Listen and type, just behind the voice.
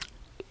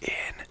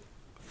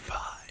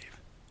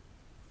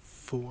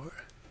4,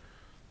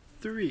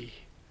 3,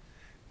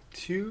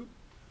 2.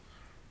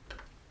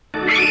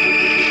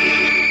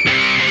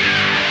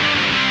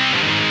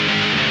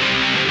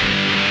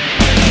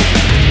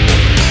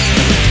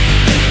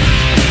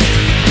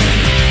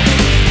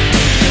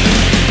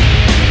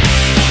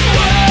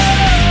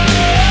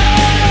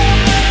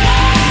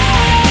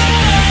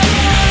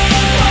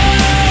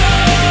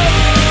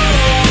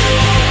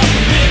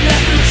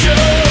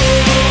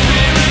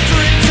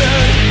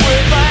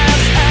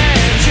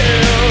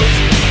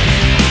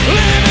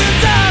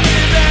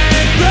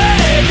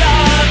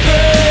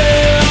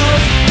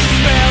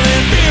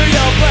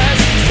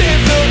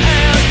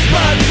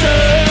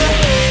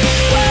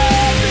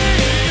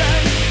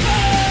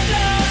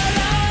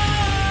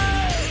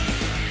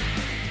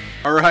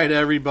 All right,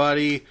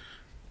 everybody.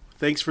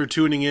 Thanks for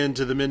tuning in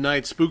to the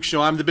Midnight Spook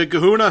Show. I'm the Big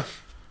Kahuna.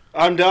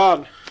 I'm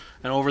Don.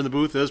 And over in the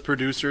booth is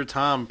producer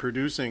Tom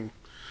producing.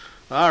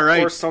 All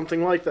right. Or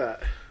something like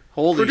that.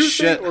 Holy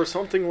producing shit. Or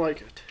something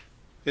like it.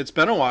 It's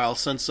been a while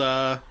since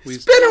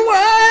It's been a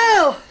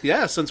while!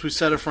 Yeah, since we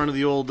sat in front of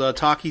the old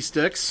talkie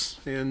sticks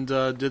and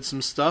did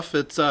some stuff.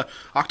 It's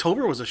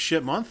October was a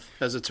shit month,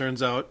 as it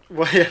turns out.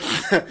 Well,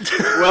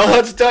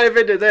 let's dive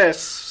into this.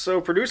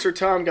 So, producer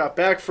Tom got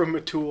back from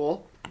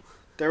Matul.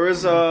 There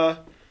was a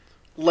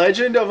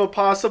legend of a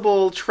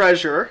possible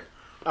treasure,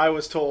 I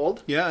was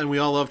told. Yeah, and we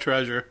all love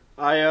treasure.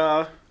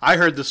 I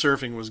heard the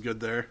surfing was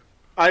good there.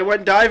 I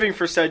went diving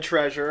for said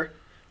treasure.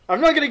 I'm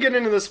not going to get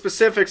into the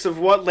specifics of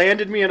what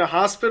landed me in a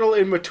hospital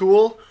in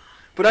Matul,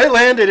 but I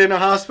landed in a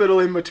hospital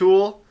in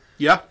Matul.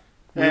 Yeah,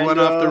 we went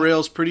off the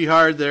rails pretty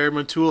hard there.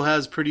 Matul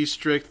has pretty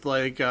strict,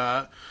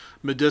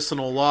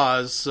 medicinal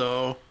laws,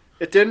 so...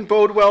 It didn't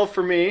bode well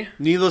for me.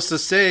 Needless to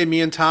say, me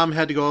and Tom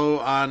had to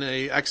go on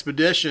a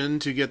expedition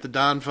to get the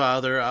Don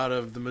Father out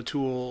of the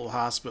Matul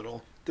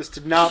hospital. This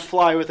did not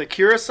fly with a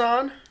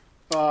Kirasan.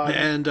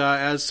 And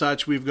as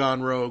such, we've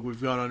gone rogue. We've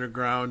gone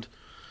underground.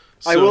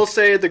 So, I will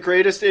say the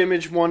greatest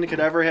image one could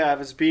ever have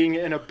is being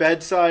in a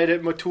bedside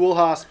at Matul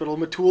Hospital,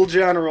 Matul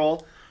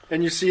General,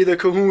 and you see the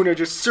Kahuna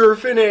just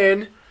surfing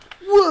in.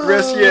 Whoa.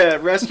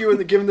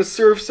 Rescuing, giving the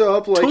surfs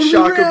up like Totally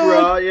Shaka rad.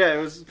 Bra. Yeah,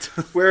 it was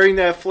wearing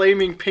that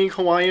flaming pink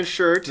Hawaiian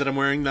shirt. that I'm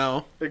wearing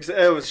now.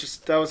 That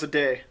was a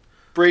day.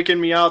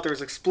 Breaking me out. There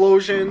was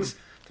explosions.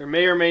 There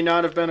may or may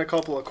not have been a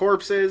couple of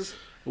corpses.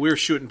 We were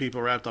shooting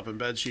people wrapped up in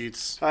bed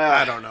sheets.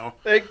 I don't know.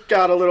 It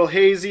got a little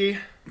hazy.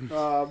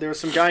 There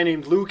was some guy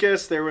named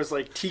Lucas. There was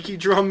tiki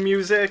drum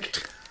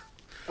music.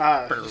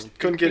 Just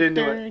couldn't get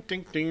into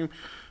it.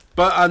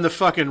 But on the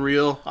fucking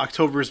real,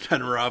 October's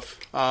been rough.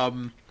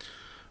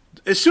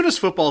 As soon as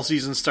football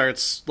season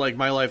starts,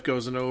 my life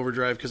goes into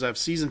overdrive because I have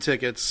season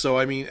tickets. So,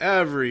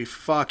 every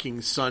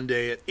fucking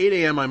Sunday at 8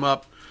 a.m. I'm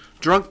up,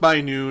 drunk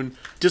by noon,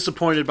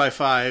 disappointed by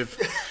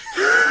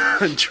 5,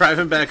 and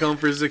driving back home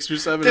for 6 or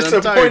 7.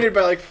 Disappointed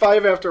by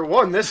 5 after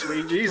 1 this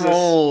week. Jesus.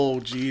 Oh,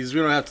 jeez.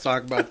 We don't have to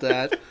talk about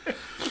that.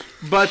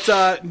 But,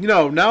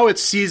 now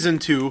it's season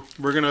 2.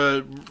 We're going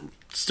to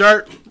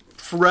start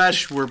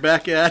fresh. We're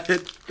back at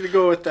it. I'm gonna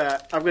go with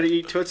that. I'm gonna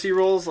eat Tootsie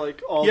Rolls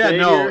all day. Yeah,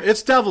 no, here.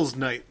 it's Devil's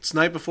Night. It's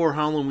night before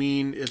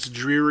Halloween. It's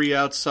dreary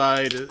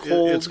outside. It's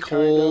cold.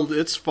 Kind of.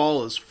 It's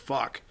fall as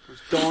fuck. There's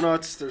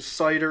donuts. There's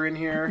cider in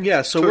here.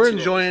 Yeah, so Tootsie we're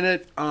enjoying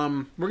it.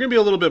 We're gonna be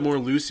a little bit more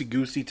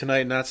loosey-goosey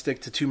tonight, not stick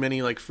to too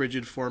many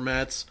frigid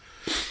formats.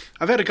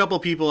 I've had a couple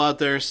people out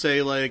there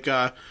say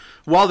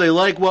while they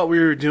like what we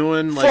were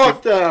doing,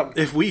 fuck them.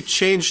 If we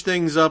change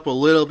things up a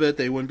little bit,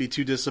 they wouldn't be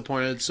too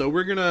disappointed. So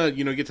we're gonna,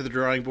 get to the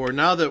drawing board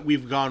now that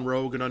we've gone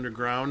rogue and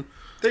underground.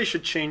 They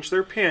should change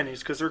their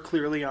panties because they're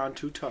clearly on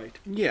too tight.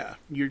 Yeah,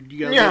 you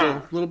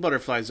got little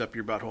butterflies up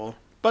your butthole.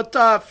 But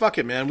fuck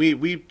it, man.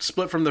 We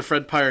split from the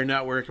Fred Pyre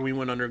Network and we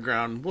went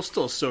underground. We'll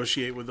still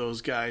associate with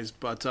those guys,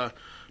 but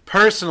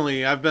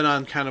personally, I've been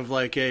on kind of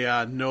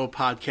a no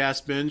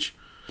podcast binge.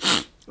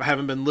 I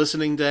haven't been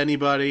listening to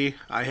anybody.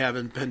 I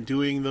haven't been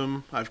doing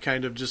them. I've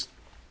kind of just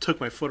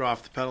took my foot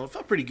off the pedal. It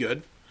felt pretty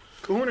good.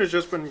 Kahuna's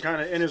just been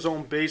kind of in his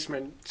own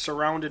basement,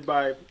 surrounded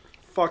by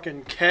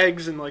fucking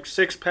kegs and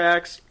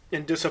 6-packs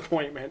and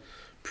disappointment.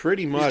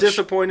 Pretty much. He's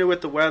disappointed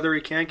with the weather.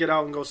 He can't get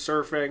out and go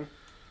surfing.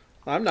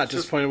 I'm not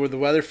disappointed with the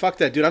weather. Fuck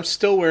that, dude. I'm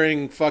still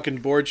wearing fucking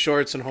board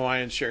shorts and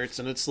Hawaiian shirts,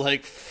 and it's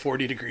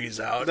 40 degrees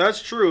out.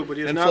 That's true, but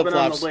he's not been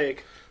on the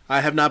lake. I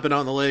have not been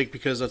on the lake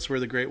because that's where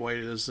the Great White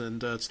is,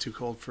 and it's too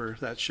cold for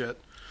that shit.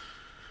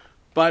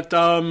 But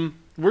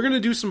we're gonna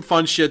do some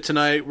fun shit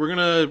tonight. We're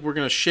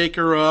gonna shake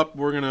her up.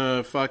 We're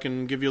gonna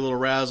fucking give you a little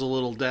razzle, a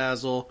little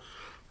dazzle,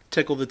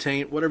 tickle the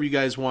taint, whatever you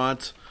guys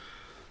want.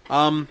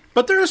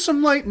 But there is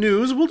some light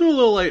news. We'll do a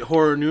little light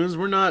horror news.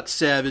 We're not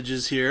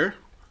savages here.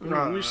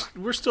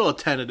 We're still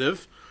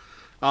attentive.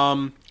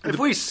 If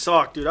we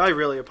suck, dude, I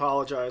really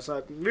apologize.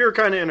 We were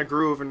kind of in a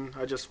groove, and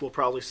will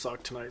probably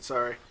suck tonight.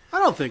 Sorry. I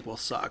don't think we'll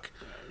suck.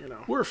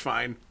 We're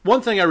fine.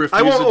 One thing I refuse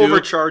to do... I won't to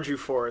overcharge you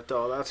for it,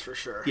 though, that's for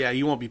sure. Yeah,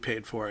 you won't be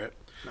paid for it.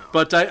 No.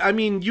 But,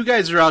 you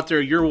guys are out there,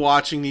 you're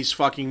watching these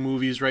fucking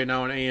movies right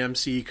now on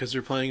AMC because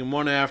they're playing them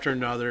one after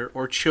another,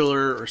 or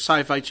Chiller, or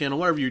Sci-Fi Channel,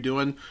 whatever you're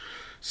doing.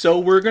 So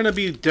we're going to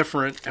be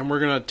different, and we're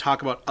going to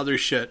talk about other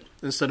shit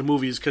instead of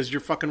movies, because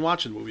you're fucking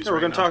watching movies We're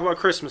going to talk about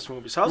Christmas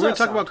movies. How's that We're going to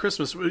talk sound? about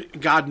Christmas.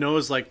 God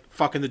knows, like,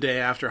 fucking the day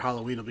after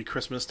Halloween will be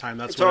Christmas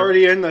time. It's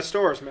already in the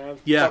stores, man.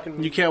 Yeah,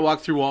 Fucking, you can't walk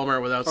through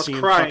Walmart without seeing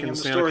crying fucking in the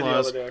Santa store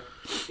Claus. the other day.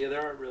 Yeah,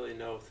 there aren't really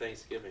no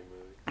Thanksgiving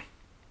movies.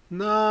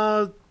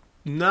 No,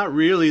 not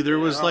really. There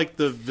was, like,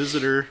 The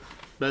Visitor.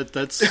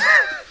 That's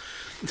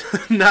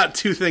not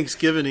too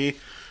Thanksgiving-y.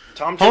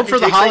 Tom Home Turkey for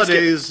the Takes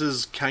Holidays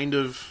is kind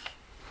of,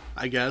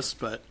 I guess,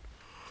 but...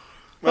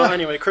 Well,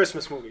 anyway,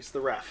 Christmas movies, The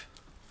Ref.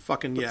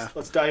 Fucking yeah.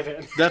 Let's dive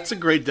in. That's a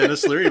great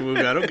Dennis Leary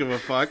movie. I don't give a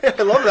fuck.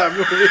 I love that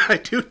movie. I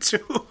do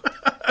too.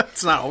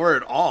 It's not horror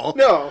at all.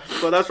 No,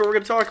 but that's what we're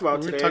going to talk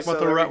about We're today. going to talk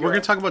about so We're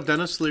going to talk about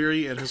Dennis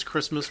Leary and his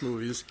Christmas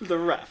movies. The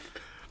Ref.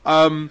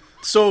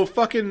 So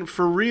fucking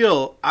for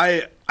real,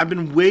 I've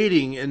been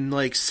waiting and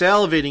like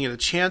salivating at a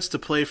chance to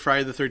play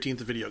Friday the 13th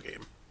video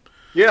game.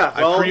 Yeah,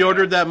 well, I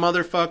pre-ordered that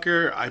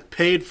motherfucker. I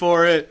paid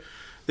for it.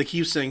 They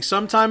keep saying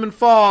sometime in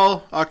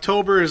fall.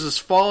 October is as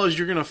fall as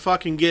you're going to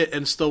fucking get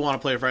and still want to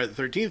play a Friday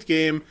the 13th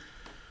game.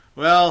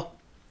 Well,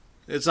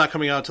 it's not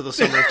coming out till the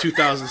summer of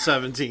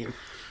 2017.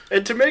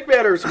 And to make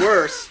matters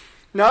worse,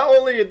 not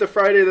only the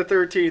Friday the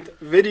 13th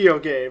video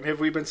game have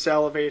we been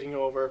salivating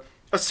over,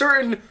 a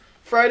certain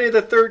Friday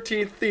the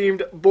 13th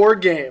themed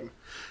board game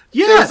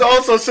Yeah, is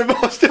also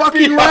supposed to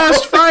fucking be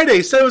last out.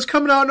 Friday. Said it was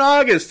coming out in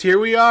August. Here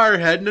we are,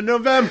 heading to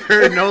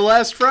November. No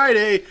last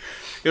Friday.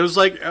 It was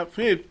like,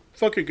 hey,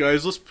 fuck it,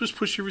 guys. Let's just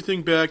push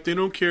everything back. They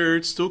don't care.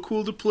 It's still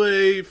cool to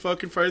play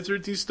fucking Friday the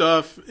 13th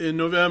stuff in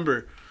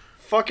November.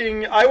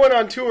 I went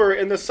on tour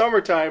in the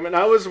summertime, and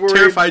I was worried.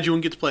 Terrified you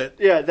wouldn't get to play it.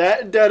 Yeah,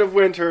 that dead of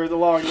winter, the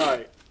long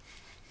night.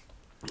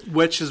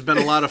 Which has been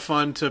a lot of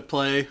fun to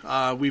play.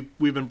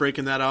 We've been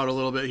breaking that out a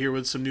little bit here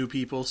with some new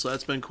people, so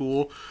that's been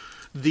cool.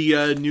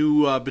 The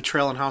new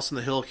Betrayal on House on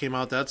the Hill came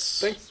out.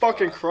 That's Thank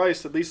fucking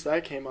Christ, at least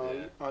that came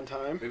on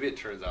time. Maybe it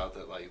turns out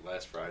that like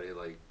last Friday,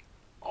 like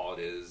all it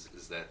is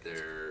that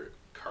their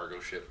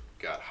cargo ship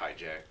got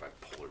hijacked by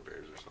polar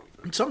bears or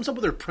something. something's up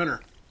with their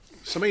printer.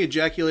 Somebody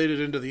ejaculated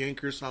into the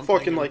ink or something.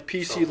 Fucking like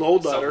PC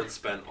load letter. Someone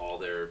spent all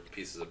their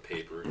pieces of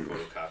paper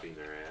photocopying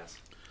their ass.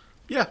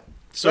 Yeah.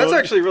 So that's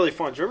actually really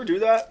fun. Did you ever do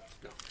that?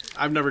 No.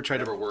 I've never tried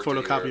Never to worked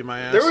photocopy anywhere. my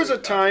ass. There was a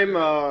time,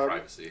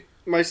 privacy.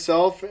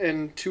 myself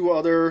and two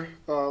other,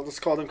 let's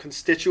call them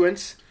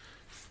constituents,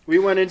 we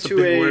went It's a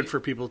into big word for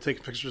people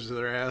taking pictures of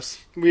their ass.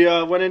 we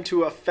went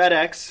into a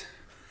FedEx,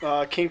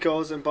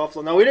 Kinko's in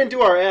Buffalo. Now we didn't do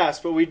our ass,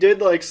 but we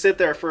did like sit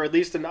there for at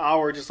least an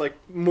hour, just like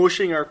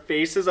mushing our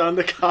faces on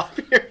the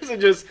copiers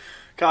and just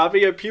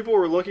copying it. People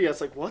were looking at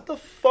us like, "What the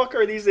fuck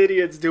are these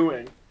idiots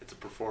doing?" It's a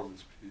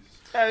performance piece.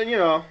 And you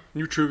know,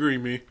 You're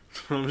triggering me.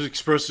 I'm just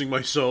expressing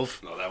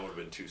myself. No, that would have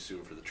been too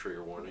soon for the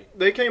trigger warning.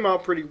 they came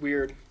out pretty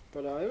weird,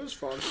 but it was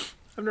fun.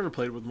 I've never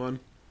played with one.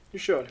 You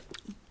should.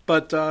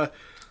 But,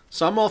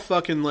 so I'm all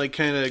fucking, like,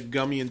 kind of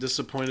gummy and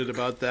disappointed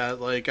about that.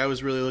 Like, I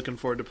was really looking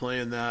forward to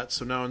playing that,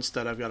 so now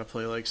instead I've got to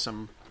play, like,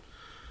 some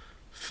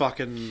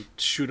fucking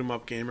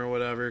shoot-'em-up game or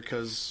whatever,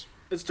 because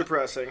It's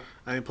depressing.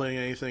 I ain't playing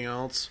anything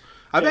else.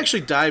 I've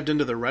actually dived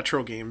into the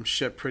retro game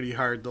shit pretty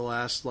hard the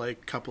last,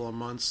 like, couple of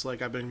months.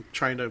 Like, I've been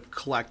trying to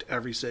collect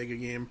every Sega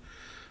game.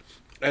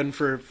 And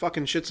for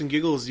fucking shits and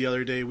giggles the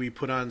other day, we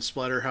put on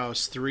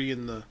Splatterhouse 3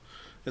 in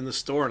the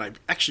store, and I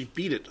actually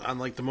beat it on,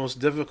 like, the most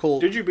difficult...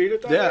 Did you beat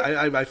it that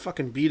Yeah, way? I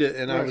fucking beat it,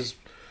 and Nice.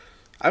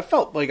 I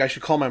felt like I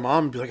should call my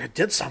mom and be like, I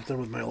did something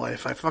with my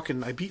life. I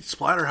beat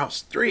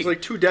Splatterhouse 3. It was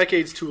like 2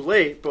 decades too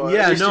late, but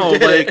yeah, at least no, you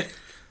did like, it.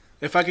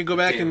 if I could go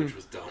back Damage and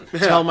was done.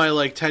 tell my,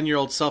 like,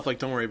 10-year-old self, like,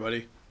 don't worry,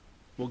 buddy.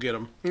 We'll get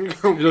him.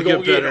 It'll Go get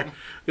get better. 'em.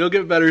 It'll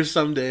get better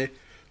someday.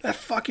 That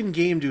fucking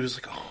game, dude, is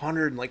like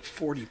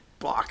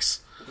 $140.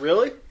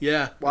 Really?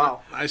 Yeah.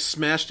 Wow. I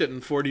smashed it in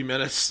 40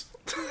 minutes.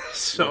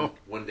 So,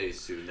 One day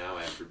soon now,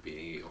 after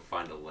beating it, you'll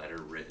find a letter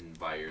written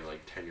by your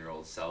like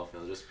 10-year-old self,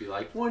 and it'll just be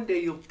like, "One day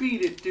you'll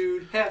beat it,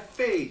 dude. Have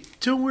faith."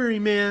 don't worry,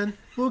 man.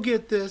 We'll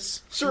get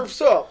this. Surf's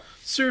up.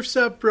 Surf's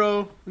up,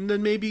 bro. And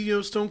then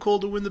maybe, Stone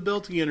Cold will win the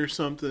belt again or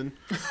something.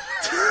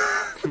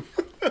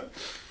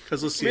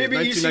 Because let's see, Maybe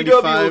ECW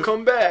 1995. will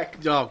come back.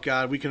 Oh,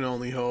 God, we can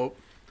only hope.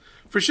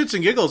 For shits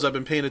and giggles, I've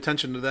been paying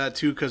attention to that,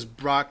 too, because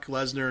Brock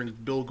Lesnar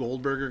and Bill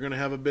Goldberg are going to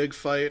have a big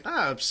fight.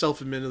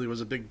 Self-admittedly was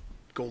a big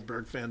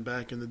Goldberg fan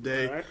back in the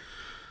day. All right.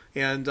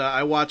 And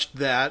I watched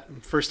that.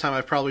 First time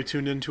I've probably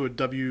tuned into a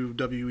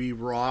WWE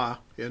Raw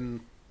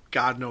in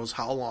God knows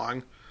how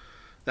long.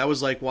 That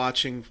was like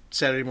watching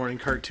Saturday morning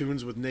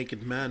cartoons with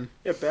naked men.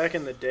 Yeah, back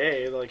in the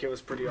day, like, it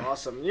was pretty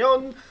awesome.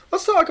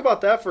 Let's talk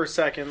about that for a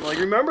second. Like,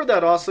 remember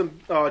that awesome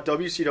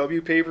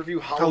WCW pay-per-view,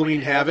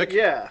 Halloween Havoc?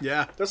 Yeah.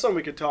 Yeah. That's something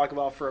we could talk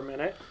about for a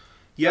minute.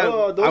 Yeah,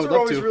 I those would are love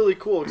always to. really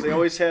cool, because they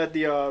always had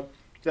the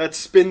that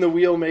spin the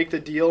wheel, make the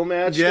deal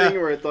match Yeah. thing,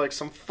 where it's like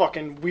some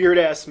fucking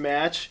weird-ass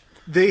match.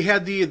 They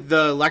had the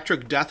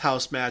electric death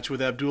house match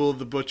with Abdul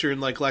the Butcher and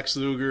like Lex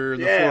Luger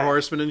and the Yeah. Four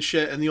Horsemen and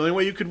shit, and the only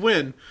way you could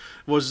win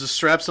was to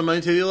strap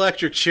somebody to the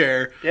electric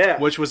chair, Yeah.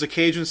 which was a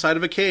cage inside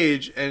of a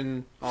cage,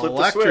 and Flip the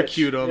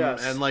electrocute switch, them.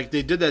 yes. And like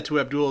they did that to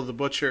Abdul the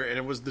Butcher, and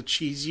it was the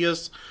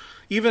cheesiest.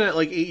 even at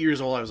like 8 years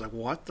old, I was like,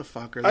 "What the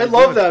fuck are they I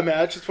love doing?" that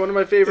match. It's one of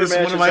my favorite It's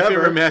matches one of my ever.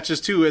 favorite matches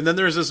too. And then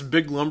there's this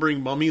big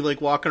lumbering mummy like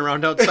walking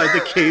around outside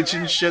the cage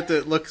and shit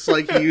that looks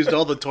like he used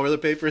all the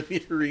toilet paper in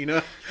the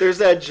arena. There's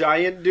that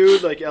giant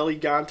dude like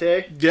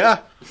Elegante. Yeah,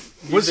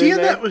 was he in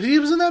there. that? He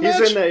was in that match.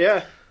 He's in there,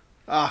 yeah.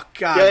 Oh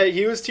god. Yeah,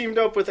 he was teamed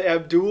up with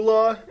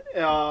Abdullah.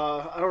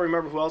 I don't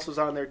remember who else was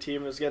on their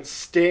team. It was against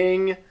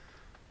Sting.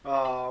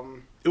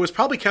 It was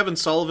probably Kevin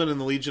Sullivan in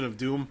the Legion of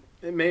Doom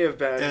It may have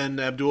been. and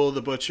Abdullah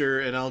the Butcher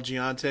and El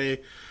Gigante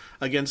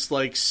against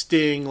like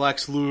Sting,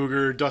 Lex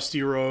Luger,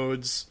 Dusty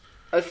Rhodes.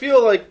 I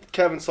feel like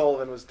Kevin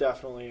Sullivan was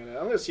definitely in it.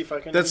 I'm gonna see if I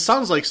can. That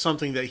sounds like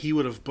something that he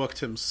would have booked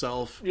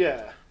himself.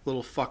 Yeah,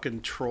 Little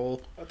fucking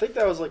troll. I think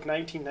that was like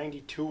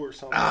 1992 or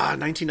something.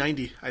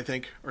 1990, I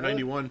think, or Really?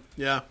 91.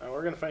 Yeah.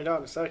 We're gonna find out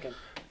in a second.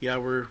 Yeah,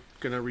 we're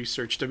going to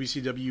research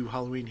WCW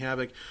Halloween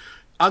Havoc.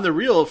 On the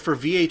real, for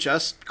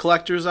VHS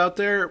collectors out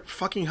there,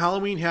 fucking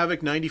Halloween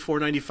Havoc 94,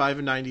 95,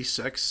 and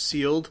 96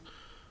 sealed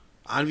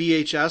on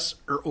VHS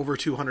are over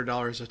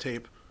 $200 a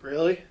tape.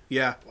 Really?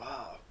 Yeah.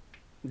 Wow.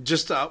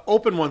 Just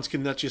open ones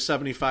can net you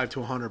 $75 to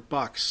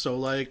 $100. So,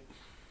 like,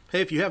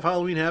 hey, if you have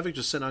Halloween Havoc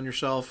just sitting on your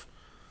shelf,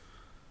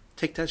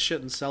 take that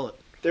shit and sell it.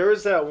 There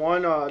was that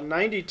one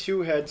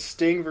 92 had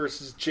Sting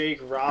versus Jake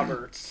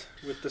Roberts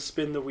with the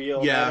spin the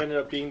wheel. Yeah. That ended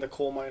up being the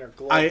coal miner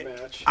glove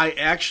match. I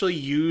actually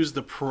used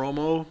the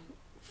promo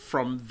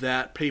from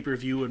that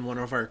pay-per-view in one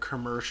of our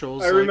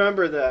commercials. I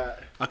remember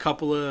that. A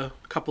couple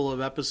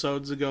of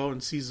episodes ago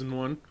in season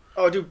 1.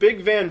 Oh, dude,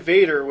 Big Van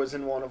Vader was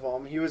in one of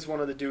them. He was one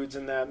of the dudes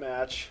in that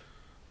match.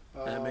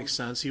 That makes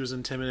sense. He was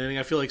intimidating.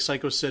 I feel like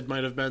Psycho Sid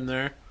might have been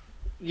there.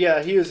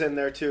 Yeah, he was in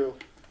there too.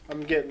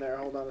 I'm getting there.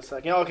 Hold on a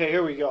second. Okay,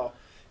 here we go.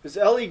 It was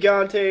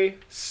Elegante,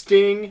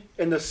 Sting,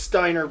 and the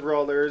Steiner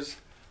brothers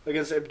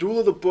against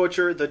Abdullah the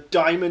Butcher, the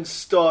Diamond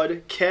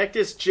Stud,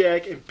 Cactus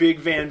Jack, and Big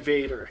Van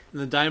Vader.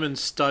 And the Diamond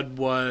Stud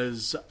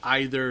was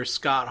either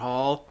Scott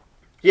Hall.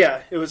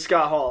 Yeah, it was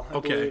Scott Hall, I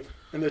Okay. believe,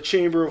 in the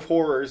Chamber of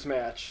Horrors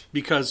match.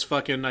 Because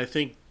fucking, I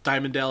think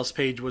Diamond Dallas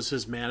Page was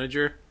his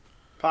manager.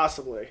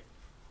 Possibly.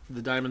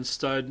 The Diamond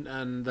Stud,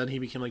 and then he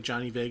became like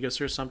Johnny Vegas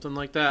or something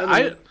like that. And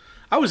then-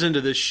 I was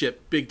into this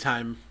shit big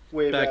time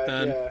Way back back,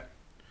 then. yeah.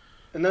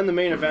 And then the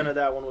main event of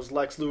that one was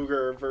Lex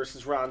Luger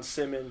versus Ron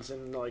Simmons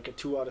in like a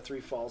 2 out of 3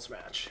 falls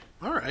match.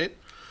 All right.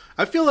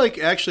 I feel like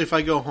actually if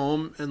I go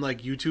home and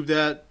like YouTube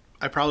that,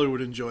 I probably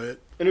would enjoy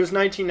it. And it was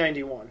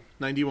 1991.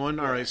 91?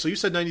 All right. So you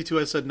said 92,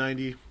 I said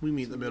 90. We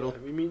meet in the middle.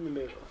 Yeah, we meet in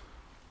the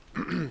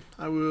middle.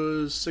 I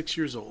was 6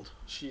 years old.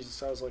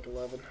 Jesus, I was like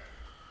 11.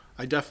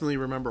 I definitely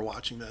remember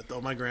watching that,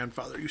 though. My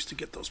grandfather used to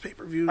get those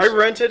pay-per-views. I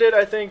rented it,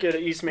 I think, at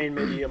East Main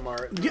Media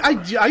Mart. Yeah,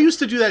 I used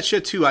to do that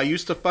shit, too. I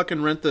used to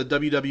fucking rent the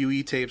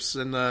WWE tapes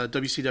and the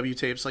WCW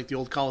tapes, like the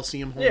old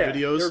Coliseum home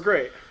videos. They were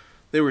great.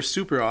 They were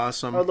super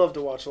awesome. I'd love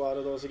to watch a lot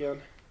of those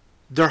again.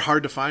 They're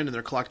hard to find and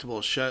they're collectible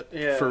as shit.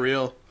 Yeah. For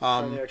real.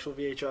 On the actual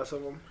VHS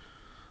of them.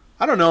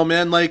 I don't know,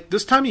 man. Like,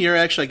 this time of year,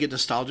 actually, I get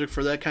nostalgic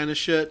for that kind of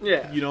shit.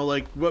 Yeah. You know,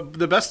 like,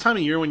 the best time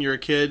of year when you're a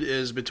kid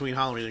is between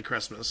Halloween and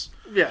Christmas.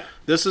 Yeah.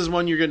 This is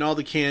when you're getting all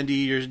the candy,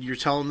 you're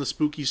telling the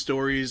spooky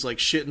stories, like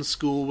shit in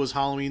school was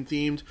Halloween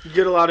themed. You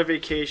get a lot of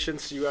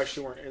vacations, so you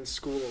actually weren't in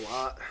school a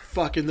lot.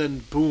 Fucking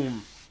then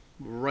boom.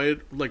 Right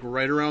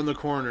around the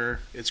corner,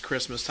 it's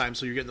Christmas time,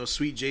 so you're getting those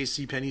sweet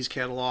J.C. Penney's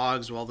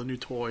catalogs with all the new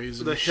toys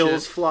and The shit.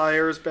 Hills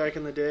Flyers back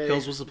in the day.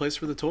 Hills was the place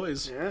for the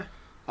toys. Yeah.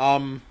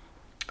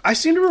 I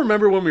seem to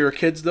remember when we were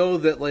kids, though,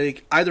 that,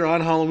 like, either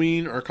on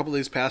Halloween or a couple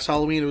days past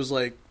Halloween, it was,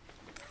 like,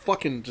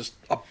 fucking just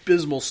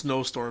abysmal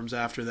snowstorms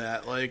after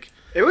that. Like,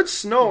 It would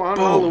snow on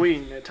Boom.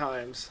 Halloween at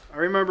times. I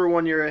remember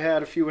one year it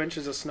had a few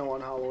inches of snow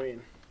on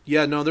Halloween.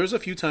 yeah, no, there's a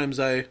few times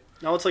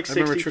Now it's like I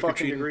remember 60 fucking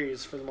trick-or-treating.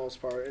 degrees for the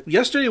most part.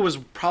 Yesterday was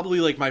probably,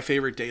 like, my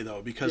favorite day,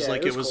 though, because, Yeah,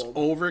 like, it it was was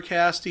cold.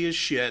 overcasty as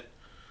shit,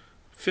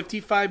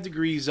 55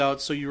 degrees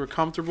out, so you were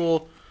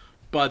comfortable,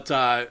 but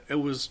it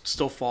was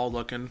still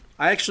fall-looking.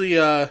 I actually,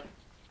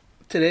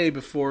 today,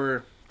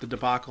 before the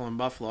debacle in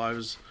Buffalo, I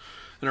was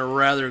in a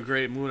rather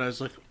great mood. I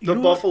was like, you The know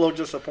what? Buffalo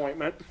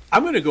disappointment.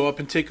 I'm going to go up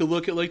and take a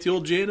look at, like, the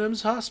old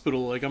J&M's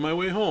hospital, like, on my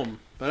way home.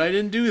 But I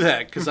didn't do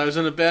that, because I was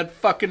in a bad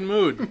fucking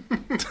mood.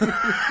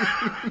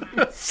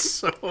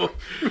 So,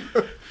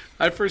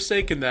 I've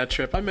forsaken that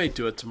trip. I might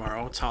do it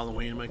tomorrow. It's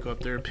Halloween. I might go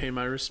up there and pay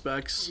my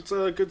respects. It's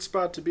a good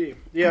spot to be.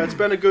 Yeah, it's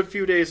been a good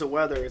few days of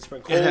weather. It's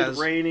been cold, has.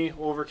 rainy,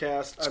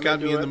 overcast. It's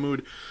got me in the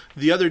mood.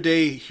 The other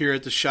day here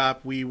at the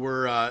shop, we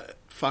were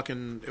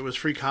it was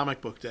free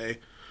comic book day.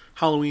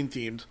 Halloween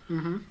themed.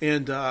 Mm-hmm.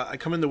 And I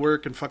come into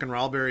work and fucking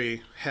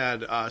Ralberry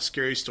had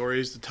Scary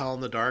Stories to Tell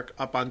in the Dark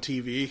up on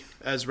TV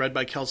as read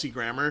by Kelsey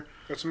Grammer.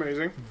 That's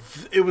amazing.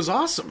 It was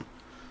awesome.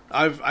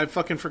 I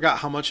fucking forgot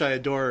how much I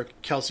adore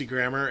Kelsey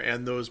Grammer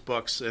and those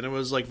books. And it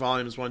was like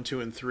volumes 1,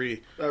 2, and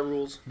 3. That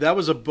rules. That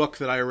was a book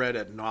that I read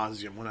ad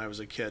nauseum when I was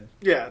a kid.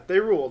 Yeah, they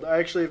ruled. I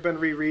actually have been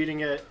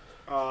rereading it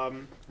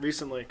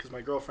recently because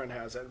my girlfriend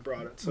has it and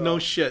brought it. So. No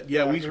shit.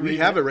 Yeah, Yeah, we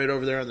reading have it. it right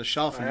over there on the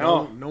shelf. And I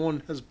know. no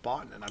one has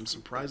bought it. I'm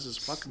surprised as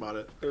fuck about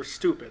it. They're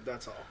stupid,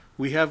 that's all.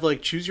 We have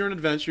like Choose Your Own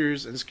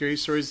Adventures and Scary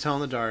Stories to Tell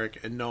in the Dark,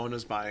 and no one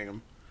is buying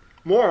them.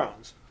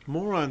 Morons.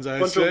 Morons, I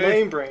Bunch say. of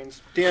lame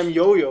brains. Damn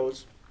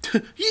yo-yos.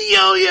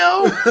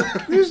 Yo-yo!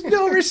 There's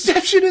no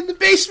reception in the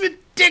basement,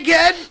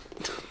 dickhead!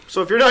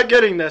 So if you're not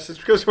getting this, it's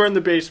because we're in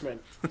the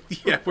basement.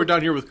 Yeah, we're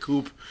down here with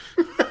Coop.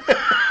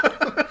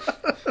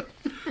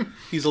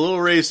 He's a little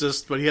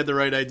racist, but he had the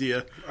right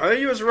idea. I think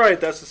he was right.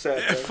 That's the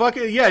sad thing. Fuck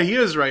it, yeah, he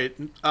is right.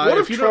 What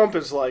if Trump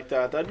is like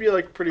that? That'd be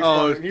like pretty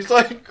fun. He's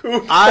like,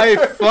 Coop. I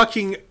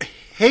fucking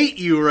hate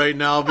you right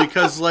now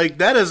because like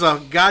that is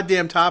a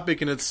goddamn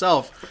topic in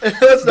itself. That's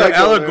The not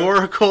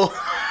allegorical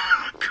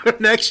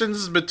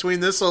connections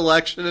between this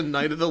election and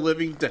Night of the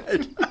Living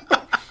Dead.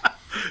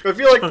 I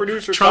feel like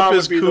producer Trump Tom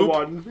is would be Coop. the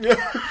one.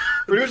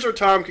 Producer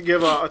Tom could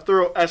give a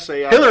thorough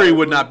essay on Hillary that.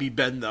 would not be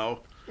Ben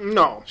though.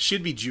 No.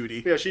 She'd be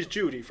Judy. Yeah, she's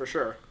Judy for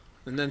sure.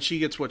 And then she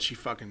gets what she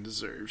fucking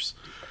deserves.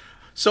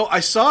 So I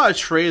saw a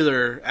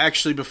trailer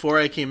actually before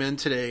I came in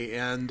today,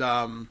 and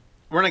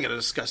we're not going to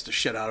discuss the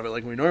shit out of it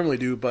like we normally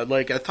do, but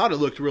like I thought it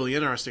looked really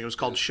interesting. It was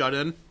called Shut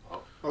In.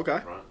 Oh, Okay.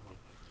 right.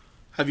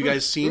 Have you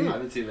guys seen? I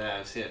haven't seen that.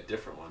 I've seen a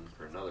different one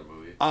for another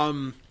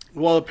movie.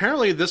 Well,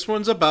 apparently this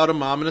one's about a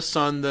mom and a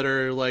son that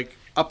are like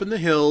up in the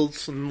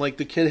hills, and like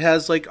the kid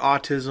has like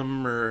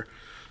autism or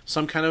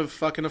some kind of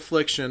fucking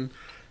affliction.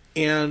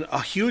 And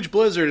a huge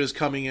blizzard is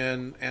coming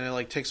in, and it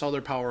like takes all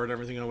their power and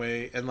everything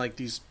away, and like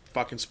these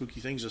fucking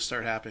spooky things just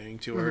start happening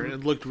to her. And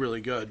it looked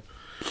really good.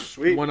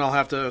 Sweet. One I'll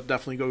have to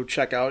definitely go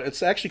check out.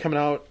 It's actually coming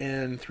out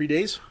in 3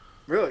 days,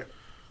 Really?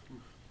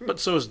 but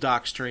so is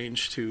Doc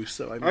Strange too.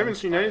 So I, mean, I haven't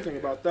seen anything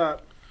about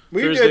that.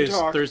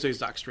 Thursday's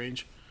Doc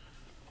Strange.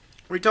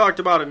 We talked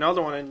about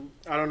another one, and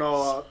I don't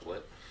know.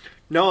 Split.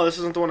 No, this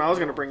isn't the one I was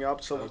going to bring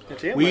up. So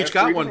damn, We I each have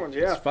got three one. different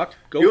ones, yeah. Fuck,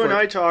 go You for and it.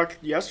 I talked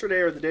yesterday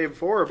or the day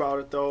before about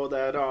it, though,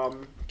 that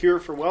Cure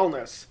for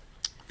Wellness.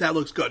 That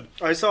looks good.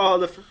 I saw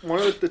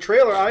the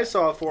trailer I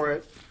saw for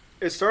it.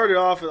 It started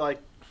off with like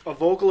a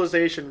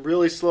vocalization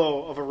really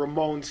slow of a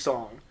Ramones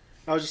song.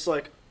 I was just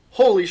like,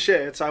 holy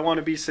shit, it's I Want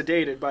to Be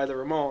Sedated by the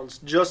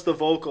Ramones. Just the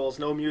vocals,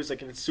 no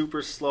music, and it's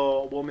super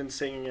slow, a woman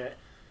singing it.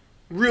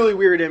 Really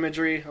weird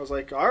imagery. I was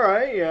like,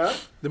 alright, yeah.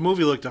 The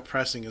movie looked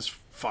depressing as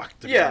fuck.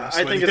 To be Yeah, honest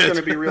I with think you. it's going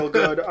to be real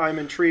good. I'm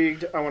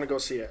intrigued. I want to go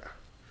see it.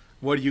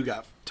 What do you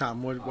got,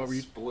 Tom? What were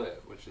you?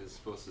 Split, which is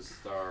supposed to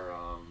star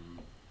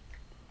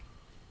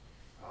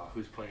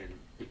who's playing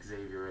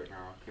Xavier right now?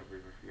 I can't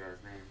remember the guy's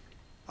name.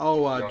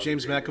 Oh, Young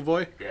James Xavier.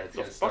 McAvoy. Yeah, it's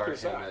The gonna fuck star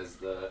is him that? as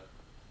the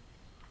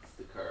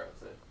car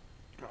outside.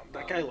 Oh,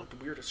 that guy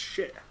looked weird as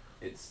shit.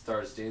 It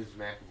stars James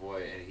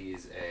McAvoy, and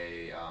he's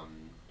a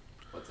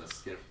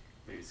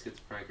maybe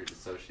schizophrenic or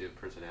dissociative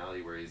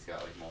personality, where he's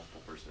got like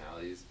multiple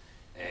personalities,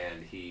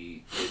 and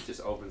it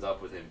just opens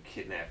up with him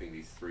kidnapping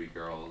these 3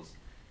 girls,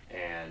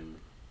 and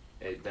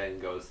it then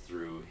goes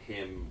through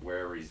him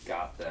wherever he's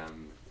got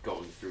them,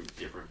 going through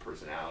different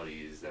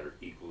personalities that are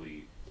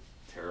equally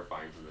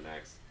terrifying from the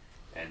next,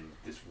 and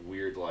this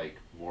weird like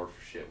morph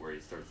shit where he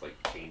starts like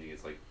changing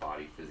his like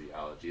body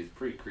physiology. It's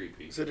pretty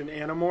creepy. Is it an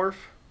anamorph?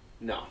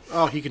 No.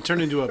 Oh, he can turn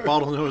into a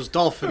bottlenose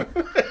dolphin.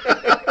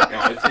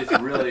 No, it's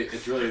really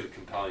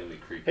compellingly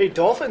creepy. Hey,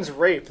 dolphins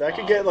rape. That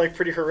could get like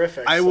pretty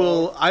horrific. I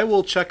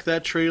will check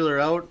that trailer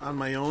out on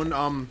my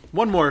own.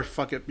 One more,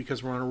 fuck it,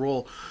 because we're on a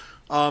roll.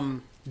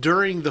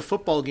 During the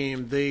football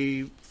game,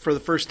 for the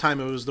first time,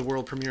 it was the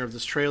world premiere of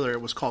this trailer. It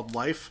was called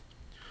Life,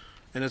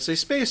 and it's a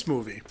space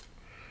movie,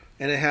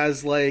 and it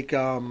has like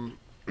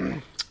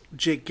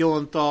Jake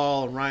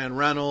Gyllenhaal and Ryan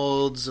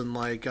Reynolds and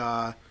like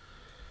a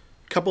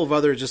couple of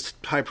other just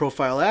high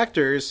profile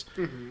actors,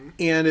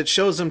 and it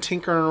shows them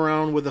tinkering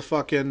around with a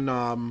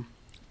fucking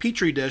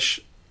petri dish.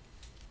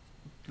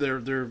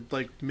 They're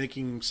like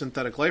making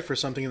synthetic life or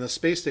something in the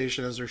space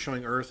station as they're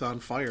showing Earth on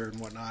fire and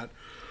whatnot.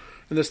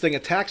 And this thing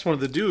attacks one of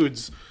the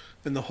dudes,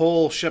 and the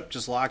whole ship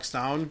just locks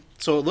down.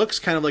 So it looks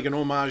kind of like an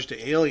homage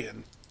to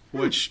Alien,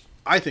 which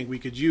I think we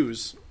could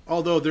use.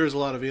 Although there's a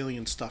lot of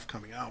Alien stuff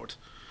coming out.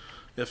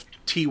 If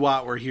T.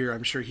 Watt were here,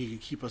 I'm sure he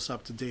could keep us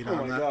up to date Oh on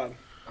my that. god.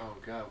 Oh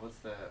god, what's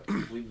that?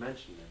 We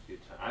mentioned it a few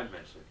times. I've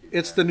mentioned it a few times.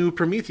 It's the new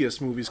Prometheus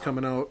movies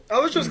coming out. I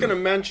was just gonna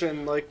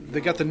mention like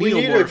They got the we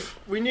Neomorph.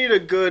 need a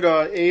good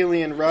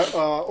Alien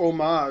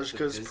homage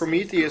because Disney.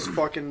 Prometheus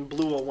fucking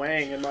blew a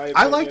wang in my opinion.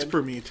 I liked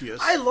Prometheus.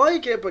 I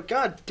like it, but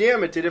god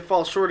damn it, did it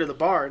fall short of the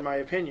bar in my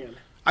opinion.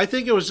 I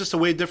think it was just a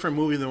way different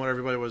movie than what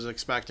everybody was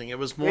expecting. It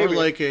was more Maybe.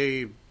 like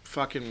a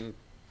fucking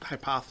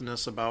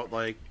hypothesis about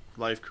like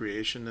life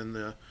creation and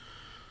the.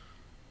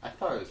 I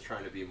thought it was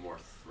trying to be more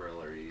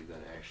thrillery than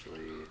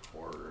actually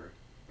horror.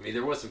 I mean,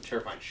 there was some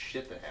terrifying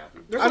shit that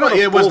happened. There's I a don't. lot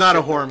of It was not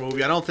a bullshit. horror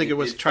movie. I don't think it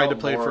was tried to felt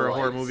play for more, a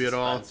horror like, movie at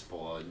all.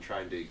 suspenseful and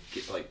trying to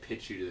get like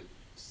pitch you to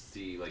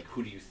see like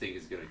who do you think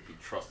is going to be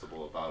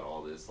trustable about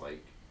all this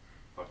like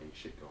fucking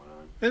shit going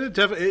on.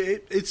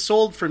 And it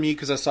sold for me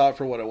because I saw it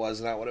for what it was,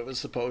 not what it was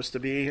supposed to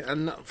be.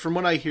 And from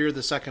what I hear,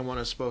 the second one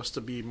is supposed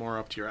to be more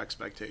up to your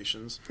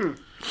expectations.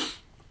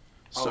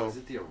 So is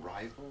it The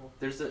Arrival?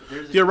 There's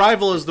The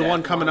Arrival is the that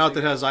one coming out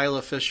that thing? has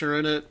Isla Fisher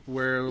in it,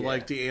 where Yeah.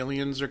 like the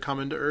aliens are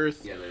coming to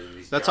Earth. Yeah, then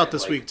these That's giant, out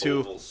this like, week, too.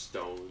 oval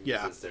stones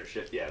Yeah. as their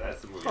ship. Yeah,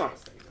 that's the movie Huh. I was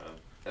thinking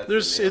of.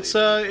 That's It's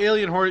an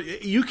alien horror.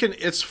 You can.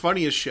 It's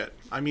funny as shit.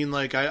 I mean,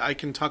 like, I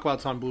can talk about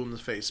it till I'm blue in the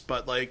face,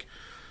 but, like,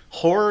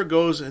 horror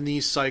goes in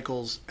these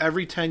cycles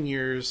every 10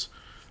 years.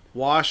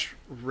 Wash,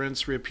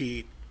 rinse,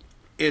 repeat.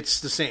 It's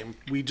the same.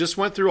 We just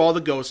went through all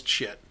the ghost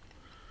shit.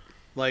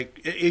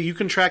 Like, you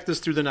can track this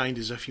through the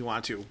 90s if you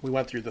want to. We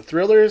went through the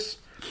thrillers,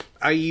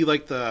 i.e.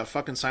 like the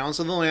fucking Silence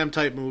of the Lamb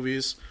type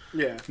movies.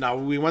 Yeah. Now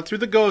we went through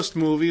the ghost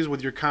movies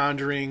with your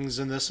Conjurings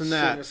and this and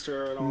that.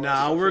 Sinister and all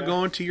now that we're stuff,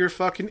 going to your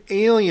fucking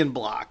Alien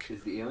block.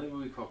 Is the Alien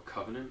movie called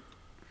Covenant?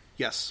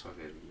 Yes.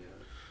 Okay, yeah.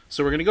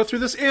 So we're going to go through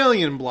this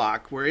Alien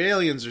block where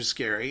aliens are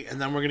scary, and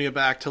then we're going to get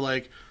back to,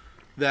 like,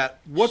 that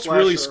what's Slasher.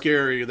 really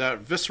scary, that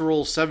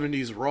visceral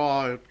 70s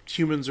raw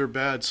humans are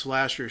bad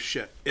slasher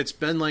shit. It's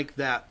been like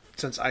that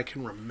since I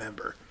can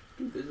remember.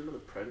 Dude, there's another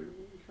Predator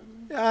movie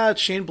coming out?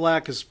 Shane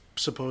Black is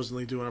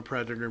supposedly doing a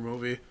Predator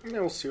movie.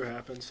 Yeah, we'll see what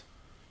happens.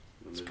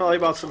 It's probably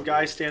about some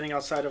guy standing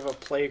outside of a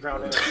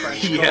playground in a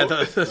French Yeah,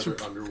 coat.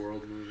 the,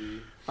 Underworld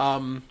movie.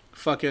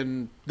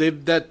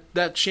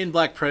 that Shane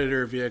Black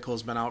Predator vehicle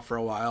has been out for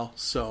a while,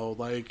 so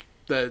like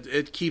that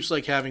it keeps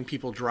like having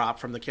people drop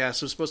from the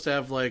cast. It was supposed to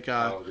have like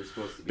They're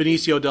supposed to be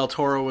Benicio del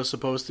Toro was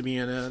supposed to be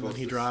in it, and then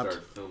he dropped.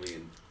 Start filming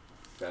in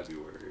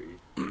February,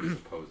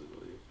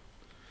 supposedly.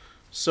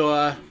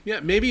 So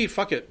yeah, maybe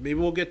fuck it. Maybe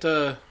we'll get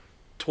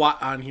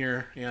Twat on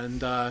here, and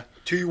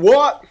To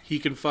what? he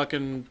can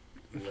fucking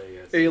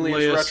Aliens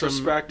lay us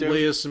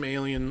retrospective. some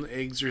alien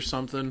eggs or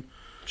something.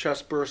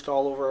 Chest burst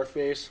all over our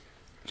face.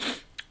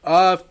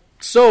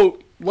 So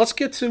let's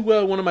get to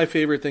one of my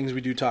favorite things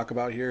we do talk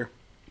about here.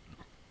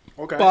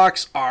 Okay.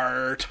 Box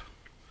art.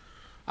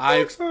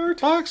 Box art.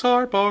 Box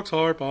art. Box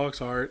art.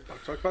 Box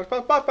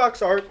art.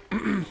 Box art.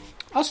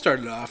 I'll start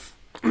it off.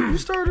 You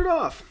started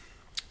off.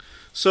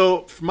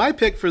 So my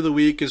pick for the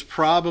week is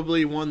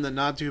probably one that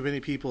not too many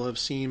people have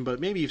seen, but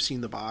maybe you've seen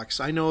the box.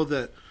 I know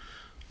that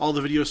all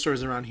the video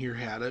stores around here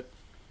had it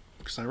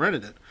because I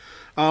rented it.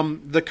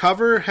 The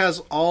cover has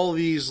all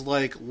these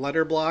like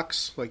letter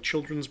blocks, like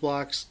children's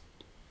blocks,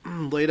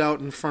 laid out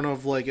in front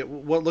of like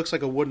what looks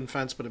like a wooden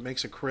fence, but it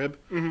makes a crib.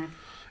 Mm-hmm.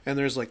 And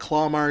there's like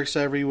claw marks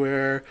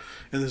everywhere,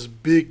 and this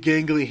big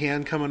gangly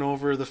hand coming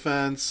over the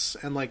fence,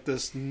 and like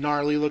this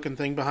gnarly looking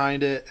thing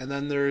behind it. And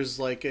then there's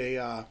like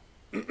a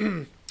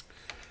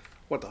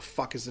what the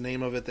fuck is the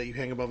name of it that you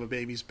hang above a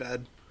baby's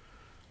bed?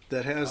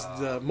 That has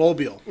the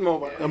mobile.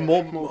 A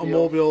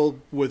mobile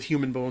with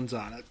human bones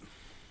on it.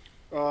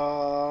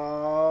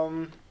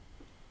 And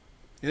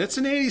it's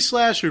an 80s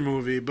slasher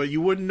movie, but you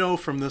wouldn't know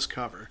from this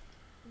cover.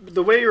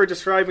 The way you were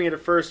describing it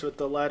at first with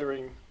the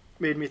lettering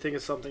made me think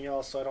of something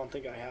else, so I don't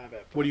think I have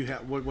it. What do you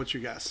have? What's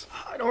your guess?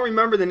 I don't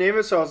remember the name of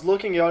it, so I was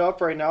looking it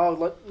up right now.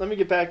 Let me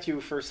get back to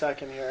you for a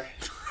second here.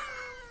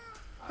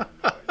 I have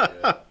no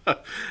idea.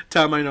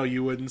 Tom, I know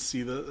you wouldn't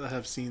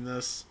have seen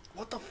this.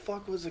 What the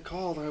fuck was it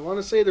called? I want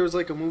to say there was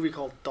like a movie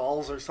called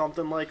Dolls or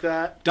something like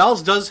that.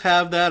 Dolls does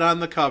have that on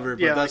the cover,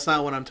 but Yeah, that's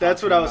not what I'm talking about.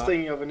 That's what I was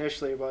thinking of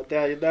initially, but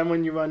then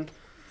when you run...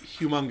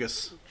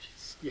 Humongous.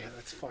 Yeah,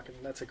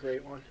 that's a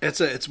great one. It's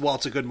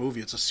a good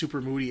movie. It's a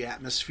super moody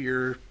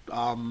atmosphere.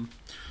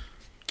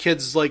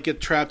 Kids like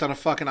get trapped on a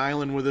fucking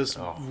island with this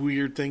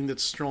weird thing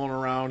that's strolling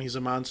around. He's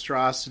a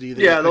monstrosity.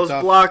 Those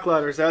block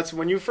letters. That's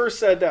when you first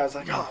said that. I was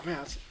like, oh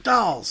man,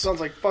 Dolls. Sounds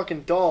like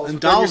fucking Dolls. And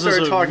but then Dolls you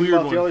started is a talking weird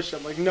about one. the other shit.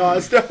 I'm like, no,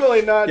 it's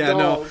definitely not Yeah,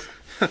 Dolls.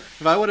 no.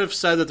 If I would have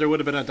said that there would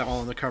have been a doll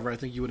on the cover, I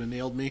think you would have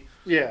nailed me.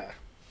 Yeah.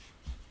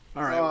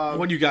 All right,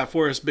 what do you got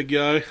for us, big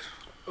guy?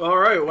 All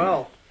right,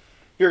 well,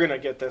 you're gonna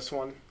get this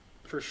one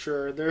for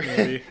sure.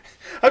 Maybe.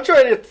 I'm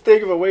trying to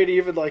think of a way to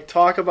even like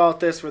talk about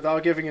this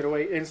without giving it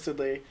away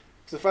instantly.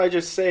 Because if I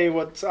just say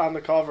what's on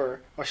the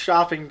cover, a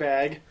shopping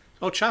bag.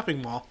 Oh,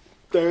 chopping mall.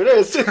 There it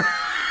is.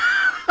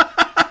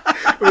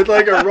 With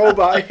like a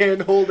robot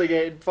hand holding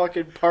it and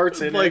fucking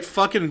parts in it. Like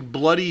fucking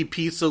bloody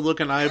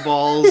pizza-looking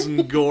eyeballs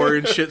and gore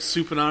and shit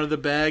souping out of the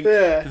bag.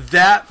 Yeah.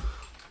 That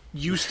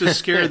used to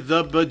scare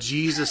the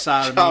bejesus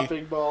out of me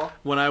Shopping ball.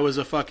 when I was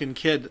a fucking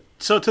kid.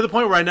 So to the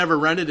point where I never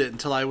rented it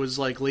until I was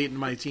like late in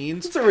my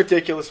teens. It's a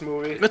ridiculous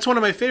movie. It's one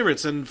of my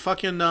favorites, and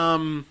fucking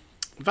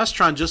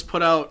Vestron just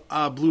put out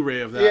a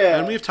Blu-ray of that. Yeah.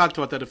 And we've talked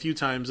about that a few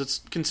times. It's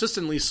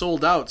consistently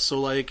sold out, so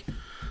like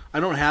I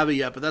don't have it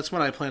yet, but that's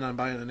when I plan on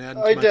buying an ad.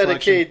 I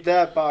dedicate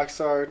that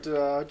box art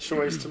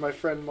choice to my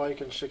friend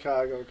Mike in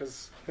Chicago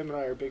because him and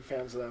I are big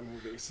fans of that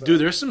movie. So. Dude,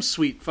 there's some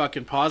sweet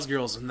fucking pause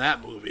girls in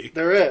that movie.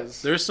 There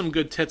is. There's some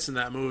good tits in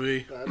that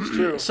movie. That's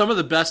true. Some of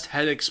the best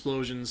head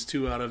explosions,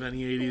 too, out of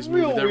any 80s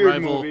movie Real that weird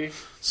rival movie.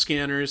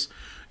 Scanners.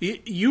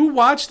 You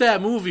watch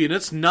that movie, and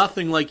it's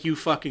nothing like you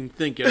fucking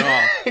think at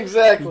all.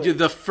 Exactly.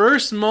 The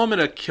first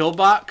moment a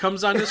Killbot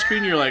comes on the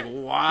screen, you're like,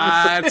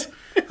 what?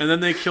 And then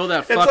they kill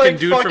that fucking like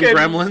dude from fucking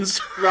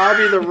Gremlins.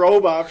 Robbie the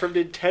robot from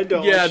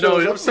Nintendo. Yeah, no,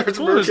 up, starts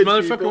cool, this murking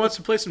motherfucker people. wants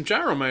to play some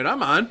Gyromite.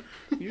 I'm on.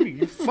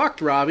 You fucked,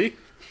 Robbie.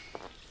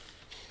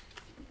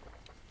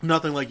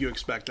 Nothing like you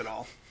expect at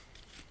all.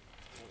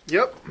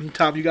 Yep.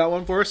 Tom, you got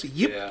one for us?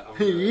 Yep.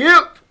 Yeah,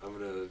 Yep. I'm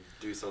gonna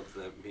do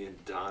something that me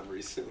and Don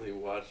recently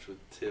watched with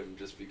Tim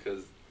just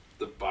because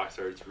the box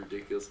art's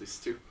ridiculously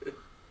stupid.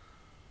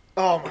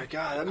 Oh my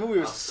god, that movie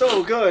was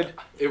so good.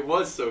 It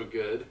was so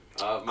good.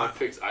 My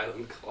pick's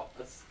Island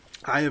Claws.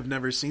 I have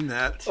never seen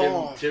that.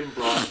 Tim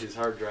brought his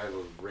hard drive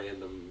of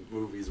random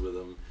movies with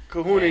him.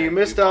 Kahuna, you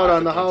missed out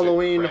on the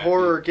Halloween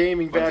horror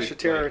gaming bash of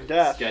terror and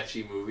death.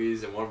 Sketchy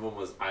movies, and one of them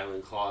was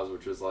Island Claws,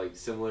 which was like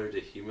similar to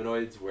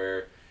Humanoids,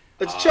 where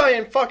it's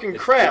giant fucking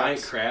crabs.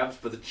 Giant crabs,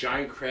 but the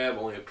giant crab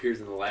only appears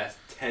in the last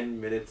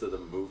 10 minutes of the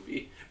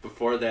movie.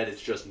 Before that,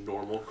 it's just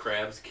normal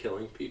crabs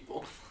killing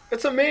people.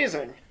 It's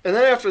amazing. And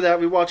then after that,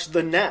 we watched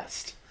The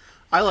Nest.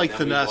 I like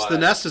The Nest. The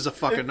Nest is a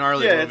fucking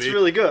gnarly movie. Yeah, it's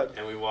really good.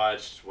 And we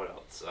watched, what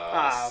else?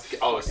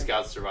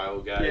 Scout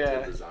Survival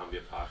Guide to the Zombie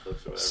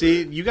Apocalypse or whatever.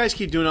 See, you guys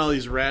keep doing all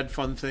these rad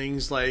fun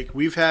things. Like,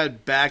 we've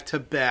had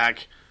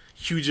back-to-back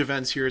huge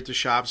events here at the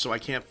shop, so I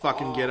can't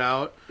fucking get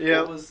out.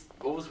 Yeah. What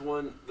was the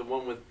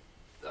one with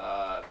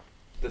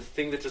the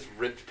thing that just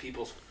ripped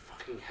people's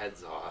fucking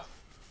heads off?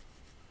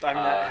 I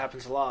mean, that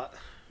happens a lot.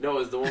 No, it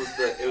was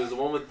the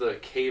one with the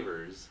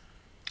cavers.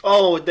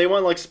 Oh, they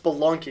went like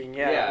spelunking,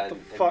 yeah. What the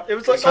fuck? It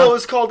was like, it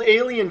was called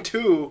Alien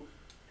 2,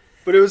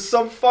 but it was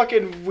some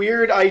fucking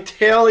weird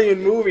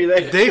Italian movie.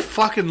 They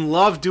fucking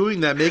love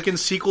doing that, making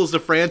sequels to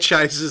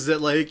franchises that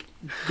like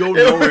go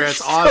nowhere.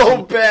 It's awesome.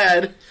 So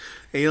bad.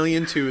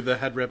 Alien 2, the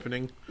head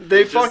ripping.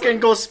 They fucking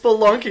go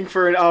spelunking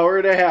for an hour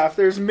and a half.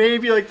 There's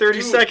maybe like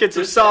 30 seconds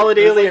of solid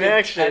alien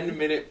action.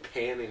 10-minute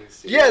panning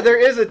scene. Yeah, there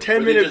is a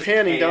 10-minute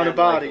panning down a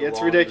body. Like,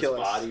 it's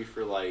ridiculous. Body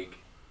for like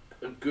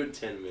a good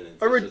 10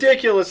 minutes. A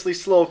ridiculously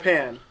slow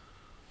pan.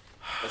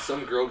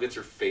 Some girl gets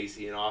her face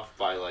eaten off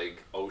by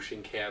like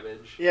ocean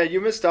cabbage. Yeah,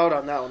 you missed out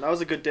on that one. That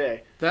was a good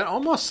day. That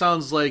almost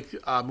sounds like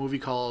a movie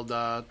called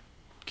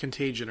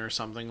Contagion or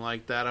something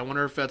like that. I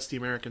wonder if that's the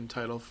American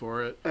title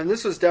for it. And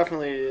this was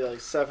definitely like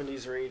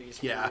 70s or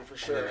 80s movie for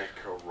sure. And then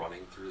that girl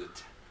running through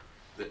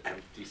the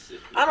empty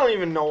city. I don't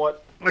even know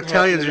what...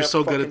 Italians are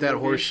so good at that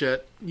horse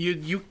shit.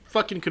 You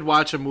fucking could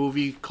watch a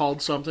movie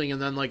called something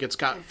and then like it's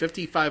got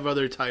 55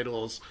 other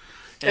titles.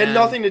 And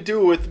nothing to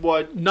do with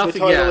what the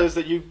title is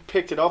that you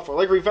picked it up for.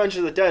 Like Revenge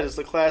of the Dead is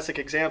the classic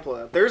example of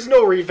that. There's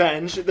no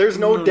revenge. There's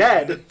no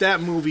dead. That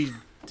movie...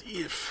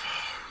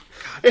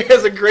 It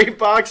has a great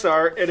box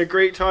art and a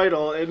great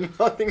title and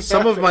nothing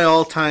Some happens. of my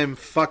all-time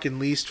fucking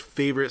least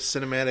favorite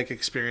cinematic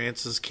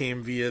experiences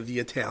came via the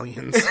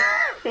Italians.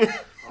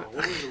 What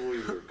was the movie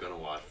we were going to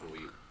watch when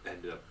we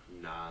ended up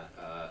not...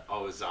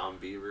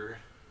 Zombiever.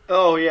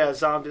 Oh, yeah,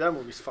 Zombie. That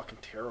movie's fucking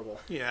terrible.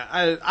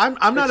 Yeah,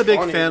 I'm not a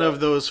big fan of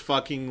those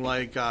fucking,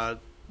 like,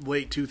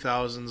 late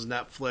 2000s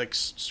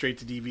Netflix,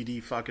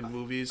 straight-to-DVD fucking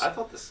movies. I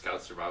thought the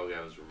Scout Survival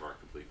Guide was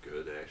remarkably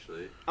good,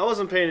 actually. I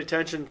wasn't paying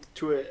attention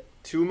to it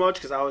too much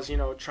because I was,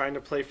 trying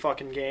to play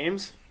fucking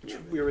games, which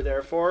we were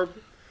there for.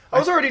 I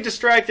was already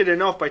distracted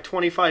enough by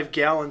 25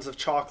 gallons of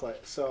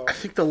chocolate, so... I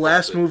think the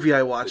last movie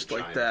I watched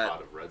like that...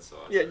 Pot of red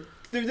sauce. Yeah,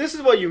 dude, this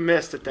is what you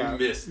missed at that.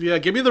 You missed. Yeah,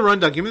 give me the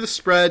rundown. Give me the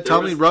spread.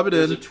 Tell me, rub it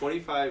in. There's a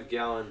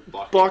 25-gallon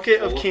bucket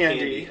full of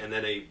candy. And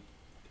then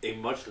a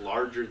much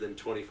larger than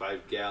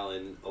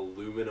 25-gallon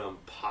aluminum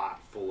pot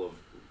full of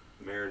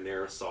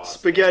marinara sauce.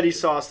 Spaghetti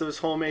sauce that was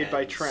homemade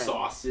by Trent.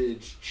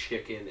 Sausage,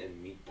 chicken,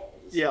 and meatballs.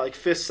 Yeah, like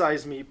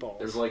fist-sized meatballs.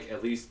 There's like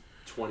at least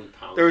 20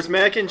 pounds. There was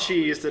mac and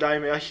cheese that I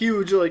made. A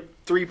huge, like,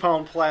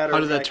 3-pound platter. How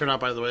did that turn out,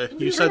 by the way?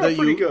 You said that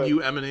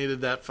you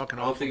emanated that fucking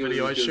awful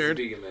video I shared.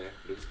 It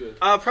was good.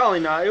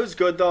 Probably not. It was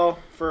good, though,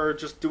 for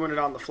just doing it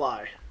on the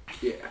fly.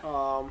 Yeah.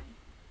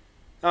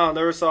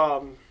 There was,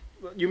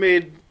 you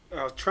made,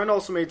 Trent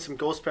also made some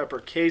ghost pepper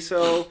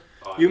queso.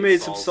 You made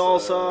made some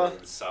salsa.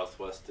 And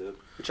Southwest dip.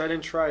 Which I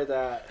didn't try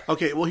that.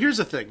 Okay, well, here's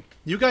the thing.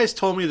 You guys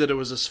told me that it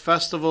was this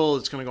festival.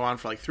 It's going to go on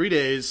for like 3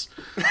 days.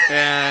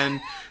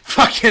 And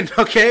fucking,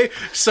 okay.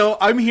 So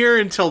I'm here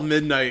until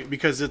midnight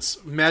because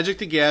it's Magic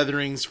the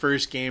Gathering's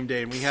first game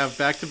day. And we have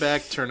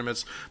back-to-back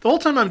tournaments. The whole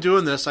time I'm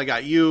doing this, I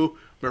got you,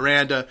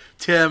 Miranda,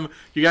 Tim.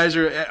 You guys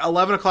are at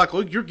 11 o'clock.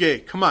 Look, you're gay.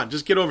 Come on,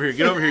 just get over here.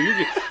 Get over here. You're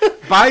gay.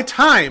 By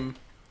time...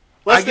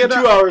 Less than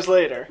 2 hours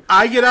later.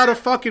 I get out of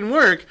fucking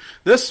work.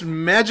 This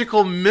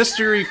magical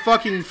mystery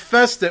fucking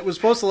fest that was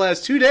supposed to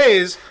last 2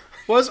 days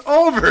was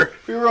over.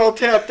 We were all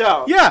tapped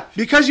out. Yeah,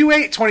 because you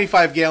ate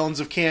 25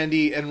 gallons of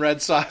candy and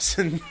red sauce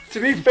and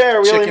to be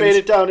fair, we only made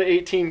it down to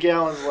 18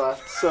 gallons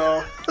left,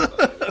 so...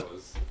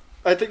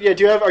 I think,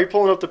 yeah, are you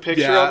pulling up the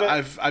picture of it?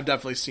 Yeah, I've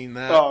definitely seen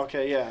that. Oh,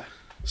 okay, yeah.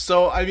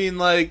 So, I mean,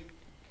 like,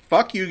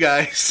 fuck you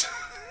guys.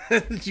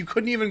 You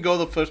couldn't even go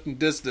the fucking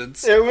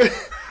distance. It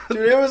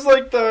was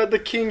like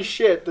the king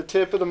shit, the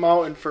tip of the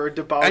mountain for a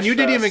debauch. And you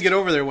didn't even get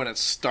over there when it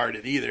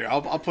started either.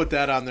 I'll put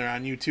that on there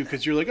on you too,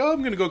 because you're like, oh,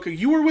 I'm gonna go.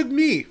 You were with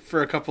me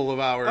for a couple of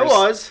hours. I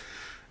was.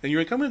 And you're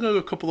like, I'm gonna go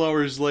a couple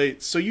hours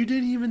late. So you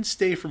didn't even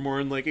stay for more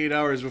than like 8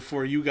 hours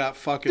before you got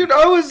fucking. Dude,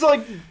 I was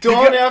like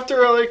done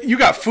after like. You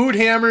got food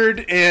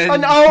hammered and.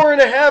 An hour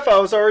and a half, I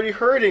was already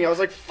hurting. I was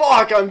like,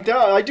 fuck, I'm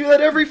done. I do that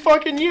every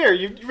fucking year.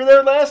 You were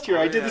there last year.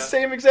 I did the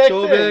same exact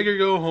thing. Go big or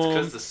go home.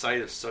 Because the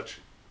sight of such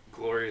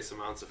glorious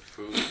amounts of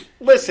food.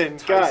 Listen,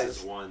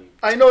 guys,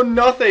 I know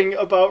nothing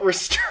about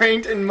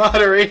restraint and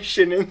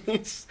moderation in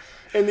these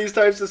in these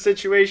types of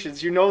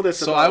situations. You know this.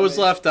 So about I was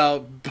me. left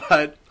out,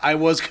 but I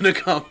was going to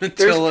come There's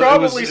until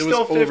probably it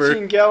still was 15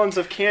 over. gallons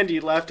of candy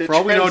left at For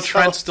all we know, Trent's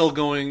Trent's house. still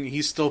going.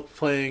 He's still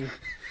playing.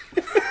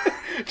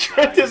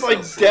 Trent is like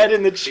dead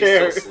in the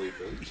chair, He's still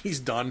sleeping. He's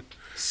done.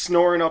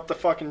 snoring up the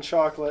fucking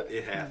chocolate.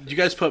 Yeah. You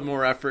guys put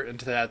more effort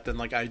into that than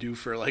like I do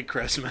for like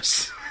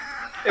Christmas.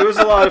 It was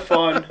a lot of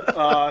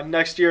fun.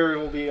 Next year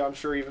will be, I'm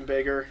sure, even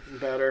bigger and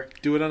better.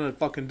 Do it on a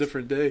fucking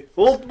different day.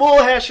 We'll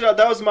hash it out.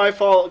 That was my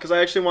fault because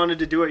I actually wanted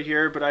to do it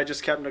here, but I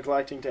just kept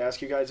neglecting to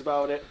ask you guys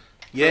about it.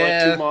 For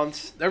Yeah. like 2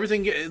 months.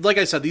 Everything, like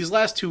I said, these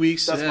last 2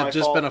 weeks That's my have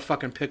just fault. been a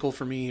fucking pickle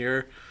for me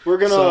here. We're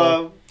gonna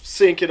So-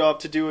 sync it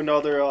up to do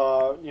another,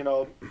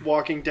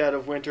 Walking Dead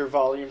of Winter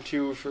Volume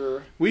 2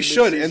 for. We the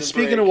should. mid-season And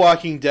speaking break. of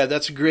Walking Dead,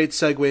 that's a great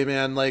segue,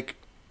 man. Like,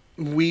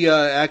 we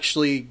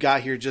actually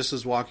got here just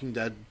as Walking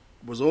Dead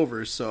was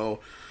over, so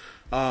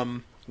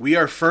we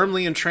are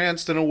firmly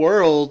entranced in a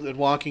world in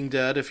Walking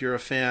Dead, if you're a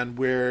fan,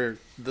 where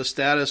the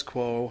status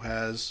quo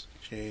has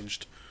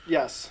changed.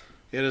 Yes,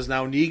 It is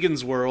now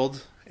Negan's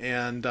world,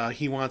 and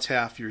he wants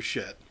half your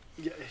shit.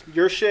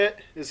 your shit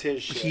is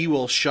his shit. He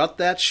will shut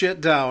that shit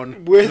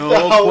down.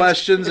 Without- No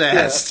questions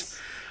Yes.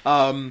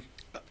 asked.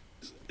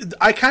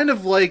 I kind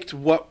of liked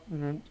what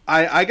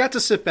I got to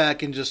sit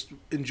back and just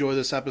enjoy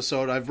this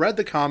episode. I've read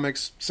the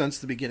comics since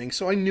the beginning,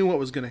 so I knew what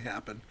was going to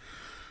happen.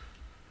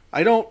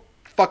 I don't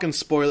fucking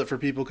spoil it for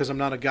people because I'm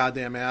not a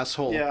goddamn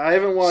asshole. Yeah, I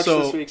haven't watched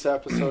So- this week's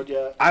episode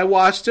yet. I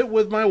watched it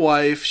with my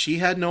wife. She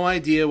had no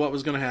idea what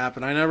was going to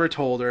happen. I never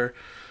told her.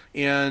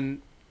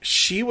 And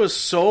she was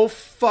so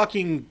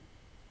fucking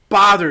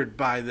bothered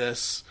by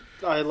this.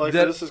 I like that-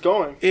 where this is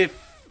going.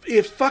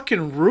 It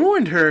fucking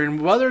ruined her, and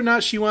whether or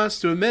not she wants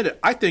to admit it,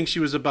 I think she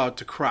was about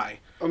to cry.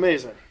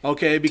 Amazing.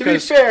 Okay, To be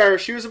because fair,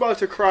 she was about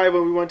to cry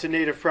when we went to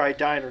Native Pride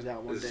Diner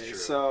that one This is day. true.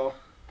 So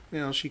you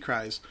know she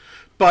cries.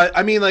 But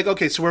I mean, like,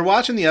 okay, so we're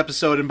watching the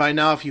episode, and by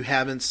now, if you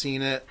haven't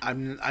seen it,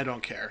 I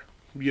don't care.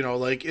 You know,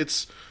 like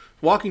it's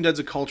Walking Dead's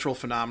a cultural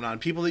phenomenon.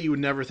 People that you would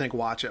never think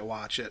watch it,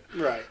 watch it.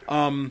 right.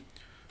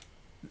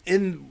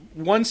 In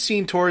one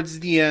scene towards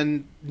the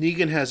end,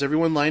 Negan has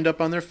everyone lined up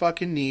on their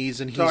fucking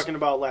knees, and he's Talking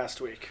about last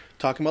week.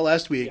 talking about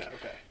last week. Yeah,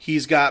 okay.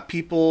 He's got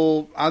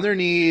people on their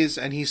knees,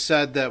 and he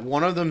said that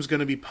one of them's going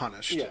to be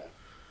punished. Yeah.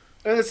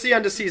 And it's the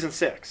end of season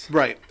 6.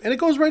 Right, and it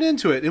goes right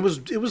into it. It was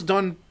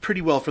done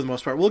pretty well for the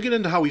most part. We'll get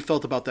into how we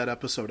felt about that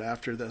episode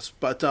after this,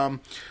 but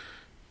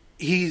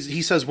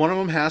he says one of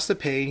them has to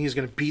pay, and he's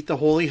going to beat the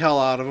holy hell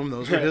out of them.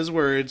 Those were his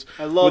words.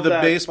 I love with a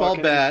that baseball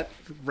fucking- bat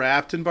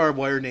wrapped in barbed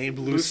wire named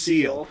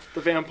Lucille.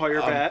 the vampire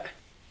bat.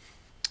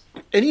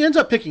 And he ends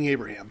up picking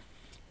Abraham.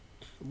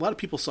 A lot of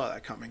people saw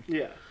that coming.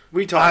 Yeah.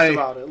 We talked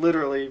about it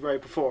literally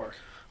right before.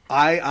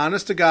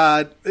 Honest to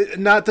God,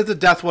 not that the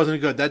death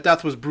wasn't good. That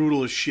death was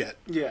brutal as shit.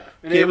 Yeah.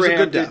 And Okay, it was a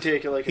Abraham good did death.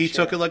 take it like a He champ.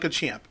 took it like a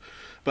champ.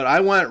 But I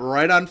went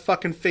right on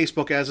fucking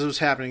Facebook as it was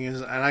happening,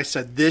 and I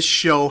said, this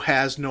show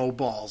has no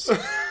balls.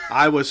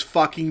 I was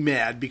fucking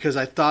mad because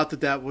I thought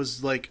that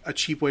was like a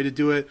cheap way to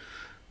do it.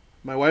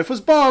 My wife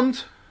was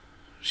bummed.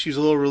 She was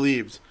a little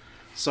relieved.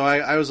 So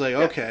I was like,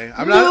 okay.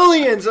 I'm not.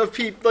 Millions of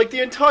people, like the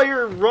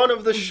entire run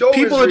of the show.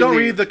 People is that don't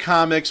relieved. read the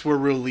comics were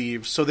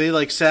relieved. So they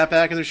like sat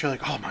back in their chair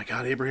like, oh my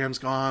God, Abraham's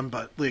gone.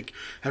 But like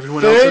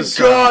everyone else Thank is.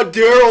 God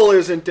Daryl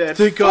isn't dead.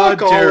 Thank Fuck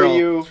God, all Daryl. of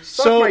you.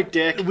 Suck So my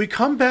dick. we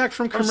come back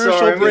from I'm commercial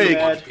sorry, I'm break.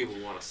 mad. People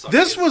want to suck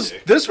This his was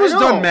dick. this was I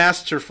know. done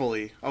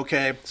masterfully.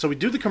 Okay, so we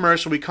do the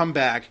commercial, we come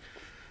back,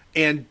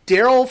 and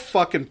Daryl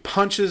fucking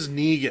punches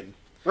Negan,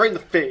 Right in the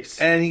face.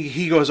 and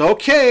he goes,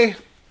 "Okay,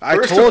 I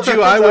First told you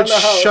one I was would on the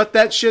house. shut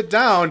that shit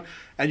down,"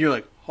 and you're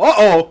like,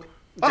 "Uh-oh,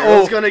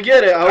 Daryl's gonna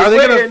get it. I was Are they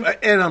waiting. gonna?"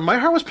 And my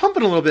heart was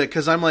pumping a little bit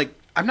because I'm like,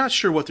 I'm not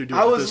sure what they're doing.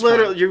 I at was this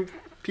literally. point. You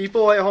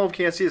people at home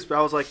can't see this, but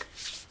I was like,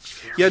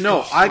 Yeah,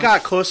 no, I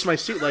got close to my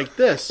seat like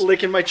this.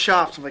 licking my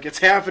chops. I'm like, it's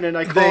happening.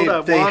 I called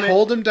up. They Want it.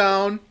 hold him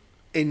down,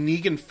 and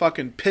Negan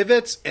fucking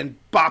pivots and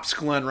bops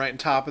Glenn right on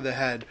top of the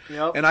head.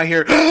 Yep. And I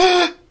hear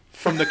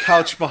from the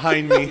couch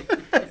behind me,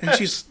 and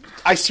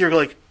I see her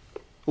like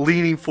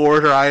leaning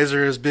forward. Her eyes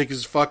are as big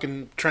as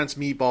fucking Trent's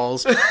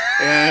meatballs,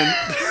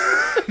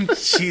 and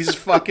she's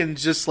fucking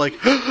just like.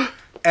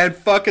 And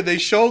fucking, they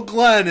show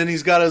Glenn, and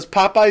he's got his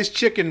Popeye's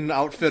chicken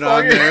outfit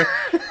on there,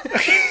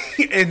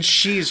 and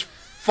she's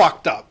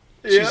fucked up.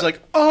 She's Yeah. like,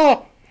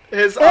 oh.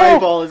 His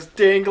eyeball is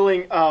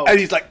dangling out. And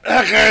he's like,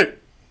 okay,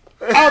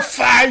 I'll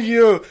fire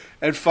you.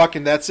 And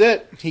fucking, that's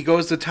it. He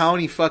goes to town.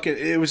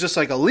 It was just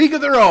like a league of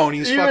their own.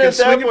 He's Even fucking at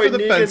that swinging point, for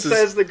the Negan fences.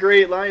 says the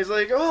great line. He's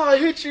like, "Oh, I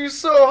hit you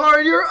so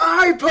hard, your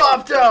eye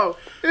popped out.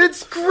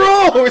 It's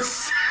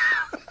gross."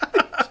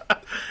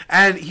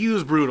 And he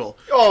was brutal.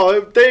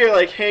 Oh, they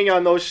like hang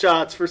on those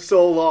shots for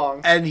so long,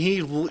 And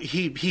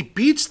he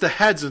beats the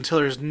heads until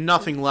there's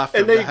nothing left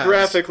and of they the heads.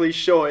 graphically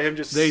show him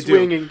just They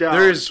swinging do. down.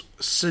 There's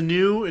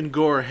sinew and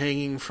gore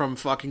hanging from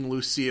fucking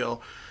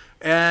Lucille.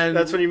 And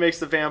That's when he makes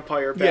the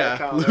vampire bat yeah,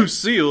 counter.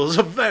 Lucille's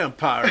a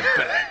vampire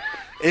bat.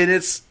 And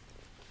it's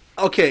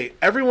okay,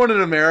 everyone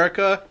in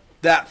America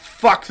that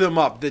fucked them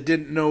up that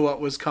didn't know what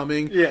was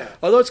coming. Yeah.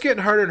 Although it's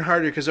getting harder and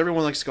harder because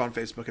everyone likes to go on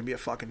Facebook and be a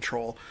fucking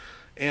troll.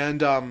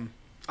 And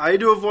I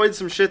had to avoid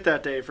some shit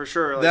that day for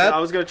sure. Like, I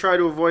was going to try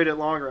to avoid it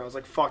longer. I was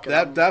like, fuck it.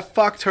 That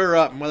fucked her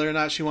up, and whether or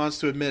not she wants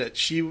to admit it.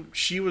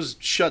 She was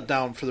shut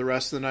down for the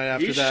rest of the night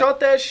after that. He shut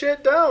that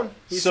shit down.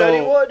 He said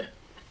he would.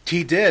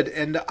 He did,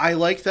 and I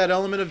like that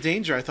element of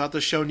danger. I thought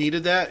the show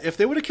needed that. If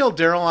they would have killed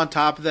Daryl on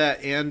top of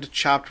that and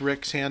chopped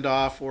Rick's hand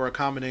off, or a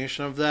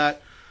combination of that,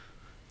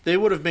 they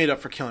would have made up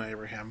for killing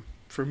Abraham.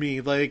 For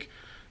me, like,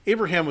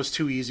 Abraham was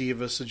too easy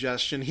of a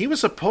suggestion. He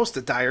was supposed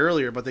to die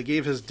earlier, but they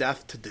gave his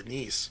death to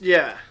Denise.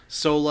 Yeah.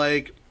 So,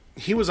 like,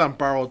 he was on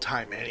borrowed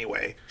time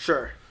anyway.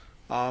 Sure.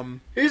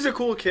 He's a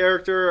cool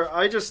character.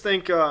 I just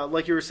think,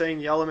 like you were saying,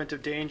 the element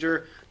of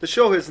danger. The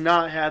show has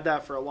not had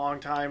that for a long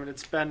time, and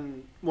it's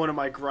been one of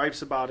my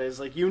gripes about it. Is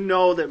like, you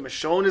know that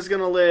Michonne is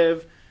going to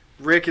live,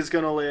 Rick is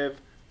going to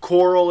live,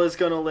 Coral is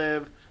going to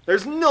live.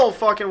 There's no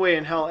fucking way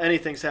in hell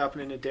anything's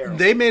happening to Daryl.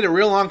 They made it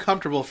real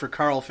uncomfortable for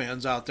Carl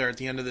fans out there at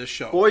the end of this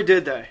show. Boy,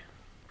 did they.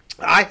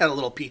 I had a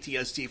little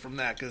PTSD from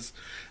that because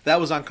that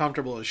was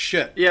uncomfortable as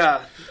shit.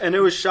 Yeah, and it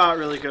was shot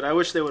really good. I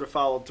wish they would have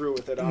followed through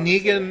with it,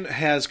 honestly. Negan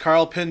has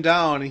Carl pinned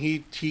down, and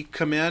he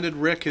commanded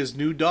Rick, his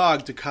new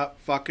dog, to cut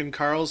fucking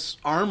Carl's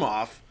arm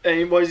off.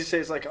 And what does he say?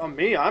 It's like, oh,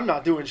 me? I'm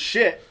not doing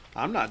shit.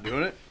 I'm not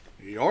doing it.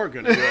 You're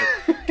going to do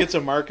it. Gets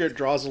a marker,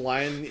 draws a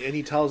line, and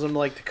he tells him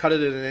like to cut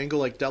it at an angle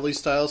like deli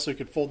style so he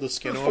could fold the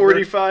skin over.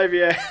 45,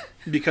 yeah.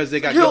 Because they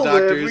got He'll good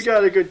doctors. Live. We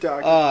got a good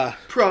doctor.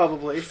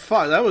 Probably.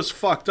 That was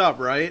fucked up,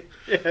 right?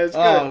 Yeah, it's good.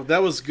 Oh,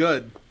 that was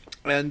good.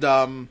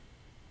 And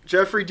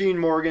Jeffrey Dean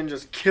Morgan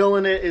just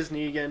killing it as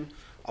Negan.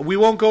 We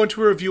won't go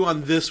into a review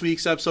on this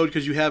week's episode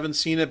because you haven't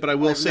seen it, but I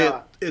will say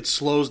it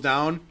slows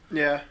down.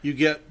 Yeah. You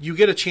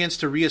get a chance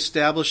to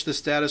reestablish the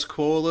status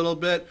quo a little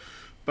bit,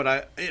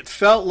 but it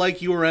felt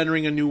like you were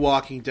entering a new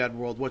Walking Dead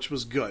world, which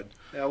was good.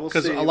 Yeah, we'll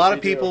see. Because a lot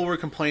of people were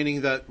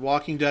complaining that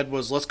Walking Dead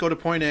was, let's go to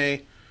point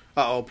A.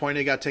 Point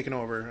A got taken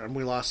over, and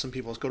we lost some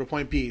people. Let's go to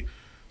point B.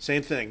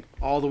 Same thing,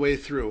 all the way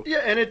through. Yeah,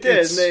 and it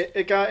did. And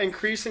it got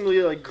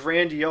increasingly like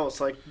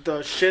grandiose. Like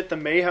the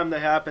mayhem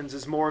that happens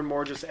is more and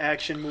more just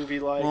action movie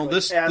like. Well, like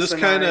this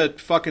kind of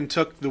fucking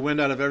took the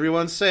wind out of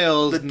everyone's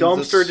sails. The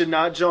dumpster did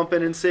not jump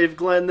in and save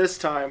Glenn this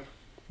time.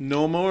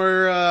 No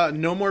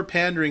more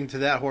pandering to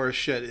that horse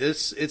shit.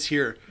 It's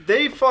here.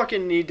 They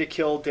fucking need to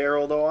kill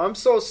Daryl though. I'm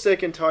so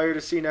sick and tired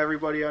of seeing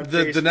everybody on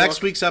Facebook. The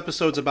next week's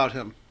episode's about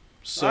him.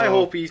 So I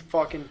hope he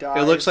fucking dies.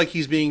 It looks like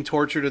he's being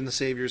tortured in the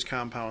Savior's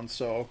compound.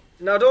 So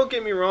now, don't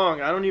get me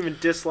wrong. I don't even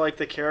dislike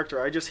the character.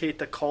 I just hate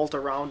the cult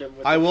around him.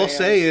 I will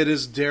say it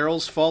is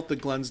Daryl's fault that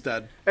Glenn's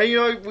dead. And you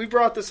know, we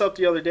brought this up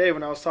the other day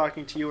when I was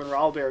talking to you and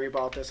Rowlberry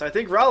about this. I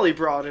think Raleigh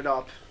brought it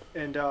up,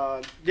 and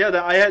I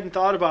hadn't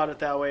thought about it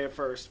that way at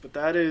first, but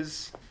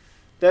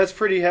that's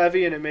pretty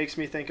heavy, and it makes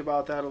me think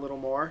about that a little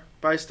more.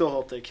 But I still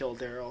hope they kill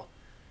Daryl.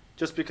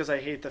 Just because I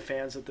hate the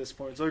fans at this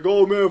point. It's like,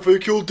 oh man, if they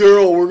kill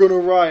Daryl, we're going to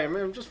riot.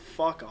 Man, just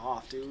fuck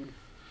off, dude.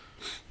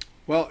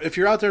 Well, if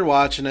you're out there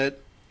watching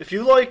it... If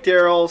you like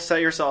Daryl,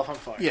 set yourself on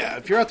fire. Yeah,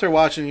 if you're out there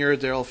watching, you're a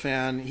Daryl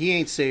fan. He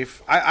ain't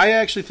safe. I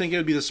actually think it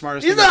would be the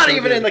smartest thing. He's not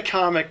even in the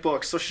comic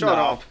book, so shut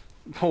up.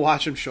 We'll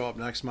watch him show up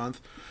next month.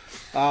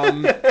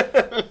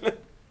 I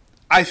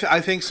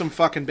think some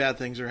fucking bad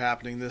things are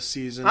happening this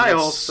season. I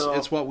hope so.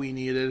 It's what we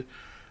needed.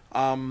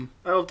 I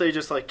hope they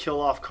just like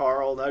kill off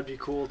Carl. That'd be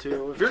cool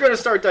too. If you're gonna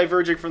start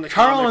diverging from the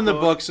Carl in the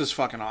books is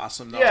fucking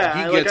awesome though. Yeah,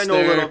 I know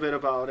a little bit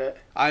about it.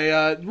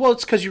 Well,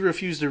 it's because you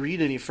refuse to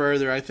read any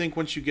further. I think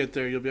once you get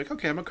there, you'll be like,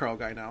 okay, I'm a Carl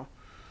guy now.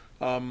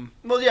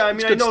 Well, yeah, I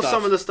mean, I know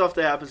some of the stuff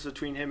that happens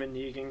between him and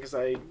Negan because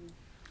I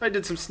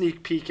did some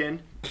sneak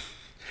peeking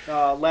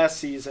last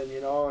season,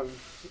 you know, and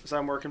as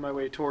I'm working my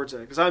way towards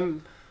it because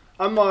I'm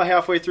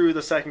halfway through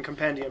the second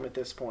compendium at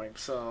this point,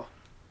 so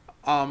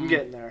I'm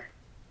getting there.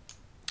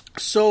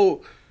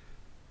 So,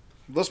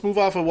 let's move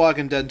off of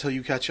Walking Dead until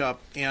you catch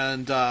up,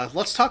 and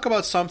let's talk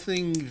about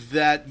something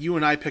that you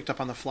and I picked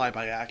up on the fly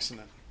by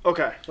accident.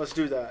 Okay, let's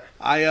do that.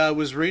 I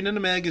was reading in a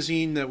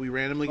magazine that we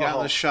randomly got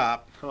in the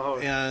shop,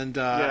 and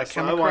I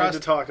wanted to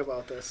talk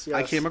about this. Yes.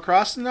 I came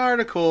across an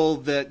article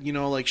that, you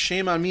know, like,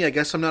 shame on me, I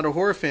guess I'm not a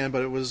horror fan,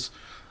 but it was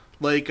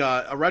like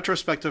a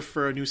retrospective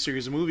for a new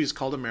series of movies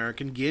called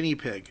American Guinea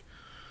Pig.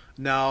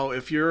 Now,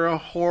 if you're a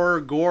horror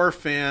gore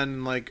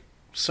fan, like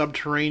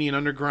subterranean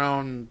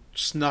underground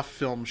snuff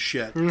film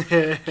shit,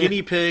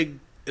 Guinea Pig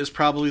is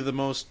probably the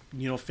most,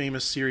 you know,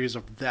 famous series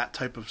of that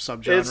type of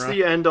subgenre. It's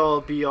the end all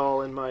be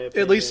all in my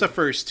opinion. At least the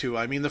first two.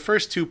 I mean, the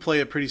first two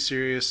play it pretty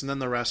serious, and then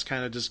the rest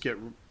kind of just get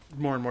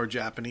more and more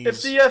Japanese.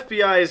 If the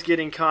FBI is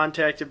getting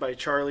contacted by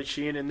Charlie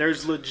Sheen and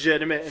there's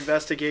legitimate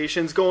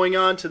investigations going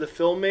on to the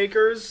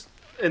filmmakers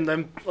and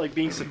them like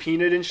being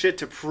subpoenaed and shit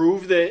to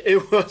prove that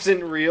it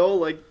wasn't real,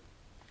 like,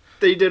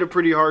 they did a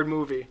pretty hard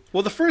movie.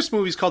 Well, the first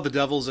movie is called The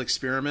Devil's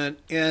Experiment,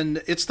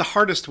 and it's the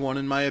hardest one,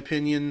 in my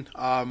opinion,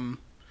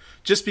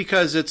 just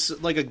because it's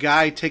like a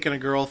guy taking a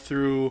girl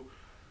through,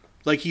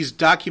 like he's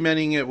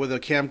documenting it with a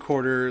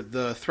camcorder,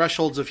 the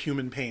thresholds of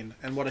human pain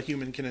and what a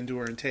human can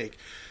endure and take.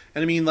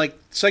 And I mean, like,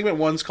 segment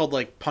 1's called,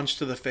 like, Punch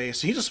to the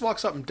Face. He just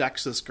walks up and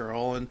decks this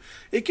girl, and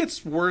it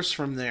gets worse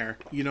from there,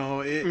 you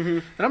know.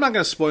 And I'm not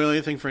going to spoil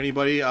anything for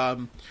anybody.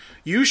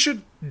 You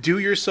should do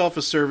yourself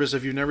a service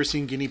if you've never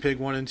seen Guinea Pig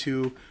 1 and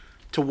 2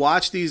 to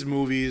watch these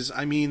movies.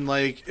 I mean,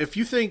 like, if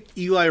you think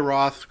Eli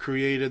Roth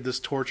created this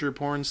torture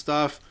porn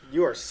stuff,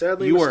 you are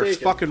sadly mistaken. You are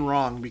fucking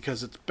wrong,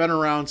 because it's been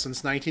around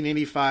since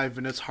 1985,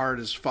 and it's hard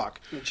as fuck.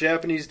 The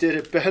Japanese did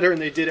it better,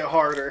 and they did it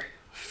harder.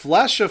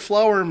 Flesh of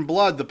Flower and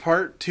Blood, the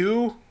part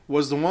 2,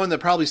 was the one that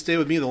probably stayed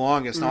with me the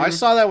longest. Now, I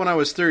saw that when I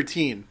was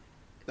 13.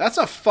 That's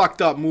a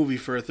fucked up movie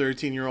for a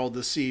 13-year-old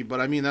to see,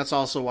 but I mean, that's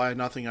also why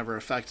nothing ever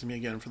affected me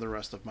again for the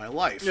rest of my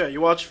life. Yeah,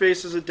 you watch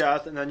Faces of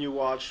Death, and then you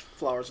watch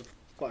Flowers of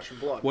Flesh and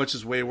Blood. Which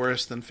is way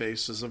worse than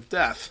Faces of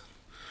Death.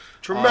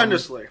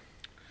 Tremendously.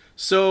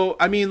 So,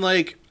 I mean,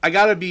 like, I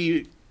gotta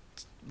be,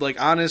 like,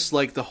 honest,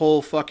 like, the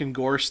whole fucking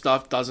gore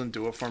stuff doesn't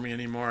do it for me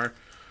anymore.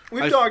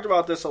 We've talked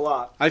about this a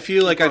lot. I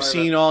feel like I've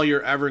seen all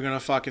you're ever going to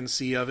fucking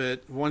see of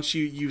it. Once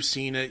you've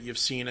seen it, you've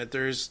seen it.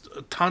 There's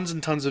tons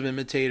and tons of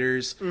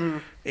imitators,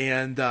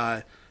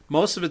 and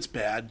most of it's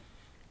bad.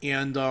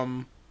 And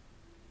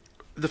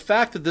the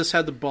fact that this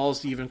had the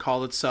balls to even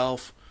call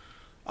itself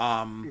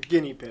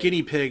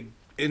Guinea Pig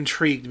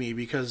intrigued me,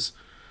 because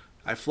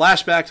I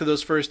flash back to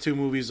those first 2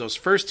 movies. Those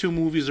first 2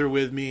 movies are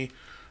with me.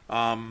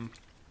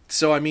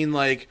 So, I mean,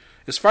 like,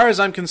 as far as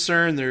I'm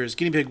concerned, there's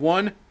Guinea Pig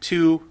 1,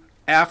 2,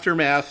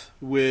 Aftermath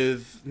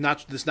with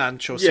this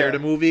Nacho Cerda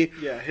movie.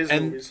 Yeah, his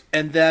movies.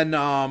 And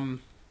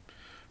then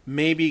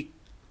maybe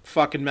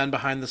fucking Men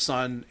Behind the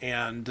Sun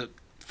and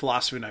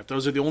Philosophy Knife.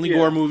 Those are the only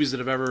gore movies that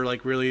have ever,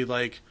 like, really,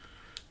 like,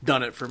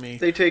 done it for me.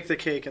 They take the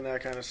cake and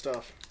that kind of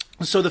stuff.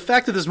 So the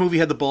fact that this movie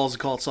had the balls to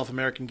call itself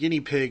American Guinea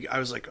Pig, I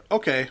was like,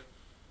 okay,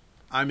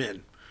 I'm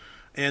in.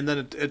 And then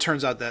it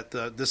turns out that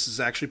this is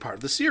actually part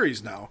of the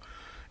series now.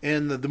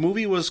 And the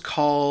movie was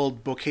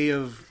called Bouquet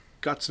of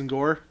Guts and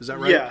Gore. Is that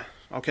right? Yeah.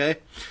 Okay.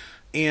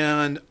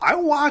 And I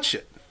watch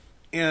it.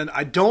 And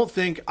I don't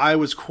think I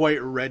was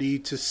quite ready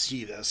to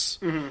see this.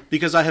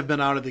 Because I have been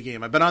out of the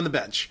game. I've been on the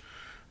bench.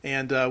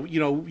 And,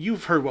 you know,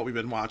 you've heard what we've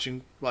been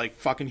watching. Like,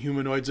 fucking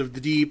Humanoids of the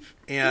Deep.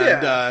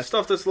 And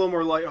stuff that's a little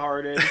more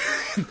lighthearted.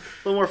 A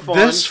little more fun.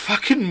 This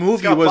fucking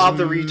movie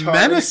was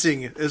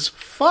menacing as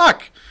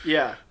fuck.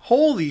 Yeah.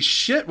 Holy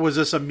shit, was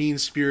this a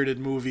mean-spirited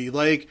movie.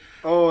 Like...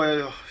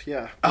 Oh,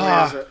 yeah.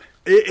 Where is it?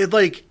 It,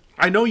 like...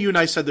 I know you and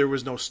I said there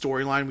was no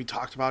storyline. We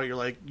talked about it. You're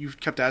like, you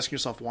kept asking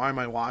yourself, why am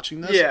I watching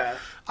this? Yeah.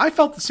 I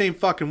felt the same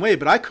fucking way,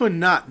 but I could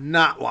not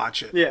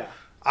watch it. Yeah.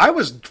 I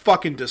was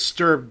fucking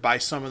disturbed by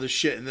some of the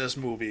shit in this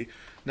movie.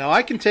 Now,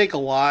 I can take a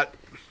lot,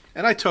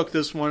 and I took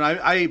this one.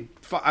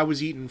 I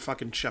was eating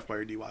fucking Chef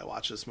Boyardee while I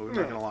watched this movie, I'm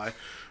not gonna lie.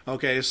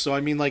 Okay, so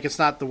I mean, like, it's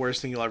not the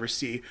worst thing you'll ever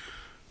see.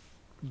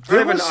 I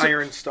have an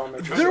iron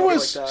stomach. There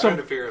was I'm trying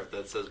to figure out if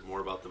that says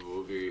more about the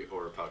movie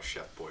or about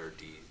Chef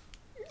Boyardee.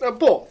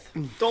 Both.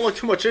 Don't look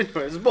too much into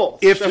it. It's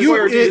both. This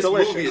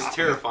movie is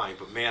terrifying,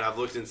 but man, I've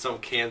looked in some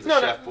cans of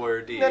Chef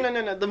Boyardee.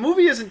 No. The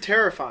movie isn't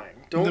terrifying.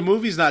 The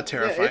movie's not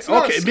terrifying. It's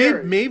not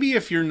scary. Maybe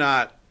if you're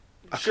not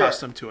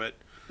accustomed to it.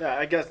 Yeah,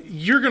 I guess.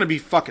 You're going to be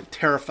fucking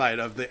terrified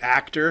of the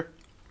actor.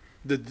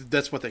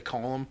 That's what they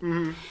call him.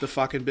 Mm-hmm. The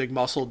fucking big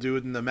muscle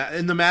dude. And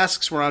the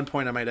masks were on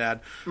point, I might add.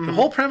 Mm-hmm. The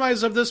whole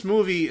premise of this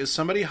movie is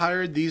somebody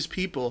hired these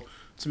people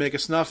to make a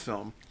snuff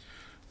film.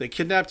 They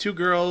kidnap 2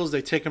 girls,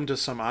 they take them to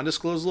some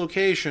undisclosed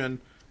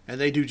location, and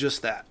they do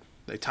just that.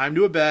 They tie them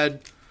to a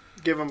bed.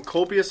 Give them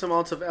copious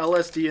amounts of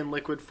LSD in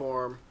liquid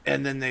form.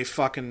 And then they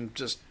fucking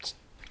just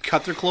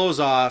cut their clothes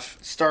off.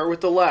 Start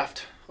with the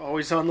left.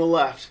 Always on the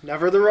left.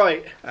 Never the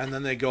right. And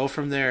then they go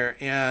from there.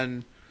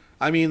 And,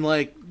 I mean,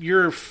 like,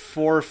 you're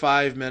 4 or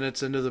 5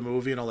 minutes into the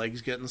movie and a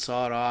leg's getting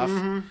sawed off.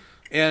 Mm-hmm.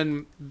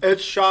 And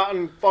it's shot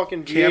in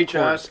fucking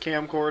VHS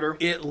camcorder.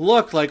 It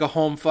looked like a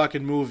home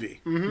fucking movie.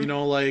 Mm-hmm. You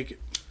know, like...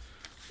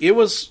 It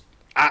was,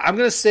 I'm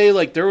going to say,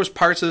 like, there was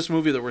parts of this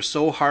movie that were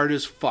so hard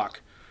as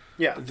fuck.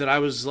 Yeah. That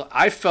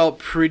I felt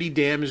pretty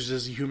damaged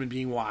as a human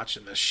being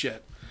watching this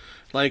shit.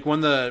 Like, when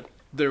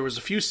there was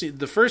a few scenes,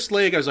 the first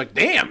leg, I was like,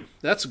 damn,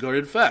 that's a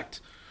good effect.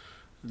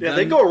 Yeah,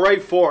 they go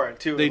right for it,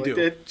 too. They do.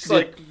 It's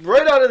like,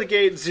 right out of the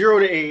gate,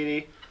 0 to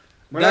 80.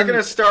 We're not going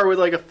to start with,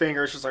 like, a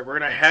finger. It's just like, we're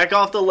going to hack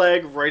off the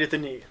leg right at the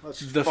knee.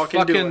 Let's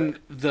fucking do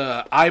it.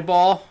 The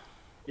eyeball.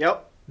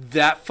 Yep.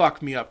 That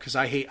fucked me up, because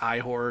I hate eye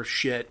horror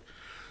shit.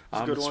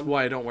 That's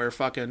why I don't wear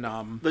fucking...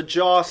 the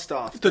jaw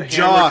stuff. The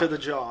jaw. To the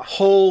jaw.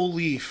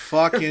 Holy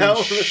fucking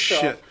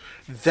shit.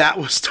 That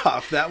was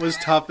tough. That was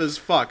tough as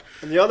fuck.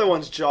 And the other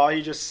one's jaw,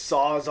 he just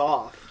saws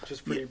off. Which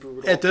is pretty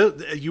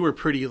brutal. You were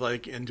pretty,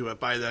 like, into it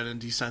by then and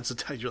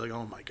desensitized. You're like,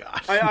 oh my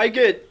god.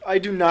 I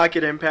do not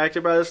get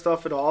impacted by this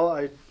stuff at all.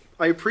 I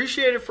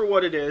appreciate it for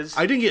what it is.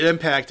 I didn't get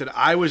impacted.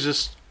 I was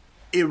just...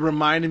 It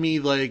reminded me,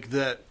 like,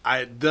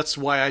 that's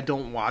why I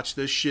don't watch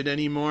this shit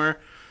anymore.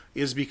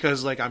 Is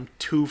because, like, I'm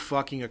too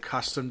fucking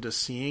accustomed to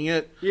seeing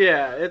it.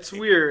 Yeah, it's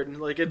weird.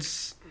 Like,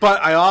 it's...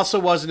 But I also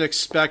wasn't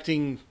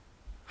expecting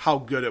how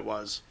good it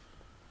was.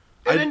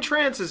 It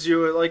entrances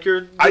you. Like,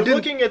 you're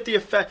looking at the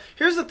effect.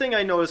 Here's the thing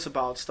I notice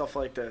about stuff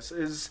like this,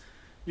 is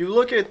you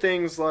look at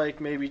things like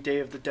maybe Day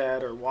of the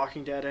Dead or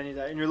Walking Dead, any of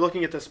that, and you're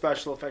looking at the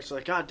special effects, you're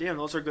like, God damn,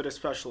 those are good as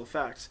special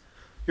effects.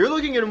 You're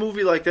looking at a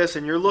movie like this,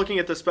 and you're looking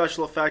at the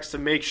special effects to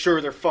make sure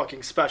they're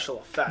fucking special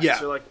effects. Yeah.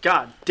 You're like,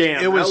 God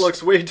damn, that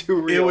looks way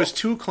too real. It was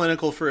too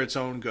clinical for its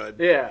own good.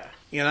 Yeah.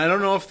 And I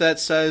don't know if that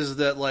says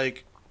that,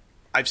 like,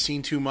 I've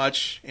seen too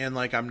much and,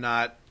 like, I'm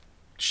not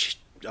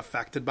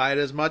affected by it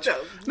as much. Yeah,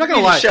 I'm not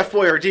gonna lie. Chef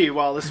Boyardee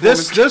while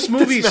this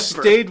movie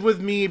stayed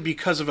with me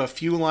because of a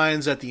few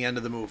lines at the end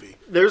of the movie.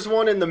 There's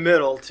one in the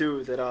middle,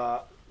 too,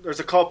 that, there's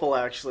a couple,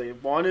 actually.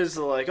 One is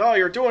like, oh,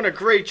 you're doing a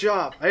great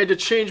job. I had to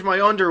change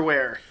my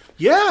underwear.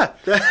 Yeah.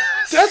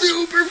 That's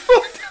super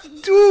fucked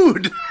up.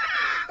 Dude.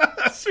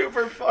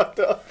 Super fucked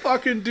up.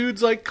 Fucking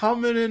dude's like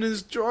coming in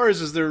his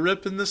drawers as they're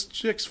ripping this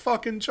chick's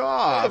fucking jaw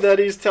off. And then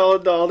he's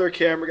telling the other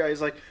camera guy,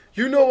 he's like,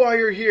 you know why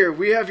you're here.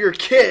 We have your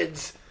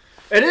kids.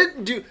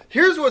 And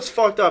here's what's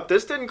fucked up.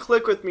 This didn't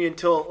click with me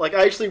until, like,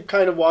 I actually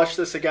kind of watched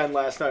this again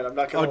last night. I'm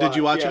not going to lie. Oh, did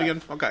you watch it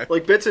again? Okay.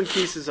 Like, bits and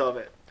pieces of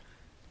it.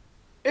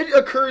 It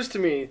occurs to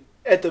me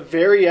at the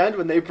very end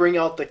when they bring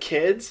out the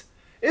kids,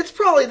 it's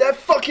probably that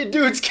fucking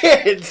dude's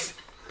kids.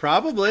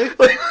 Probably.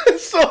 Like,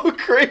 it's so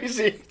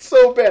crazy. It's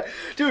so bad.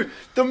 Dude,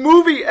 the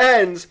movie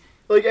ends,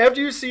 like,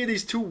 after you see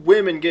these two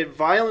women get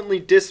violently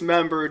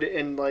dismembered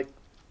and, like,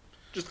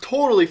 just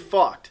totally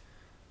fucked.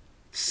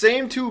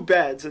 Same two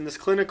beds in this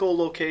clinical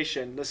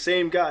location. The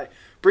same guy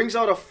brings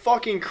out a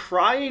fucking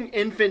crying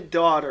infant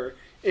daughter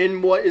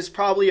in what is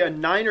probably a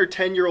 9 or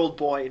 10-year-old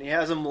boy, and he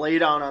has him lay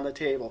down on the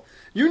table.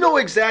 You know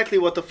exactly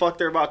what the fuck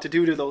they're about to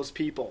do to those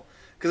people.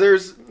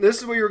 Because this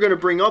is what you were going to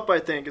bring up, I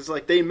think, is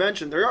like they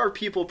mentioned there are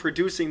people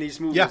producing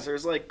these movies. Yeah.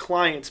 There's like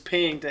clients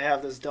paying to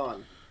have this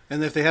done.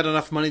 And if they had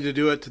enough money to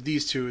do it to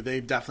these two, they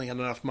definitely had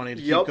enough money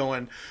to keep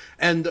going.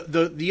 And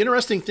the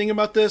interesting thing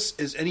about this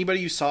is anybody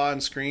you saw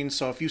on screen,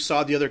 so if you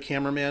saw the other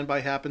cameraman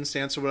by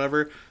happenstance or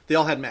whatever, they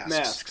all had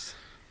masks.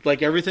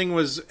 Like everything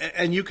was,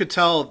 and you could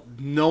tell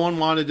no one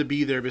wanted to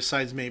be there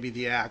besides maybe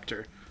the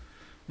actor.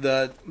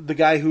 The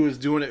guy who was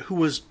doing it, who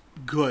was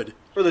good.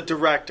 Or the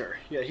director.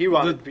 Yeah, he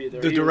wanted to be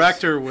there. The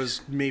director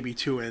was maybe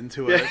too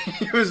into it. Yeah,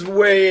 he was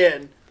way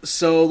in.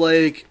 So,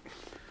 like,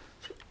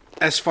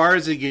 as far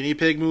as the guinea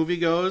pig movie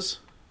goes,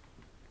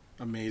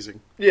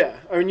 amazing. Yeah,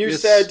 I mean, you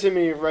said to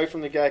me right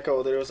from the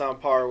get-go that it was on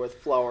par with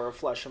Flower of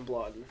Flesh and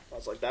Blood. And I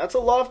was like, that's a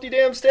lofty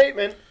damn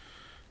statement.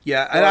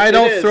 Yeah, and I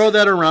don't throw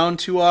that around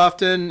too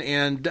often,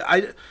 and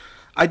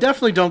I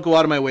definitely don't go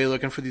out of my way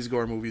looking for these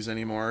gore movies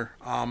anymore.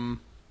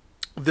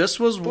 This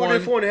was one... But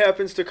if one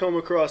happens to come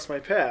across my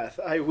path,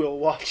 I will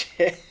watch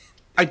it.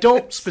 I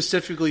don't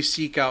specifically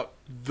seek out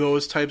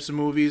those types of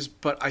movies,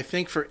 but I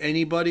think for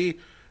anybody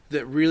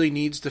that really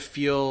needs to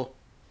feel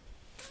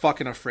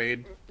fucking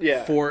afraid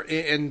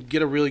and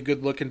get a really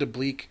good look into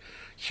bleak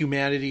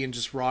humanity and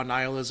just raw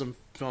nihilism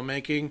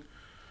filmmaking,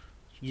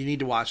 you need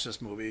to watch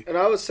this movie. And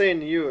I was saying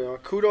to you,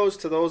 kudos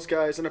to those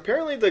guys. And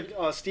apparently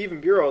the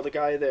Stephen Bureau, the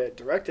guy that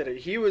directed it,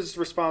 he was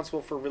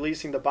responsible for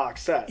releasing the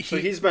box set. So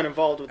he's been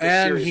involved with this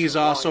series. And he's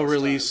also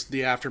released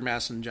the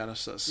Aftermath and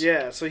Genesis.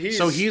 Yeah, so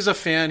he's a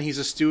fan. He's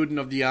a student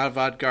of the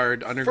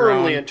avant-garde underground.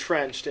 Firmly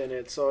entrenched in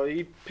it. So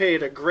he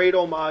paid a great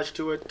homage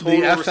to it.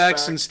 Total the FX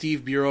respect. and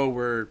Steve Bureau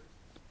were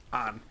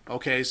on.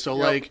 Okay, so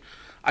like,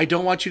 I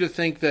don't want you to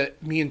think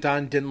that me and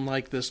Don didn't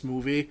like this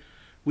movie.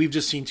 We've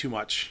just seen too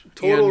much.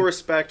 Total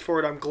respect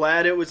for it. I'm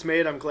glad it was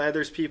made. I'm glad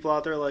there's people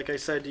out there, like I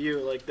said to you,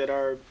 like that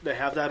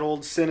have that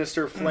old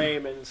sinister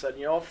flame and said,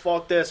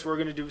 fuck this, we're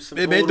gonna do some.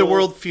 It made the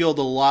world feel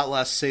a lot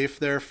less safe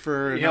there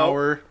for an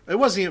hour. It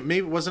wasn't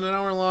an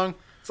hour long.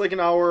 It's like an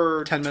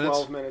hour, 10 minutes,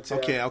 12 minutes.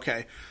 Yeah.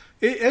 Okay.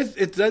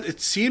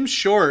 It seems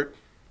short.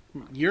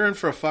 You're in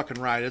for a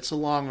fucking ride. It's a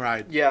long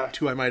ride,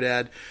 too, I might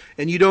add.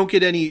 And you don't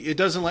get any... It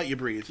doesn't let you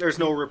breathe. There's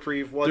no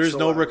reprieve whatsoever. There's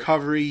no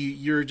recovery.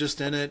 You're just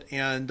in it.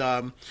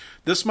 And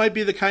this might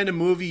be the kind of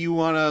movie you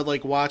want to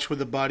like watch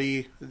with a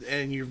buddy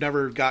and you've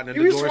never gotten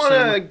into You just want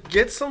to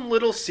get some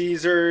Little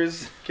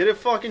Caesars, get a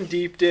fucking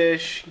deep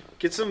dish,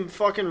 get some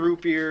fucking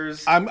root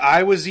beers.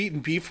 I was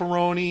eating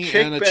beefaroni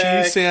and a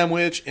cheese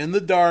sandwich in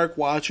the dark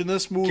watching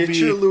this movie. Get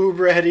your lube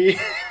ready.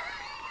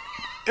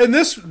 And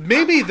this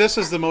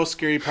is the most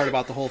scary part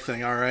about the whole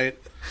thing, all right?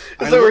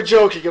 So we're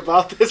joking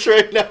about this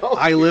right now.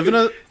 I live in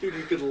a... Dude,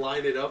 you could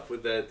line it up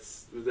with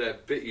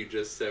that bit you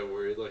just said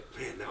where you're like,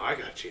 man, now I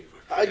gotta change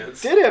my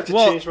pants. I did have to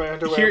change my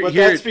underwear, but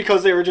that's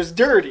because they were just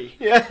dirty.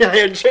 Yeah, I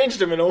hadn't changed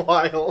them in a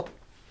while.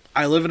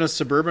 I live in a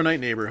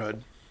suburbanite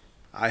neighborhood.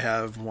 I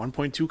have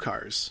 1.2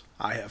 cars.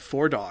 I have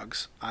 4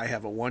 dogs. I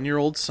have a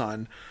 1-year-old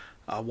son,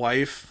 a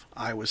wife.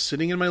 I was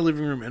sitting in my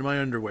living room in my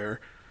underwear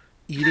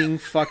eating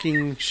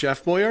fucking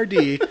Chef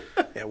Boyardee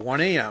at 1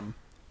 a.m.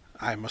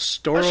 I'm a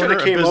store owner,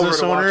 a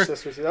business owner.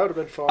 That would have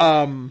been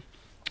fun.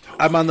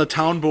 I'm on the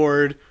town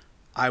board.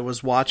 I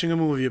was watching a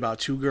movie about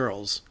 2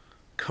 girls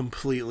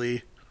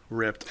completely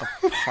ripped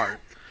apart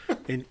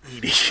and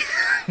eating.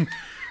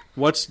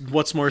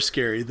 What's more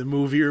scary, the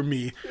movie or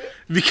me?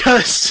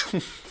 Because,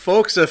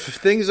 folks, if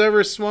things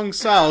ever swung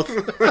south,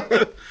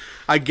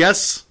 I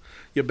guess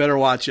you better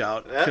watch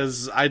out.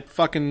 Because I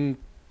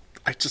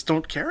just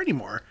don't care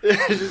anymore.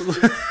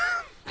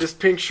 This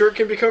pink shirt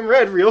can become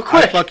red real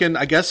quick.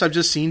 I guess I've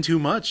just seen too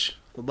much.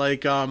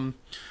 Like,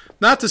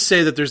 not to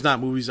say that there's not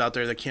movies out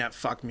there that can't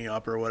fuck me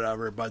up or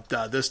whatever, but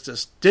this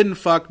just didn't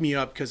fuck me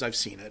up because I've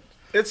seen it.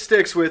 It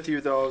sticks with you,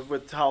 though,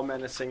 with how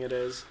menacing it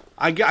is.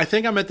 I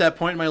think I'm at that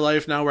point in my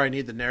life now where I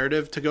need the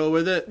narrative to go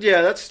with it.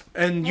 Yeah, that's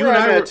and you and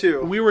I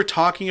we were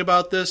talking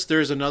about this.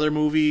 There's another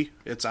movie.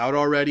 It's out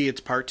already. It's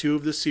part 2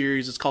 of the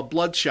series. It's called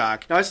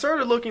Bloodshot. Now, I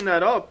started looking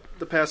that up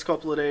the past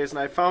couple of days, and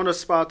I found a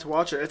spot to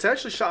watch it. It's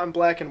actually shot in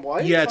black and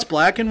white. Yeah, it's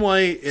black and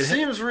white. It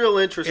seems real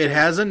interesting. It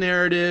has a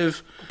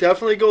narrative.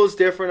 Definitely goes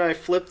different. I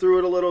flipped through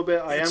it a little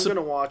bit. I am going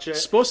to watch it.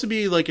 It's supposed to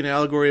be like an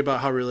allegory about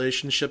how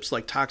relationships,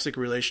 like toxic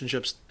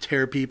relationships,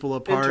 tear people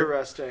apart.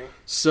 Interesting.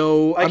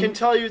 So I can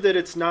tell you that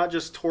it's not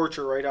just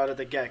torture right out of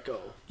the get-go.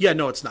 Yeah,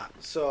 no, it's not.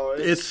 So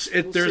there's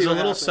a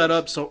little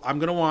setup, so I'm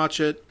going to watch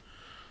it.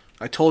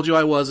 I told you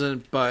I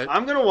wasn't, but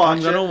I'm going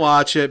to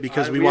watch it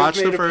because we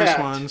watched the first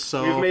one.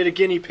 So we've made a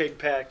guinea pig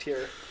pact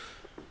here.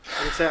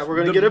 What's that? We're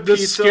going to get a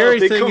pizza. The scary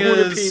thing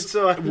is,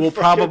 pizza we'll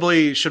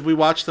probably... Should we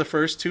watch the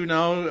first 2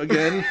 now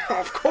again?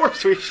 Of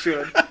course we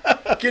should.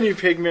 Guinea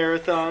pig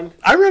marathon.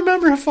 I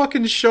remember a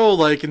fucking show,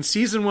 like, in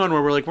season 1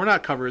 where we're like, we're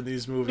not covering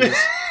these movies.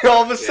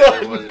 All of a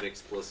sudden. There was an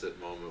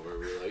explicit moment where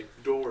we were like,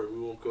 don't worry, we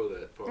won't go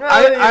that far.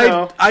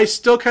 I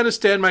still kind of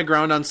stand my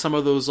ground on some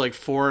of those, like,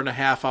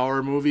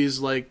 4.5-hour movies,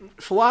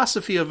 like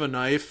Philosophy of a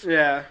Knife.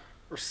 Yeah.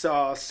 Or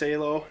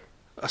Salo.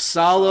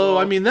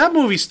 Asalo. I mean, that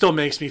movie still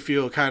makes me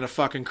feel kind of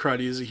fucking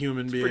cruddy as a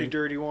human being. Pretty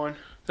dirty one.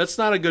 That's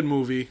not a good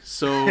movie,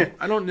 so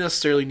I don't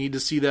necessarily need to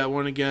see that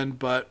one again,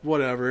 but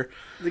whatever.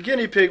 The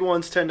guinea pig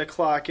ones tend to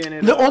clock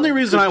in. The only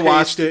reason I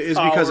watched it is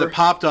because it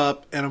popped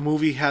up and a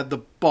movie had the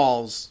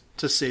balls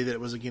to say that it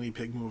was a guinea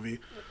pig movie.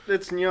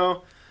 It's,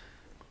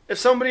 if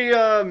somebody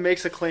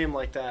makes a claim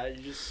like that,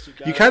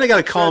 you kind of got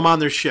to call them on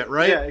their shit,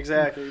 right? Yeah,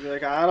 exactly. You'd be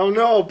like, I don't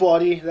know,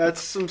 buddy. That's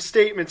some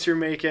statements you're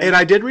making. And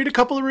I did read a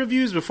couple of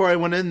reviews before I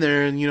went in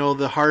there, and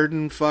the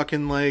hardened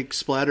fucking like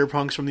splatter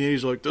punks from the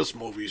 80s were like, this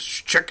movie's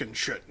chicken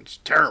shit. It's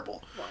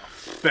terrible. Wow.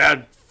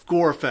 Bad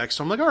gore effects.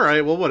 So I'm like, all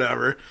right, well,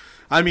 whatever.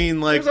 I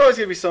mean, like, there's always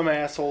gonna be some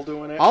asshole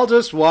doing it. I'll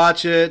just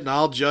watch it and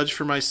I'll judge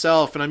for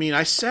myself. And I mean,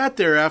 I sat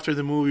there after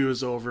the movie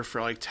was over for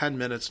like 10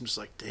 minutes. I'm just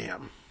like,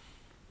 damn.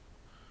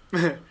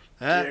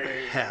 That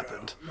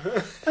happened.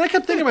 And I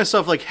kept thinking to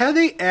myself, like, had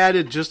they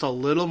added just a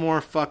little more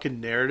fucking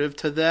narrative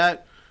to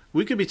that,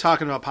 we could be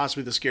talking about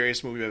possibly the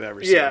scariest movie I've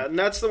ever seen. Yeah, and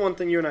that's the one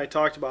thing you and I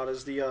talked about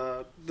is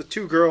the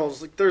 2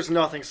 girls. Like, there's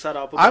nothing set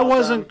up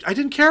about them. I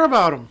didn't care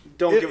about them.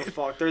 Don't give a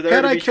fuck. They're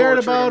there to be tortured and murdered. Had I cared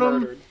about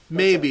them,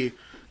 maybe.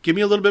 Give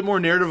me a little bit more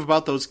narrative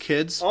about those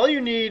kids. All you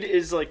need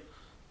is, like,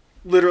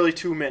 literally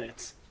 2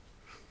 minutes.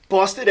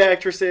 Busted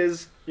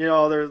actresses,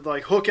 they're,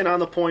 like, hooking on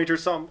the point or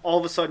something. All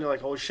of a sudden, you're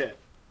like, oh, shit.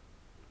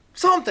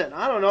 Something.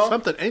 I don't know.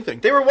 Something. Anything.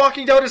 They were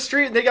walking down the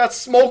street and they got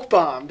smoke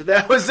bombed.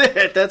 That was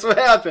it. That's what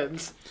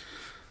happens.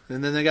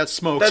 And then they got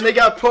smoked. Then they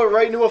got put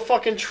right into a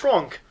fucking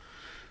trunk.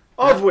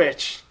 Of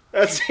which,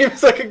 that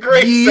seems like a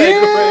great segue.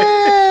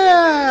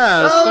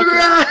 Yeah! All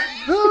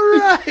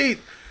right.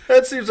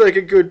 That seems like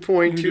a good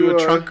point to a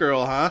trunk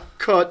girl, huh?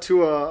 Cut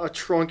to a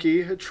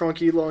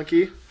trunky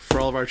lunky. For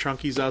all of our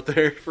trunkies out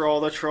there. For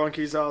all the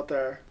trunkies out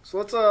there. So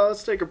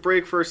let's take a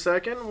break for a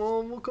second.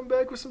 We'll come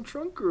back with some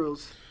trunk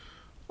girls.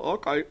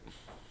 Okay.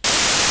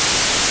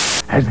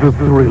 Has the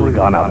thrill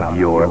gone out of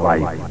your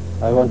life?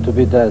 I want to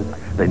be dead.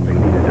 Then you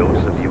need a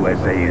dose of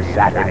USA's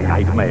Saturday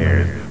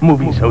Nightmares.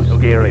 Movies so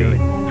scary.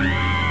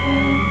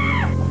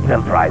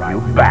 They'll drive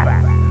you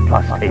back.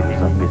 Plus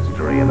tales of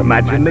mystery and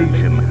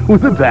imagination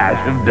with a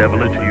dash of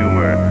devilish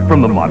humor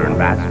from the modern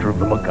master of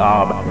the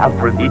macabre,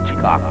 Alfred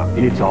Hitchcock.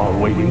 It's all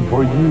waiting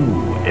for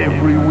you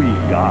every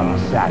week on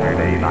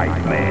Saturday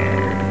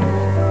Nightmares.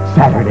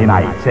 Saturday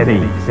nights at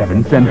 8,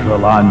 7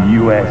 Central on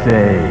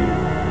USA.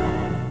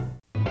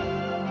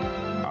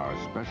 Our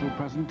special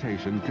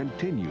presentation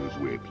continues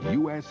with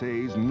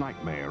USA's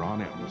Nightmare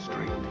on Elm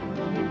Street.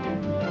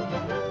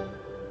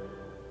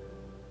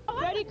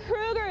 Freddy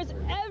Krueger is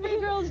every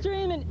girl's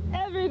dream and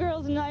every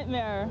girl's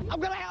nightmare. I'm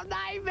gonna have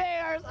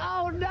nightmares!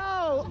 Oh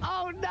no!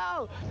 Oh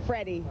no!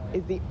 Freddy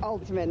is the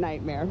ultimate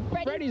nightmare.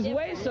 Freddy's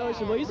way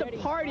sociable. He's a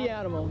party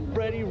animal.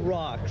 Freddy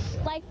rocks.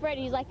 Like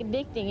Freddy's like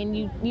addicting, and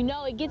you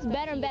know it gets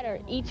better and better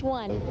each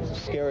one. The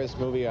scariest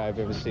movie I've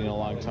ever seen in a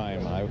long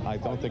time. I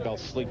don't think I'll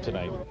sleep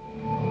tonight.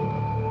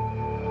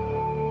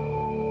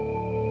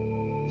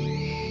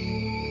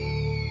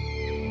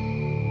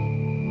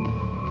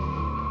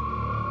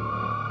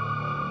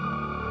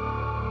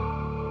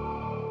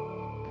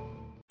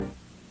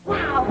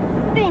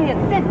 Seeing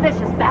as Sid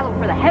Vicious battled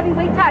for the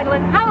heavyweight title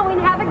in Halloween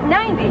Havoc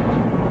 90.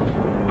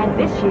 And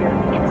this year,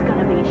 it's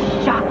gonna be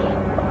shocking.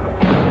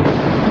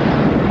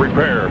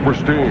 Prepare for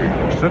Sting,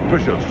 Sid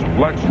Vicious,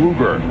 Lex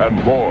Luger,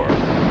 and more. Ooh,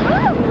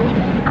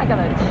 I got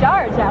a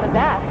charge out of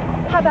that.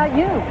 How about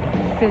you,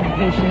 Sid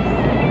Vicious?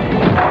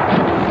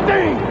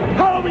 Sting!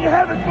 Halloween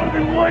Havoc's gonna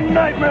be one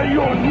nightmare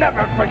you'll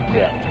never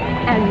forget.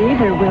 And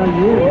neither will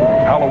you.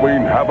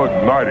 Halloween Havoc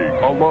 90,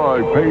 a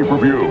live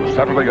pay-per-view,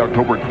 Saturday,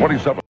 October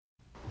 27th.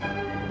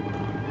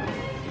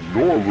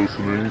 You're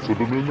listening to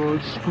the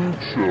Midnight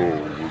Spook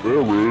Show with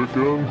Eric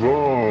and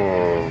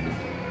Tom.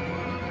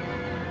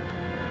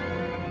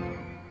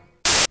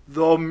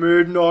 The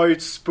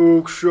Midnight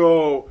Spook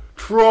Show,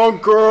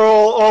 Trunk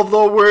Girl of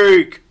the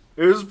Week,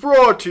 is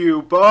brought to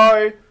you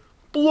by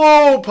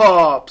Blow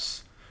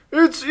Pops.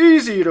 It's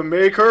easy to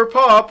make her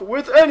pop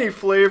with any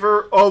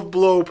flavor of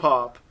Blow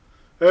Pop.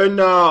 And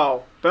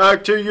now,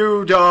 back to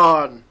you,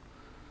 Don.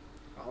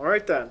 All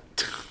right, then.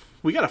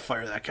 We gotta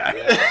fire that guy.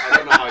 Yeah, I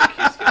don't know how he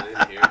keeps getting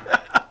in here.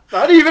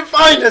 How do you even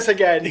find us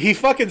again? He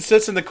fucking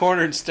sits in the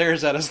corner and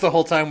stares at us the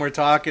whole time we're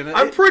talking.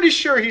 I'm pretty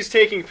sure he's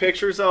taking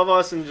pictures of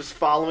us and just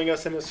following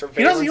us in a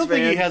surveillance You don't van.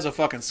 think he has a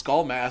fucking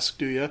skull mask,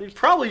 do you? He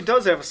probably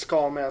does have a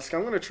skull mask.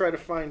 I'm going to try to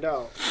find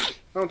out.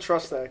 I don't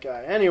trust that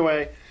guy.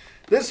 Anyway,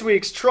 this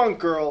week's Trunk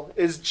Girl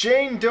is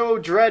Jane Doe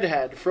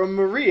Dreadhead from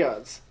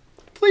Maria's.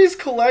 Please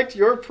collect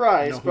your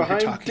prize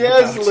behind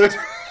Dazzlers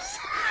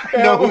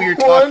know who you're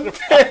talking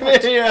about.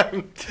 1:10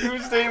 a.m.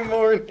 Tuesday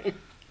morning.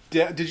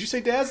 Did you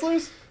say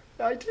Dazzlers?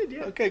 I did,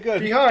 yeah. Okay,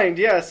 good. Behind,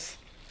 yes.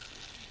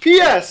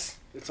 P.S.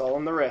 It's all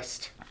in the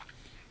wrist.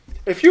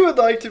 If you would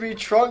like to be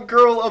Trunk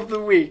Girl of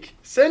the Week,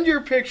 send your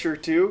picture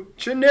to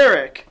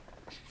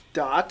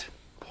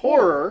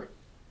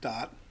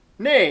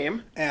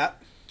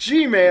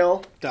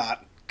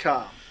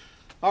generic.horror.name@gmail.com.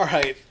 All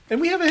right.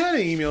 And we haven't had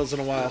any emails in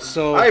a while,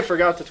 so... I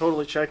forgot to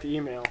totally check the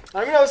email.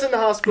 I mean, I was in the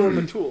hospital in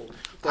Matul.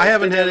 I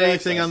haven't had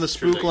anything on the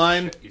spook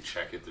line. You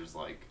check it, there's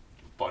like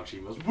a bunch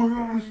of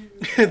emails.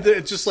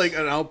 It's just like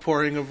an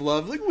outpouring of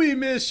love. Like, we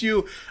miss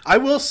you. I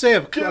will say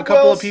a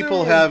couple of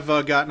people have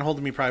gotten hold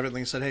of me privately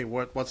and said, hey,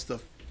 what's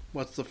the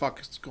fuck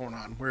is going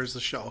on? Where's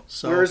the show?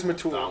 So where's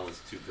Matul? Don was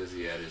too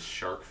busy at his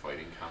shark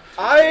fighting competition.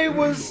 I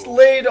was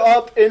laid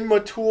up in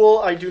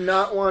Matul. I do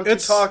not want to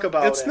talk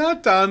about it. It's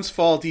not Don's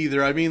fault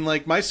either. I mean,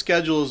 like, my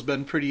schedule has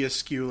been pretty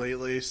askew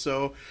lately,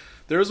 so...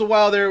 There was a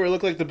while there where it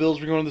looked like the Bills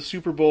were going to the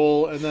Super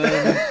Bowl, and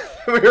then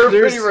we were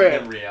pretty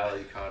red.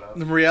 Reality caught up.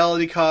 The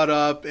reality caught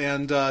up,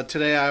 and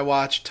today I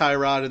watched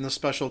Tyrod and the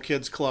Special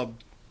Kids Club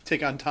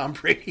take on Tom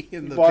Brady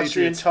in the Patriots.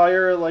 Patriots. The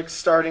entire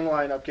starting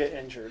lineup get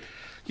injured.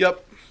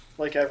 Yep.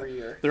 Like every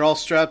year. They're all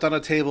strapped on a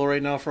table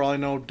right now, for all I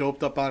know,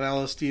 doped up on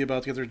LSD,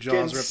 about to get their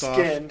jaws ripped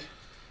skinned. off.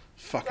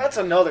 Fuck. That's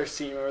another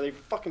scene where they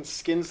fucking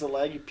skins the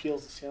leg, he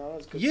peels the skin. That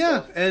was good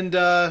stuff. And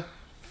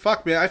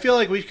fuck, man. I feel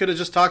like we could have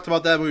just talked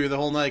about that movie the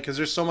whole night, because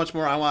there's so much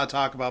more I want to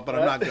talk about, but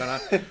I'm not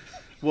gonna.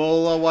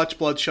 We'll watch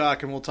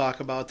Bloodshot, and we'll talk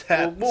about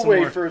that. We'll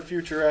wait for a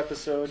future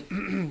episode.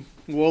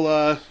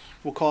 We'll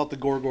call it the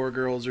Gorgor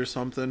Girls or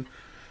something.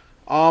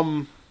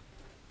 Well,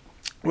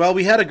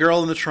 we had a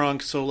girl in the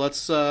trunk, so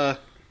let's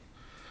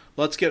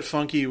get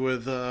funky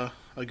with a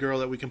girl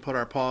that we can put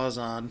our paws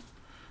on.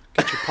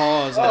 Get your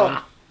paws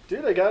on.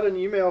 Dude, I got an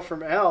email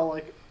from Al,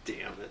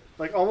 damn it.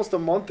 Like almost a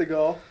month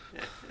ago.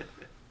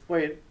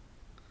 Wait.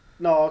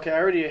 No, okay, I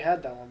already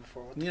had that one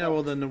before.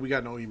 Well, then we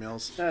got no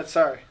emails.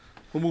 Sorry.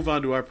 We'll move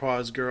on to our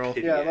paws, girl.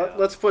 Yeah,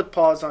 let's put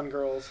paws on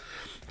girls.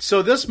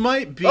 So this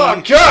might be... Oh,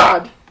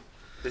 God!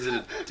 Is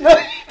it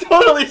He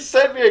totally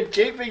sent me a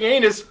gaping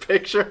anus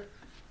picture.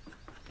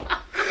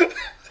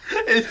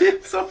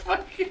 It's so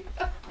fucking...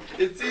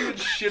 It's even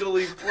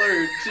shittily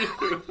blurred,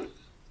 too.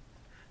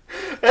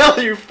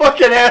 Al, you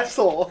fucking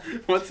asshole.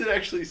 What's it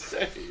actually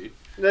say?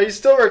 Now, he's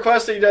still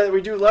requesting that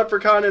we do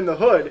Leprechaun in the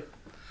Hood.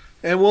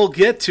 And we'll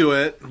get to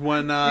it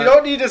when... You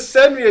don't need to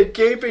send me a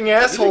gaping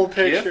asshole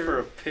picture. GIF or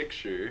a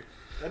picture?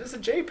 That is a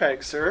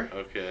JPEG, sir.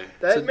 Okay.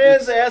 That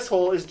man's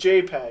asshole is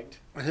JPEG'd.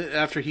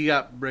 After he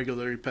got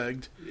regularly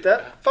pegged.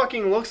 That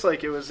fucking looks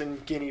like it was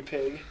in guinea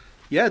pig.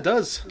 Yeah, it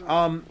does.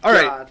 All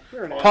right.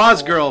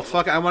 Pause, girl.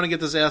 Fuck, I want to get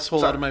this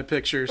asshole out of my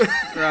pictures.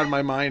 Or out of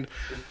my mind.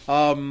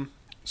 So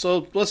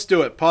let's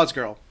do it. Pause,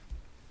 girl.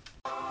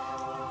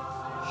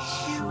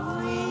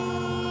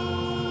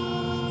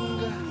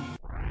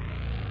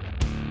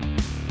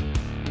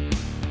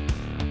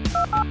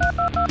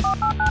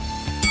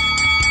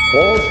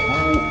 Pause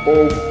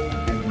Girl of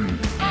the Week.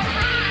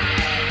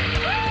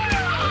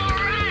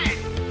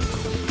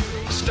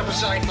 Step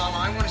aside, Mama.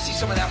 I want to see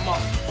some of that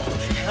muff.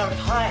 Hair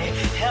pie.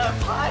 Hair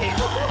pie.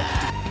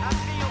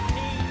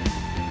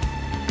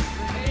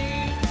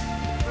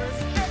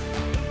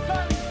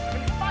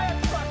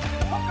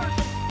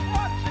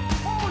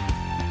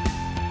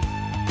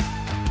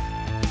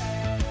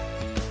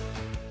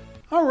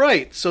 All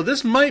right, so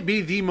this might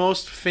be the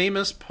most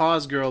famous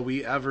pause girl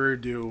we ever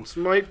do. This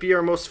might be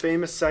our most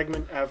famous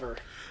segment ever.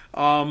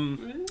 I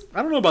don't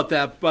know about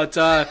that, but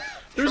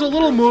there's a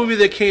little movie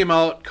that came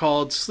out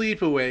called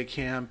Sleepaway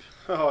Camp.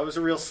 Oh, it was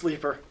a real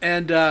sleeper.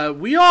 And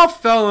we all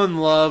fell in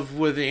love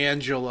with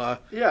Angela.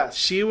 Yes.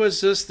 She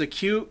was just the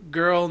cute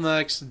girl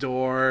next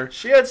door.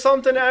 She had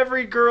something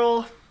every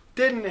girl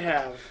didn't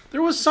have.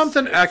 There was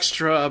something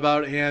extra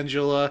about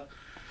Angela.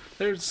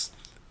 There's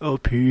a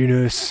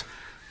penis.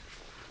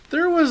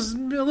 There was a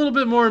little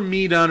bit more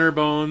meat on her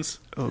bones.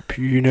 A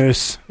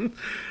penis.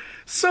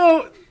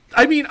 So,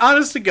 I mean,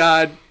 honest to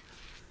God,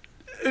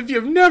 if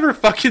you've never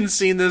fucking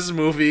seen this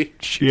movie...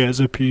 She has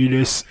a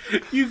penis.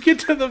 You get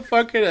to the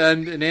fucking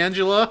end, and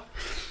Angela...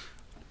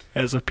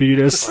 As a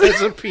penis.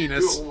 As a Do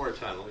penis. it one more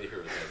time. Let me hear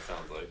what that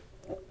sounds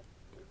like.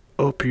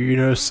 A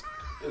penis.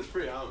 It's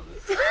pretty ominous.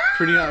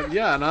 Pretty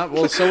yeah, not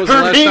well. So was the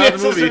Her last shot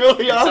of penis the is movie.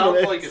 really It sounds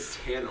ominous. like a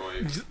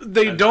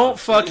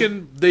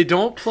tannoy. They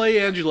don't play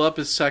Angela up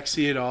as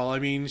sexy at all. I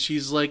mean,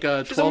 she's like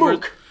a She's a 12 or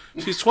mook.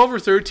 she's 12 or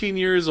 13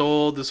 years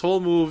old. This whole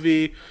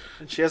movie,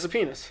 And she has a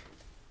penis.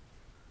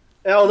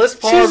 Al, this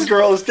pause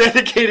girl is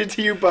dedicated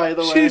to you, by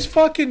the way. she's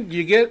fucking.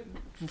 You get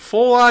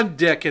full on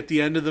dick at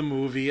the end of the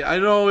movie. I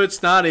know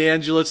it's not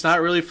Angela. It's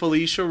not really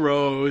Felicia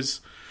Rose.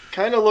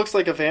 Kind of looks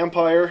like a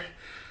vampire.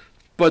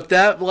 But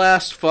that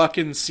last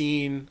fucking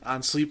scene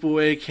on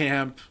Sleepaway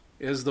Camp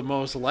is the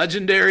most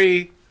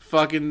legendary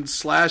fucking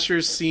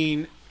slasher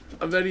scene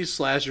of any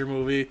slasher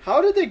movie.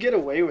 How did they get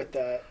away with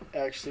that,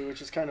 actually,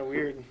 which is kind of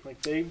weird.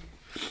 Like, they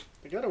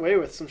got away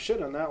with some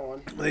shit on that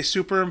one. They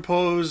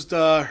superimposed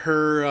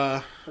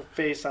her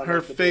face on, her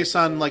like, the face dick or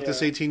on something, like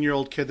this yeah.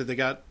 18-year-old kid that they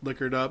got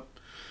liquored up.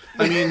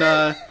 I mean,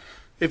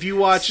 if you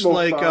watch Smoke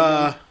like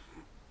bomb.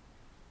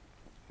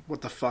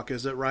 what the fuck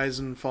is it, Rise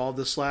and Fall of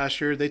the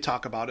Slasher? They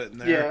talk about it in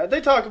there. Yeah, they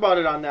talk about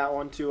it on that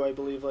one, too, I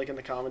believe, like in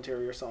the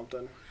commentary or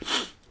something.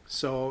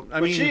 So, I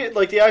But mean, she,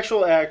 like, the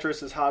actual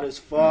actress is hot as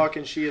fuck,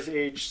 and she has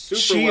aged super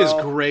she well.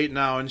 is great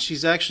now, and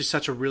she's actually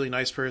such a really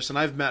nice person.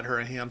 I've met her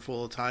a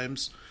handful of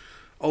times.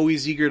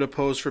 Always eager to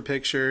pose for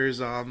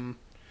pictures.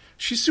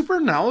 She's super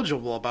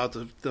knowledgeable about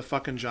the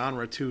fucking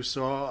genre too.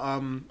 So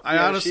I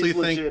honestly she's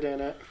think legit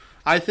in it.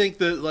 I think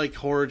that like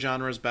horror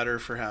genre is better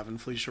for having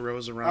Felicia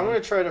Rose around. I'm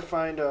gonna try to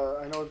find.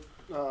 I know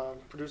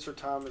producer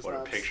Tom is What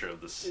not. a picture of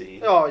the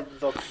scene. Oh,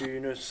 the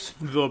penis.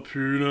 The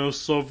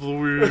penis of the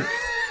week.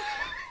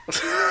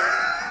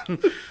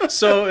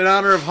 So in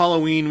honor of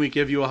Halloween, we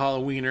give you a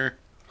Halloweener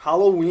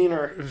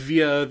Halloweener.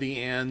 via the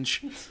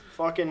Ange.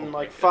 Fucking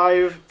like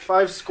five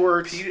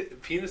squirts.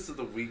 Penis of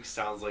the week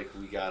sounds like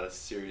we got a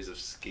series of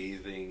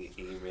scathing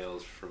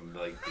emails from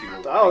like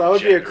people. Oh, that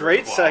would be a gender great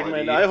equality.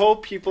 segment. I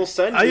hope people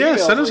send. Yeah, emails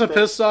send us like a that.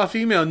 pissed off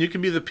email, and you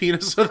can be the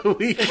penis of the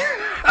week.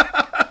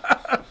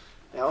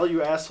 Al,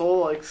 you asshole!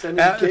 Like send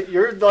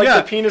you're like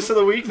yeah. the penis of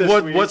the week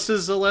this week. What's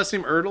his last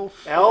name? Ertl.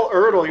 Al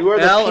Ertl, you are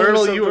the Al penis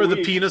Ertl, of you the are the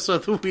week. penis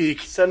of the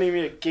week. Sending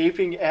me a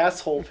gaping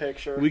asshole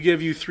picture. We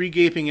give you 3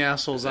 gaping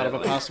assholes out of a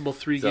like- possible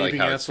 3 Is that like gaping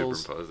how it's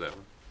assholes. superimposed that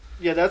one?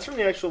 Yeah, that's from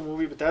the actual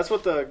movie, but that's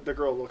what the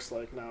girl looks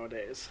like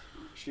nowadays.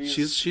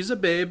 She's a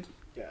babe.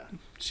 Yeah.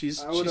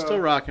 She's I would, still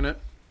rocking it.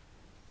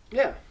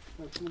 Yeah,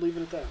 let's leave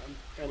it at that.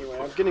 Anyway,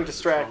 I'm getting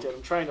distracted.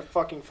 I'm trying to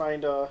fucking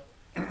find a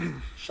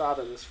shot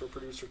of this for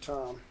producer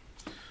Tom.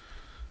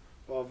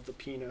 Of the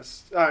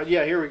penis.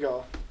 Yeah, here we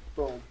go.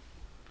 Boom.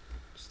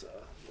 Just,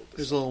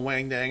 There's a little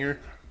wang danger.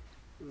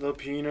 the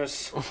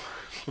penis.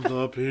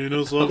 The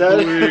penis of That-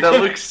 the week. That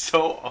looks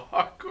so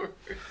awkward.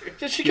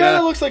 She kind of Yeah.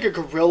 looks like a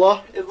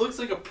gorilla. It looks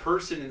like a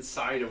person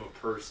inside of a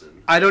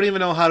person. I don't even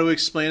know how to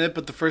explain it,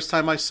 but the first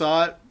time I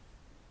saw it,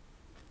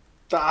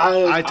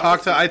 I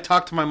I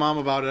talked to my mom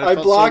about it. I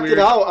felt blocked so it weird.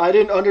 out. I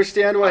didn't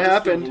understand what How does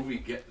happened. the movie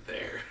get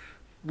there?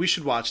 We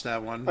should watch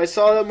that one. I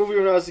saw that movie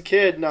when I was a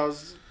kid, and I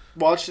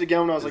watched it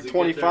again when I was Does like it get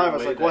there in 25. a I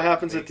was way like, what that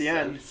happens at makes the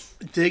end?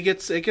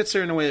 sense? It gets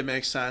there in a way that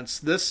makes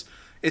sense.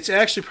 It's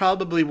actually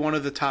probably one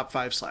of the top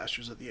 5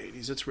 slashers of the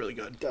 80s. It's really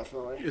good.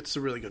 Definitely. It's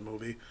a really good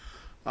movie.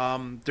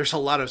 There's a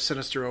lot of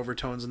sinister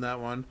overtones in that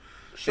one.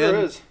 Sure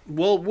And is.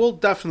 We'll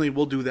definitely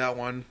do that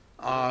one.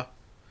 Sounds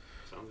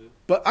good.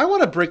 But I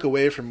want to break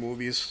away from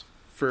movies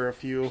for a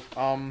few.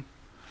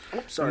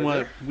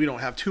 Sorry. We don't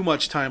have too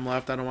much time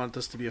left. I don't want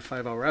this to be a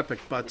 5-hour epic,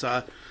 but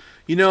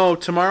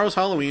tomorrow's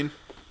Halloween,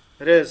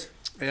 It is.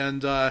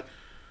 and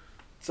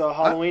It's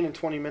Halloween in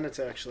 20 minutes,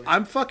 actually.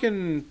 I'm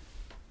fucking.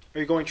 Are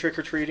you going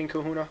trick-or-treating,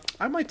 Kahuna?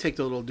 I might take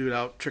the little dude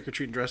out trick or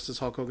treating dressed as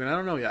Hulk Hogan. I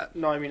don't know yet.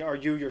 No, I mean, are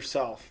you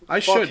yourself? I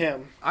Fuck should.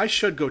 him. I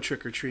should go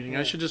trick or treating.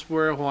 I should just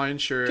wear a Hawaiian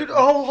shirt. Dude,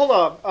 oh, hold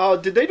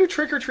up. Did they do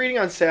trick-or-treating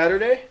on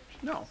Saturday?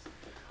 No.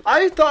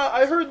 I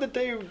heard that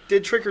they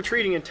did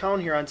trick-or-treating in town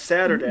here on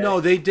Saturday.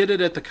 No, they did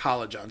it at the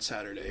college on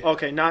Saturday.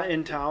 Okay, not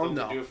in town?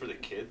 Don't they do it for the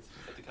kids?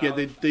 At the Yeah,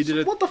 college? they did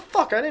it. What the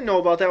fuck? I didn't know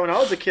about that when I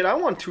was a kid. I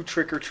won 2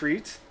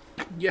 trick-or-treats.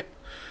 Yeah.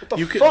 What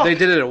the Could, fuck? they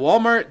did it at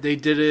Walmart. They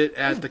did it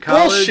at the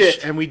college,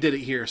 Bullshit. and we did it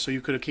here. So you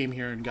could have came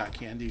here and got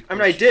candy. I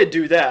mean, I did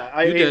do that.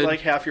 I You ate did. like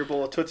half your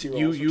bowl of Tootsie Rolls.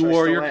 You which I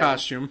wore still your am.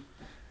 costume.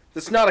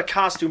 It's not a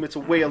costume. It's a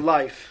way of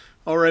life.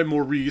 All right,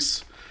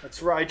 Maurice.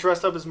 That's right. I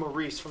dressed up as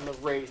Maurice from the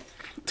Wraith.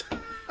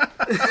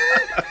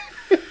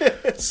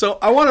 So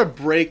I want to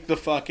break the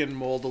fucking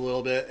mold a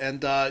little bit,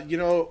 and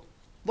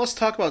let's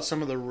talk about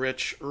some of the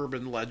rich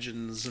urban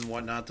legends and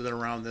whatnot that are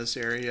around this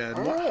area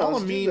and what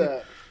Let's do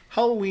that.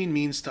 Halloween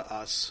means to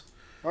us.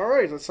 All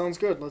right, that sounds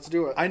good. Let's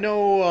do it. I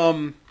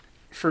know,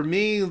 for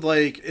me,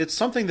 like, it's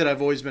something that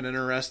I've always been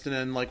interested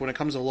in. Like, when it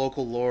comes to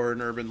local lore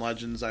and urban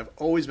legends, I've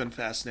always been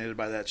fascinated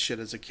by that shit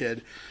as a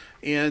kid.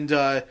 And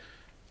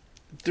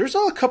there's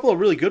a couple of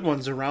really good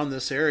ones around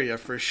this area,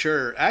 for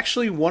sure.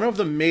 Actually, one of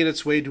them made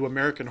its way to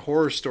American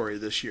Horror Story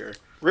this year.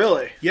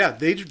 Really? Yeah,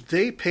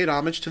 they paid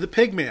homage to the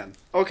Pigman.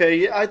 Okay,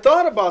 yeah, I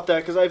thought about that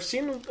because I've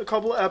seen a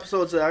couple of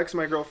episodes of that because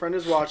my girlfriend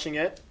is watching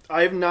it.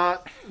 I have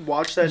not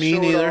watched that Me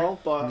show neither. at all,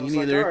 but I was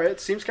like, all right,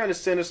 it seems kind of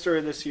sinister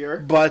this year.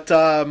 But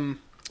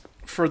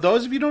for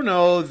those of you who don't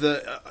know,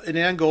 in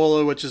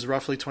Angola, which is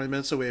roughly 20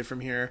 minutes away from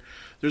here,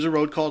 there's a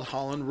road called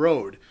Holland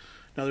Road.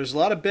 Now, there's a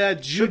lot of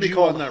bad juju Should be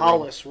called on that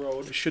Hollis road.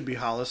 Road. It should be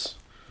Hollis.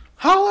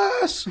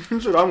 Hollis!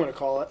 That's what I'm going to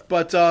call it.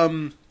 But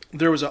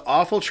there was an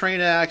awful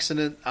train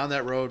accident on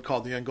that road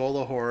called the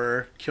Angola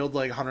Horror. Killed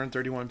like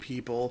 131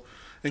 people,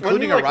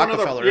 including a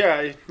Rockefeller. Yeah,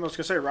 I was going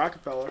to say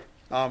Rockefeller.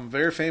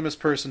 Very famous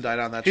person died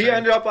on that train. He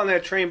ended up on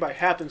that train by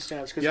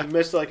happenstance because he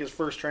missed like his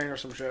first train or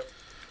some shit.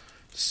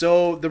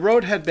 So the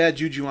road had bad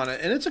juju on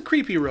it, and it's a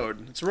creepy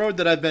road. It's a road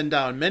that I've been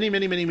down many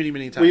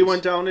times. We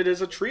went down it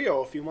as a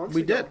trio a few months ago.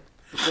 We did.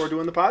 Before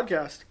doing the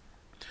podcast.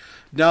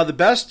 Now, the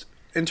best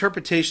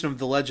interpretation of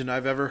the legend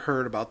I've ever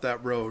heard about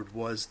that road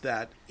was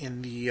that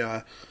in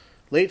the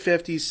late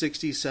 50s,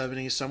 60s,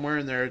 70s, somewhere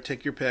in there,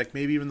 take your pick,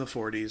 maybe even the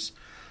 40s,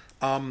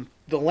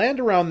 the land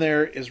around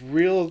there is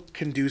real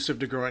conducive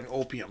to growing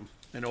opium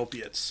and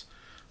opiates.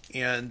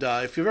 And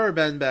if you've ever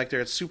been back there,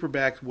 it's super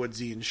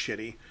backwoodsy and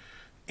shitty.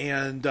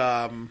 And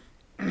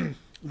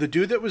the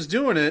dude that was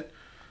doing it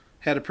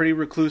had a pretty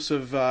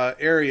reclusive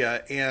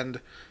area,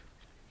 and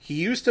he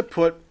used to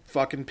put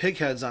fucking pig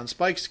heads on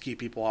spikes to keep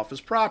people off his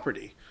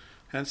property.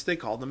 Hence, they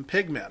called them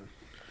pigmen.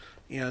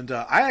 And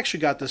I actually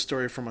got this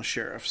story from a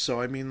sheriff,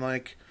 so I mean,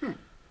 like,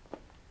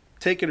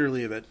 take it or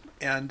leave it.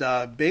 And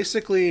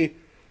basically,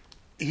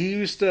 he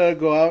used to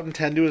go out and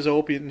tend to his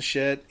opiate and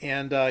shit,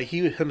 and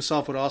he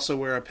himself would also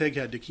wear a pig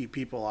head to keep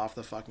people off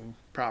the fucking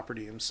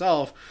property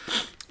himself.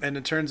 And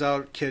it turns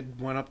out, kid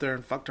went up there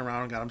and fucked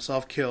around and got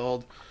himself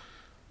killed.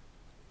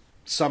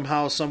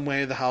 Somehow, some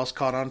way, the house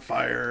caught on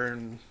fire,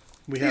 and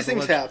these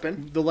things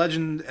happen. The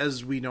legend,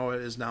 as we know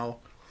it, is now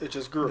it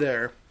just grew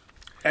there,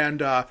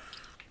 and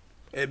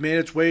it made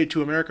its way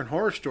to American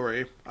Horror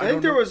Story. I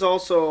think there was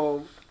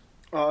also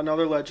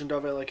another legend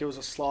of it, like it was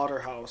a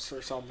slaughterhouse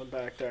or something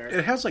back there.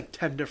 It has like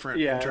 10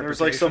 different interpretations. There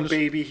was like some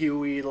baby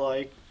Huey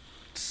like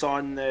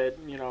son that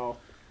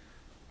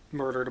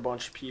murdered a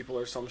bunch of people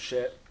or some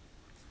shit.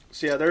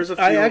 So yeah, there's a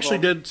few. I actually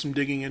did some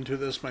digging into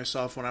this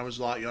myself when I was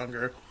a lot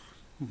younger.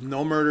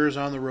 No murders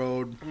on the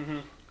road. Mm-hmm.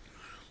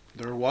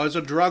 There was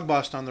a drug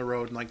bust on the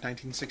road in like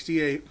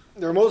 1968.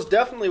 There most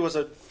definitely was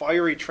a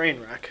fiery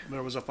train wreck.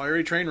 There was a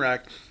fiery train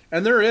wreck.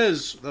 And there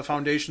is the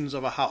foundations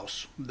of a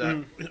house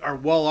that are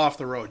well off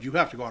the road. You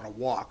have to go on a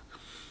walk.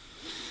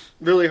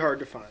 Really hard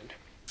to find.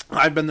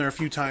 I've been there a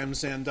few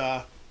times, and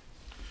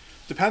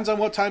depends on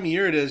what time of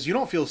year it is. You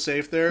don't feel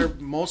safe there,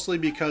 mostly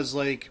because,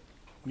 like,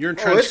 you're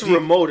entrenched it's deep.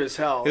 Remote as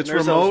hell. It's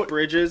There's remote, those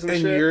bridges and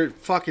shit. You're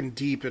fucking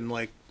deep in,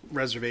 like,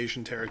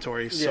 reservation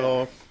territory.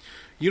 So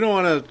you don't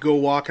want to go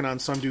walking on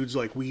some dude's,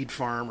 like, weed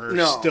farm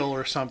or still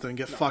or something and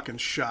get fucking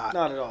shot.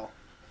 Not at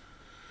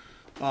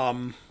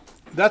all.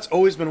 That's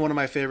always been one of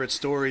my favorite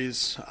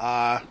stories.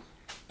 I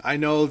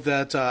know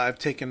that I've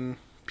taken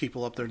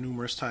people up there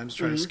numerous times to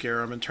try to scare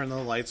them and turn the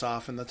lights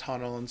off in the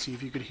tunnel and see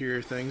if you could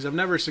hear things. I've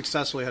never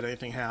successfully had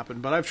anything happen,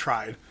 but I've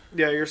tried.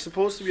 Yeah, you're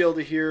supposed to be able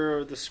to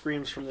hear the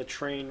screams from the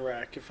train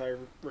wreck, if I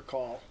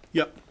recall.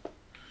 Yep.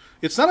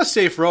 It's not a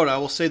safe road, I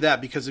will say that,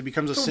 because it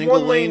becomes it's a single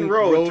one-lane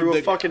road through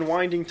that, a fucking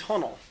winding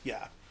tunnel.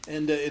 Yeah.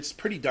 And it's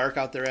pretty dark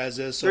out there as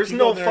is. So there's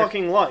no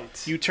fucking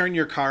lights. You turn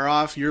your car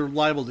off, you're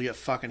liable to get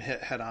fucking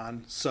hit head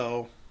on.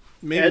 So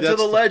maybe add to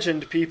the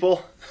legend,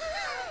 people.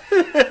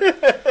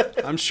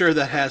 I'm sure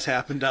that has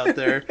happened out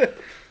there.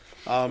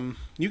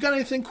 You got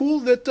anything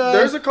cool that...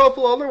 There's a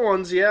couple other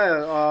ones,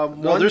 yeah.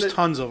 There's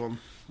tons of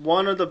them.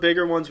 One of the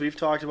bigger ones we've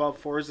talked about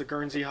before is the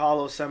Guernsey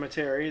Hollow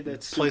Cemetery.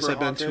 That's a place I've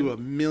haunted. been to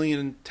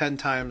 1,010,000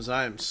 times.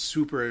 I am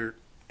super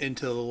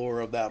into the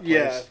lore of that place.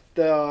 Yeah,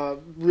 the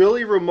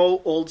really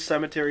remote old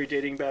cemetery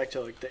dating back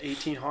to like the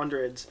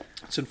 1800s.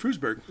 It's in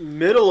Frewsburg.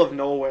 Middle of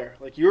nowhere.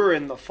 Like, you're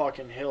in the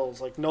fucking hills.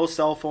 Like, no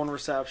cell phone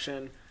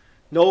reception.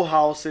 No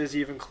houses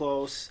even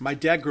close. My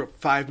dad grew up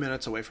 5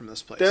 minutes away from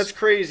this place. That's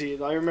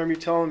crazy. I remember you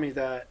telling me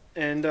that.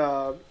 And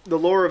the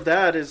lore of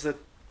that is that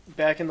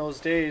back in those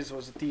days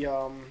was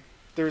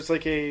there was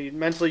like a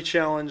mentally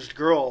challenged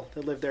girl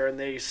that lived there, and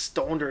they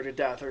stoned her to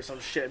death or some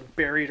shit and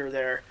buried her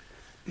there.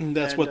 And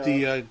that's what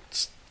the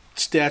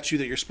statue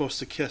that you're supposed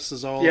to kiss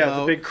is all about. Yeah,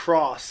 the big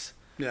cross.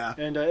 Yeah.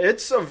 And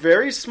it's a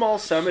very small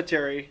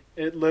cemetery.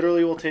 It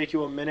literally will take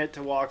you a minute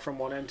to walk from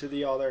one end to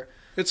the other.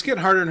 It's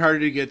getting harder and harder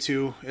to get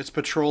to. It's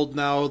patrolled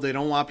now. They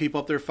don't want people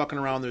up there fucking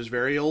around. There's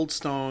very old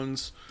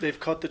stones. They've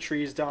cut the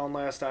trees down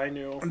last I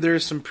knew.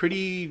 There's some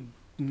pretty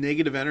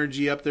negative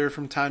energy up there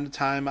from time to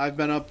time. I've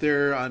been up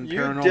there on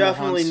paranormal hunts. You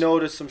definitely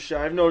noticed some shit.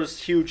 I've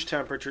noticed huge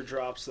temperature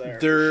drops there.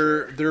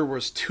 There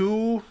was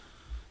 2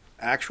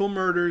 actual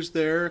murders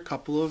there. A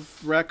couple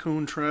of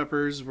raccoon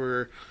trappers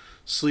were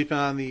sleeping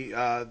on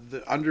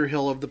the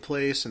underhill of the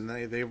place, and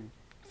they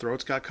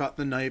throats got cut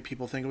in the night.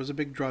 People think it was a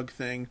big drug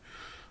thing.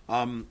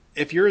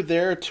 If you're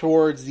there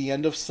towards the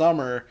end of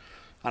summer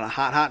on a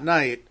hot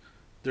night,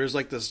 there's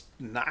like this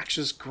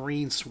noxious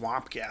green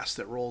swamp gas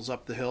that rolls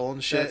up the hill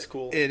and shit. That's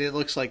cool. And it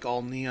looks like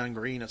all neon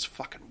green. It's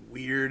fucking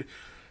weird.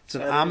 It's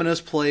an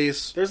ominous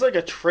place. There's like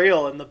a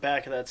trail in the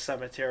back of that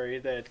cemetery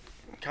that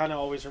kind of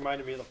always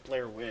reminded me of the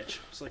Blair Witch.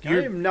 It's like,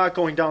 I am not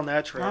going down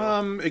that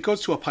trail. It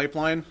goes to a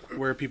pipeline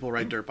where people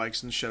ride dirt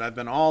bikes and shit. I've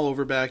been all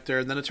over back there,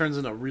 and then it turns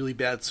into a really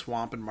bad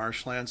swamp and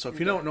marshland. So if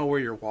you don't know where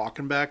you're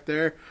walking back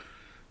there,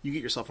 you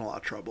get yourself in a lot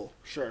of trouble.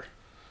 Sure.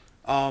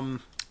 I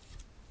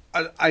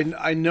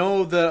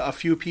know that a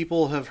few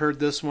people have heard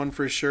this one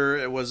for sure.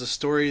 It was a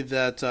story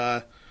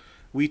that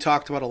we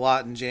talked about a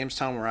lot in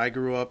Jamestown, where I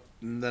grew up.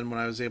 And then when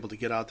I was able to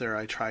get out there,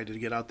 I tried to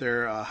get out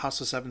there. House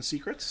of Seven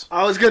Secrets.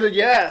 I was gonna,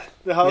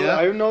 the house. Yeah.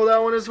 I know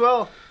that one as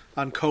well.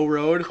 On Coe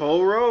Road.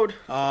 Coe Road.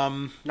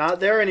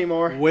 Not there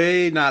anymore.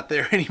 Way not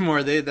there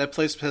anymore. That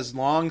place has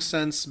long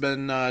since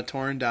been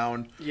torn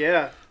down.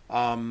 Yeah.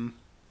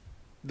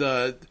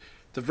 The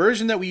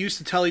version that we used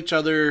to tell each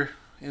other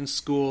in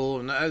school,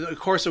 and of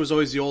course it was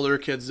always the older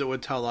kids that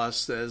would tell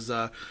us, is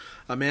a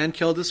man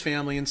killed his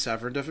family in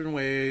 7 different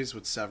ways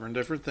with 7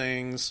 different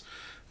things.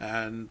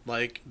 And,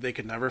 like, they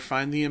could never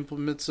find the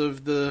implements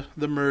of the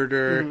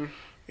murder.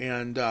 Mm-hmm.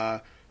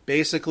 And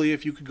basically,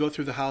 if you could go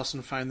through the house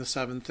and find the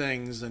 7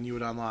 things, then you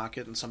would unlock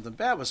it and something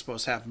bad was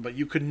supposed to happen. But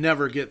you could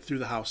never get through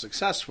the house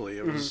successfully.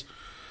 It was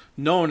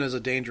known as a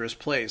dangerous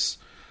place.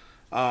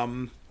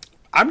 I'm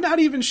not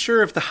even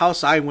sure if the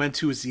house I went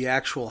to is the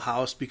actual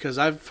house, because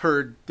I've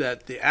heard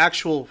that the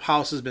actual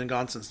house has been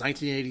gone since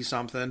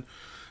 1980-something.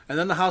 And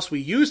then the house we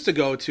used to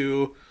go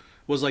to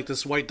was like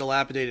this white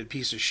dilapidated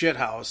piece of shit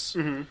house.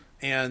 Mm-hmm.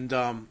 And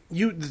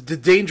the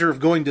danger of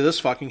going to this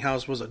fucking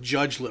house was a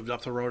judge lived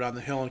up the road on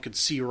the hill and could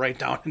see right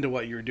down into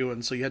what you were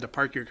doing. So you had to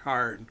park your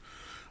car and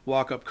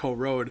walk up Coe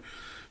Road.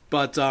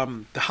 But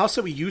the house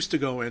that we used to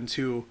go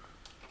into,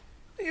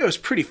 it was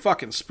pretty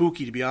fucking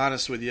spooky, to be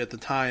honest with you, at the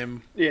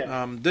time.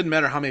 Yeah. Didn't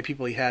matter how many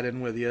people he had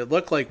in with you. It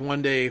looked like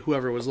one day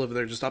whoever was living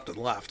there just upped and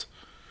left.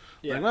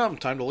 Yeah. Like, well,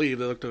 time to leave.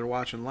 They looked at their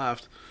watch and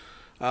left.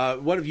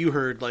 What have you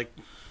heard? Like,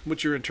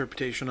 what's your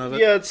interpretation of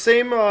it? Yeah, it's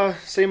same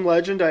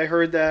legend. I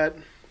heard that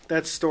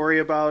story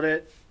about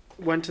it.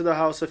 Went to the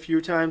house a few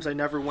times. I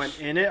never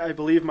went in it. I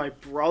believe my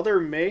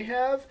brother may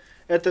have.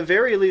 At the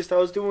very least, I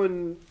was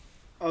looking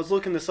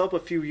this up a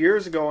few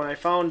years ago, and I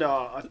found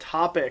a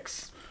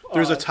Topics.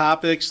 There's a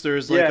Topics.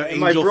 There's like an Angel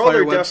my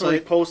brother Fire definitely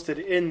website. Posted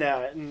in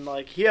that, and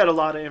like he had a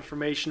lot of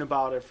information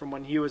about it from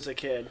when he was a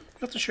kid.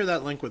 You have to share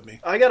that link with me.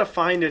 I gotta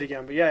find it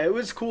again, but yeah, it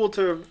was cool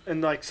to,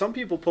 and like some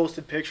people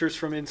posted pictures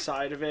from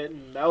inside of it,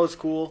 and that was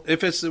cool.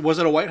 Was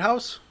it a White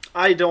House?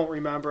 I don't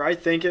remember. I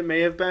think it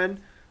may have been.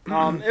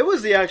 It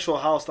was the actual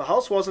house. The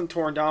house wasn't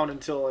torn down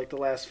until like the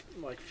last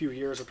few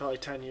years, or probably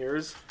 10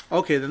 years.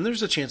 Okay, then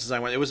there's a chances I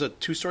went. It was a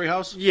 2-story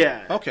house?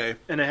 Yeah. Okay.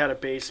 And it had a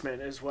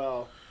basement as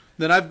well.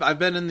 Then I've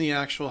been in the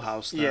actual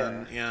house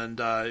then,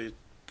 and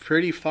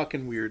pretty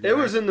fucking weird. It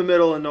was in the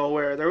middle of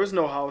nowhere. There was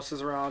no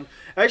houses around.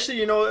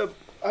 Actually,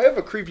 I have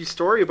a creepy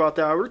story about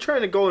that. We were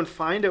trying to go and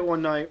find it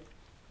one night.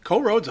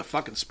 Coe Road's a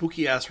fucking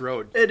spooky-ass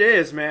road. It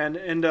is, man.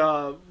 And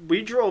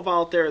we drove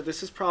out there.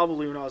 This is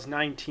probably when I was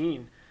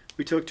 19.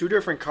 We took 2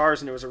 different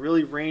cars, and it was a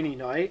really rainy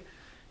night.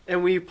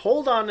 And we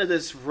pulled onto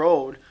this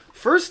road.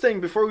 First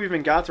thing, before we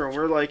even got there, and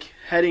we're, like,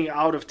 heading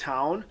out of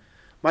town,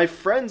 my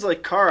friend's,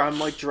 like, car, I'm,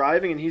 like,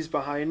 driving, and he's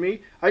behind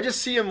me. I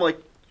just see him, like,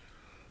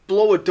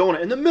 blow a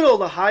donut in the middle of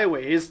the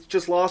highway. He's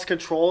just lost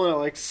control, and it,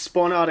 like,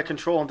 spun out of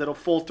control and did a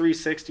full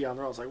 360 on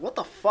the road. I was like, what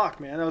the fuck,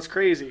 man? That was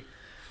crazy.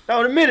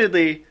 Now,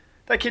 admittedly,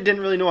 that kid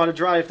didn't really know how to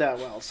drive that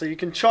well, so you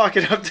can chalk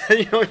it up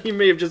to, he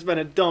may have just been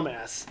a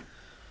dumbass.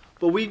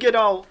 But we get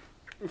out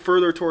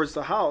further towards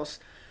the house,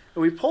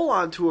 and we pull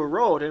onto a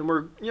road, and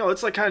we're,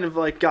 it's like kind of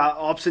like got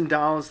ups and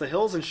downs, the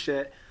hills and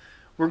shit.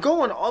 We're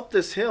going up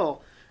this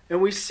hill,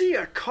 and we see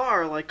a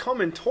car like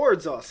coming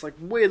towards us, like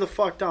way the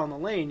fuck down the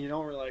lane.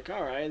 We're like,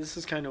 all right, this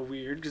is kind of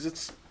weird because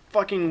it's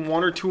fucking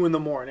 1 or 2 in the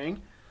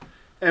morning,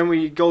 and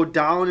we go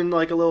down in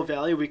like a little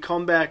valley. We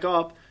come back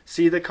up,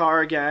 see the car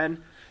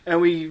again,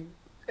 and we,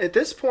 at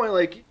this point,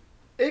 like,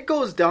 it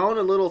goes down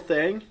a little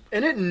thing,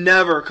 and it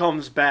never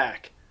comes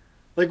back.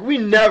 Like, we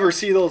never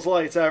see those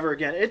lights ever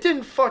again. It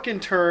didn't fucking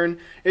turn.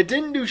 It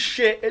didn't do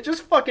shit. It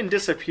just fucking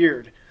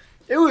disappeared.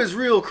 It was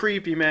real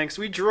creepy, man, because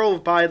we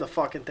drove by the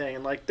fucking thing,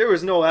 and, like, there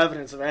was no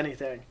evidence of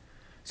anything.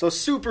 So,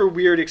 super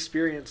weird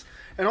experience.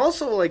 And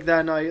also, like,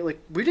 that night, like,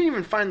 we didn't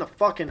even find the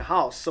fucking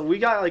house, so we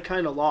got, like,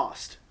 kind of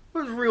lost. It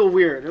was real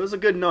weird. It was a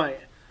good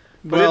night.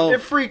 But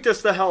it freaked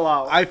us the hell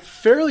out. I'm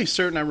fairly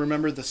certain I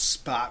remember the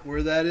spot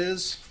where that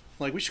is.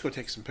 Like, we should go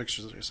take some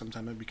pictures there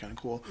sometime. That'd be kind of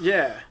cool.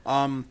 Yeah.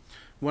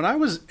 When I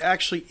was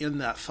actually in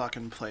that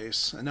fucking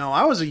place, and now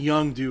I was a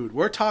young dude.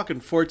 We're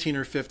talking 14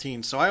 or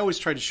 15, so I always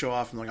tried to show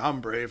off and like,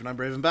 I'm brave, and I'm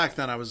brave. And back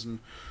then I was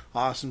in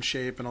awesome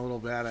shape and a little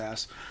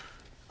badass.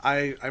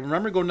 I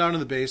remember going down to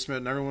the basement,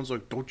 and everyone's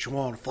like, don't you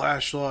want a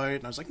flashlight?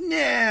 And I was like, nah,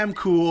 I'm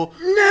cool.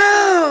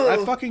 No!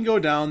 I fucking go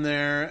down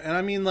there, and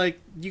I mean, like,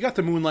 you got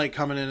the moonlight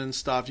coming in and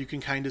stuff. You can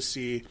kind of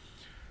see.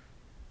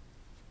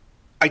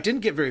 I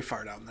didn't get very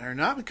far down there,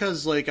 not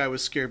because, like, I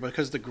was scared, but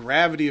because the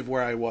gravity of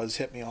where I was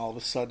hit me all of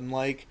a sudden.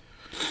 Like,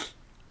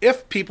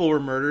 if people were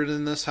murdered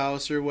in this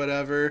house or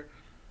whatever,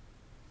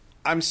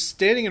 I'm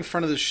standing in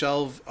front of the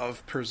shelf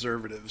of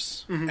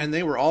preservatives, and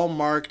they were all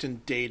marked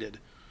and dated.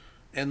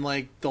 And,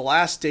 like, the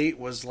last date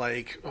was,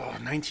 like,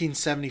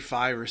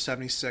 1975 or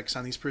 76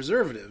 on these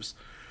preservatives.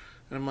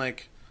 And I'm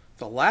like,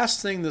 the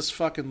last thing this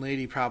fucking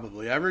lady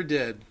probably ever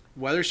did,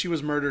 whether she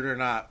was murdered or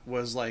not,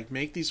 was, like,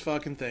 make these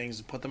fucking things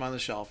and put them on the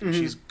shelf, and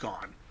she's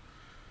gone.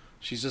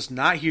 She's just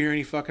not here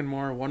any fucking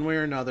more, one way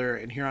or another,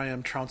 and here I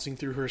am trouncing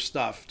through her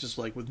stuff, just,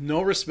 like, with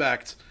no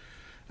respect.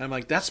 And I'm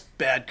like, that's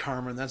bad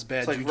karma, and that's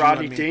bad juju. It's like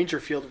Rodney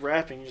Dangerfield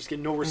rapping. You just get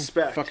no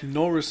respect. Fucking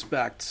no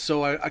respect.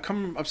 So I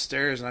come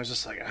upstairs, and I was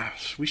just like,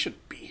 we should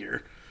be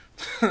here.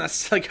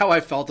 That's, like, how I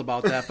felt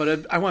about that.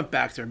 But I went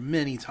back there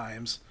many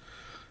times.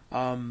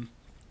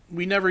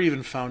 We never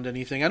even found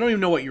anything. I don't even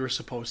know what you were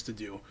supposed to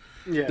do.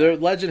 Yeah. The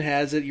legend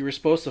has it you were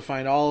supposed to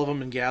find all of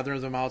them and gather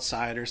them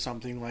outside or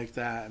something like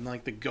that. And,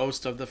 like, the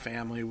ghost of the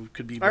family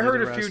could be... I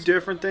heard a few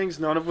different things,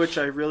 none of which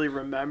I really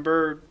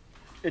remember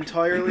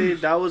entirely.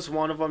 That was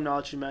one of them, now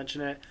that you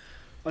mention it.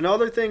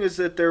 Another thing is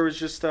that there was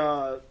just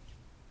like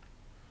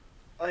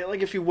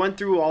if you went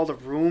through all the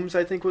rooms,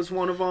 I think was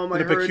one of them.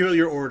 In a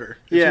peculiar order.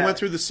 If you went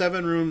through the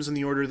 7 rooms in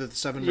the order that the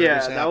 7 murders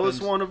happened. Yeah, that was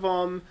one of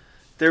them.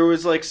 There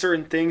was, like,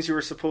 certain things you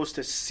were supposed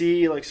to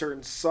see, like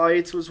certain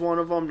sites was one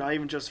of them. Not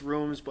even just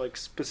rooms, but, like,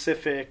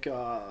 specific.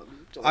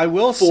 I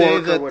will say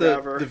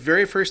that the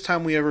very first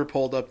time we ever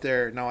pulled up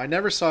there. Now, I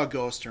never saw a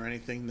ghost or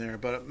anything there,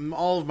 but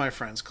all of my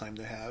friends claim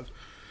to have.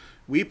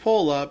 We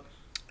pull up,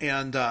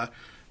 and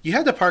you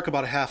had to park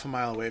about a half a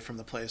mile away from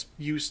the place.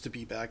 Used to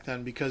be back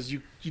then, because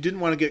you didn't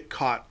want to get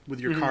caught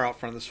with your car out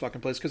front of this fucking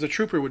place, because a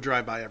trooper would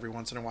drive by every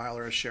once in a while,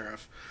 or a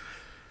sheriff.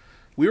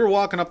 We were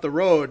walking up the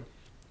road,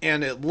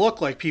 and it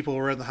looked like people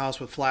were in the house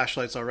with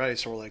flashlights already,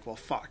 so we're like, well,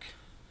 fuck.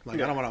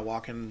 Like, I don't want to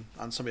walk in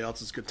on somebody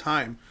else's good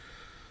time.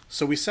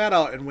 So we sat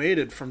out and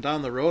waited from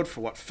down the road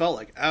for what felt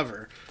like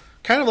ever.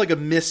 Kind of like a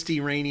misty,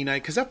 rainy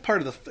night, because that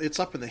part of it's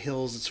up in the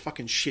hills. It's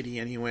fucking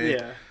shitty anyway.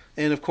 Yeah.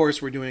 And, of course,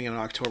 we're doing it in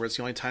October. It's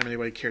the only time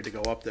anybody cared to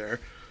go up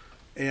there.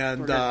 And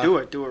we're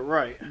going to do it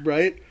right.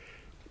 Right?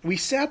 We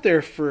sat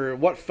there for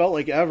what felt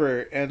like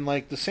ever, and,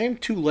 like, the same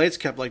 2 lights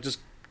kept, like, just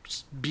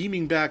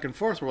beaming back and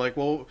forth. We're like,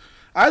 well,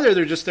 either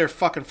they're just there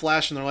fucking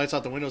flashing their lights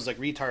out the windows like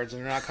retards and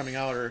they're not coming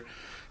out, or,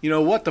 you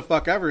know, what the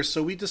fuck ever.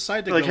 So we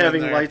decided to like go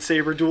having in there.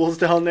 lightsaber duels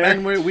down there.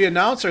 And we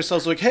announced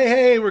ourselves like,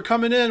 hey, we're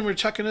coming in, we're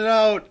checking it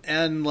out.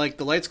 And, like,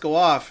 the lights go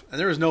off, and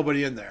there was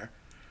nobody in there.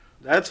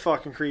 That's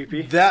fucking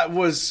creepy.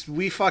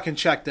 We fucking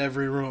checked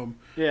every room.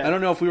 Yeah. I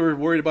don't know if we were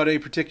worried about any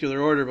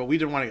particular order, but we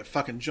didn't want to get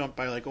fucking jumped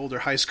by, like, older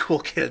high school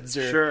kids.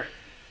 Or, sure.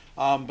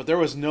 But there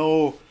was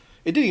no...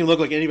 It didn't even look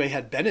like anybody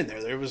had been in there.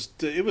 It was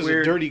Weird.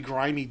 A dirty,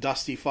 grimy,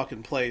 dusty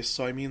fucking place.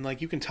 So, I mean,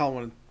 like, you can tell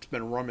when it's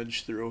been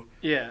rummaged through.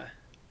 Yeah.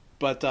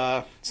 But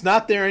it's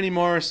not there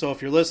anymore, so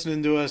if you're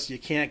listening to us, you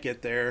can't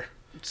get there.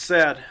 It's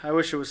sad. I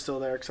wish it was still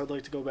there, because I'd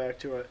like to go back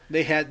to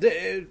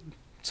it.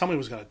 Somebody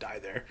was going to die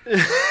there.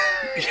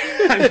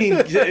 I mean...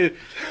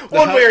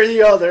 One way or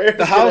the other.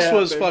 The house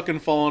was fucking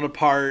falling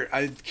apart.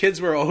 Kids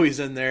were always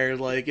in there.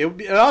 Like,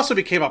 it also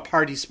became a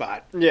party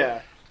spot.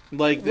 Yeah.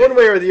 Like, one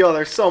way or the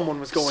other, someone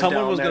was going down there.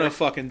 Someone was going to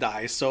fucking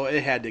die, so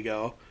it had to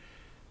go.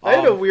 I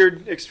had a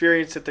weird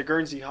experience at the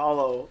Guernsey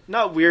Hollow.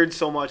 Not weird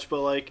so much,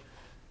 but, like,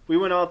 we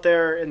went out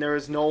there and there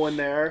was no one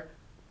there.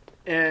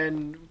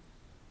 And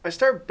I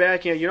started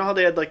backing out. You know how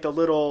they had, like, the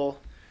little...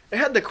 It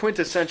had the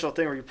quintessential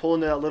thing where you pull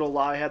into that little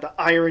lot. It had the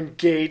iron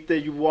gate that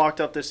you walked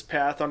up this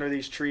path under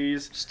these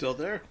trees. Still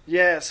there?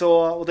 Yeah,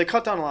 so they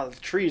cut down a lot of the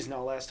trees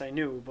now, last I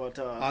knew. But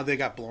they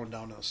got blown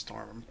down in a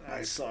storm.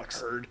 That sucks.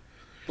 Heard.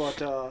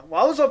 But I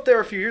was up there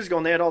a few years ago,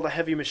 and they had all the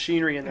heavy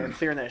machinery in there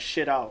clearing that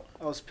shit out.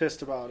 I was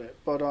pissed about it.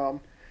 But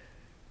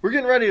we're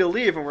getting ready to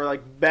leave, and we're,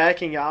 like,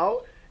 backing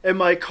out, and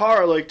my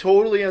car, like,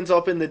 totally ends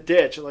up in the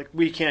ditch. Like,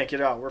 we can't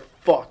get out. We're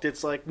fucked.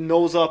 It's, like,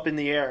 nose up in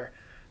the air.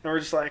 And we're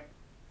just like,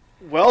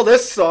 well,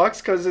 this sucks,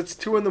 because it's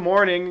 2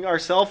 a.m. Our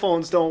cell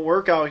phones don't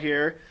work out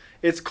here.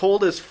 It's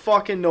cold as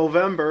fucking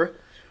November.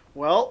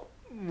 Well,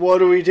 what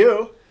do we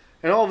do?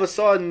 And all of a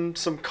sudden,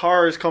 some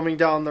cars coming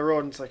down the road,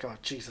 and it's like, oh,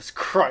 Jesus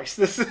Christ,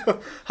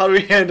 how do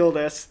we handle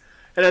this?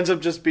 It ends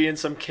up just being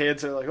some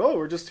kids that are like, oh,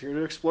 we're just here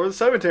to explore the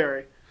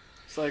cemetery.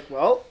 It's like,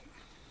 well,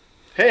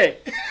 hey.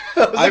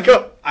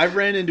 I've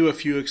ran into a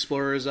few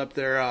explorers up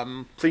there.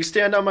 Please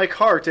stand on my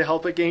car to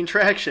help it gain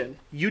traction.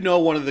 You know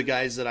one of the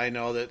guys that I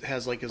know that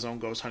has, like, his own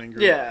ghost hunting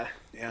group. Yeah.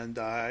 And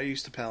I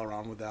used to pal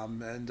around with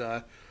them,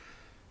 and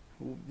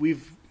we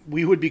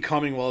would be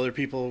coming while other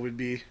people would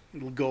be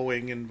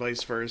going and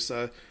vice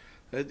versa.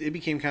 It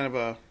became kind of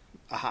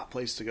a hot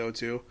place to go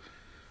to.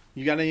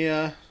 You got any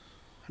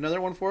another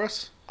one for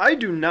us? I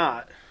do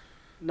not.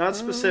 Not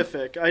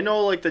specific. I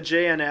know, like, the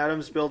J.N.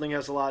 Adams building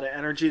has a lot of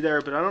energy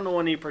there, but I don't know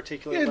any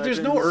particular legends. There's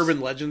no urban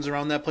legends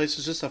around that place.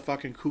 It's just a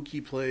fucking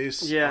kooky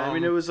place. Yeah, I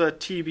mean, it was a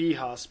TB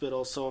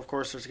hospital, so of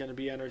course there's going to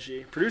be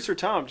energy. Producer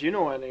Tom, do you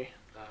know any?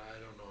 I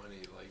don't know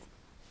any, like,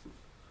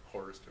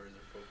 horror stories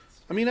or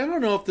folks. I mean, I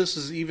don't know if this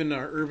is even an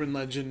urban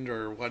legend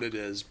or what it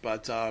is,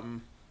 but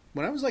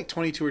when I was like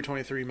 22 or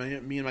 23,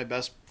 me and my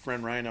best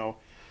friend Rhino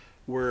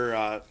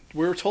were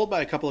we were told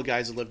by a couple of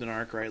guys that lived in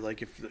Arkwright,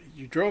 like if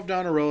you drove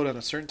down a road on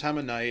a certain time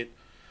of night,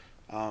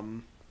 a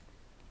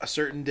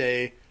certain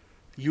day,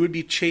 you would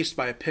be chased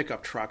by a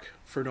pickup truck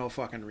for no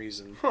fucking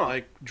reason,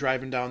 like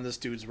driving down this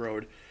dude's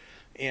road,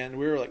 and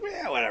we were like,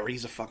 yeah, whatever,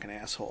 he's a fucking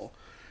asshole.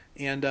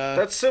 And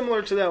that's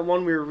similar to that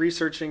one we were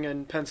researching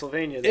in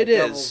Pennsylvania. It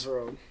Devil's is.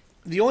 Road.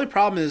 The only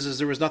problem is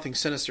there was nothing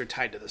sinister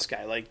tied to this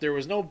guy. Like, there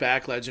was no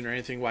back legend or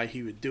anything why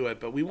he would do it,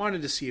 but we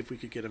wanted to see if we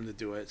could get him to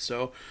do it.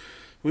 So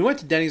we went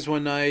to Denny's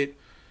one night,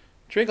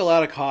 drank a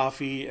lot of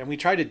coffee, and we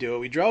tried to do it.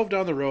 We drove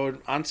down the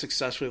road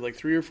unsuccessfully like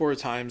 3 or 4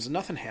 times, and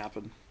nothing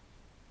happened.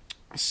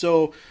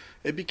 So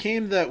it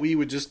became that we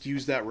would just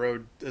use that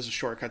road as a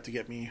shortcut to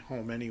get me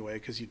home anyway,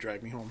 because he'd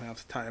drag me home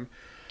half the time.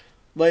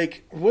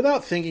 Like,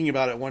 without thinking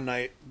about it, one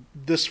night,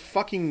 this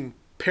fucking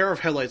pair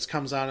of headlights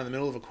comes on in the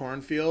middle of a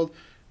cornfield,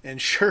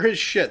 and sure as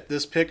shit,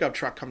 this pickup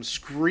truck comes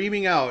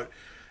screaming out,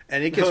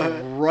 and it gets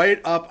right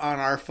up on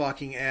our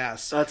fucking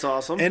ass. That's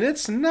awesome. And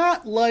it's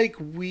not like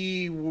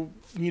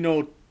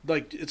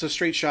like it's a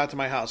straight shot to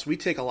my house. We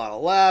take a lot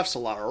of lefts, a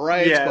lot of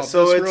rights. Yeah,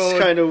 so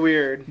it's kind of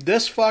weird.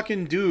 This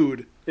fucking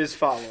dude is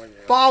following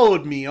you.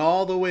 Followed me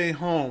all the way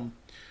home,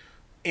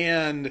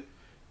 and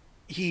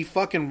he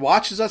fucking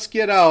watches us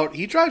get out.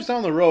 He drives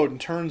down the road and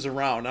turns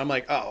around. I'm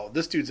like, oh,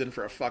 this dude's in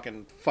for a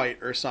fucking fight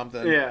or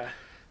something. Yeah.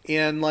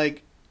 And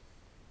like,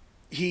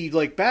 he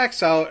like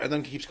backs out and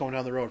then keeps going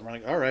down the road. And we're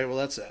like, all right, well,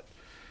 that's it.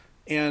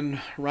 And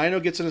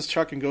Rhino gets in his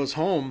truck and goes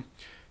home.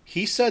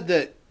 He said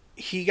that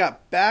he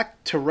got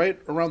back to right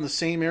around the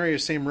same area,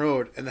 same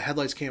road, and the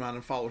headlights came on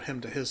and followed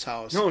him to his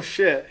house. No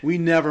shit. We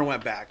never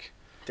went back.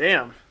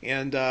 Damn.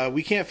 And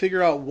we can't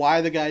figure out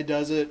why the guy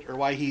does it or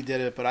why he did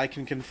it, but I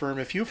can confirm,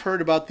 if you've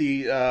heard about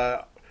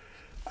the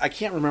I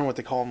can't remember what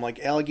they call him, like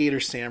Alligator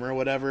Sam or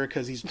whatever,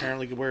 because he's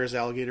apparently wears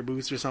alligator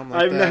boots or something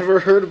like I've that. I've never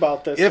heard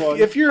about this one.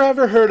 If you're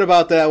ever heard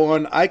about that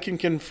one, I can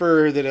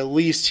confer that at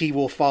least he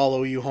will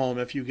follow you home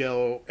if you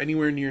go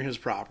anywhere near his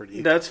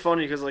property. That's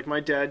funny, because like my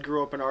dad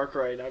grew up in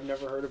Arkwright, and I've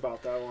never heard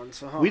about that one.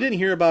 So we didn't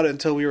hear about it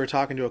until we were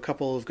talking to a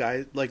couple of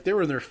guys, like they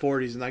were in their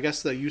 40s, and I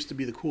guess that used to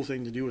be the cool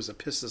thing to do was to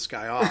piss this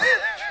guy off.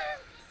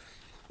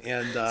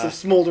 And it's a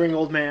smoldering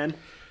old man.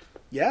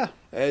 Yeah,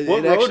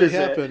 what road is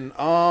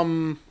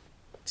happened.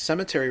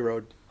 Cemetery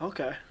Road.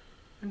 Okay,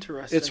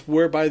 interesting. It's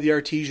where by the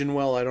Artesian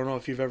Well. I don't know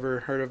if you've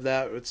ever heard of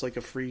that. It's like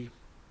a free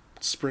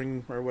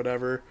spring or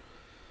whatever.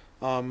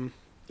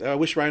 I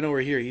wish Rhino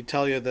were here. He'd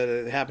tell you that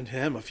it happened to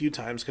him a few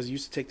times because he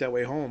used to take that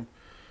way home.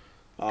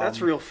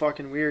 That's real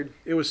fucking weird.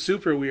 It was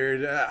super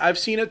weird. I've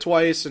seen it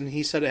twice, and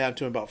he said it happened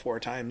to him about 4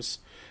 times.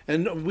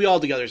 And we all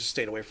together just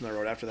stayed away from the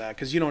road after that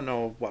because you don't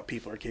know what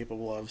people are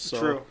capable of. So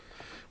True.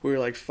 We were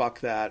like, fuck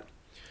that.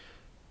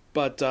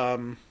 But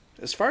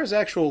as far as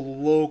actual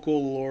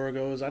local lore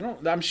goes,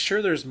 I'm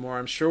sure there's more.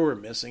 I'm sure we're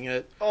missing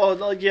it. Oh,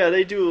 like yeah,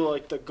 they do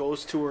like the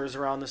ghost tours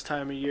around this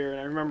time of year,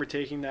 and I remember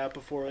taking that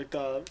before. Like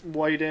the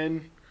White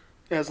Inn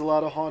has a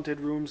lot of haunted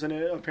rooms in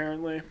it,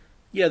 apparently.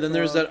 Yeah, then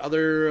there's that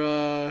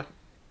other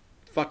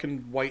fucking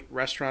white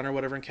restaurant or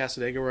whatever in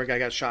Casadega where a guy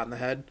got shot in the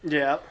head.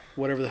 Yeah.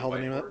 Whatever the hell the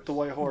name of it. The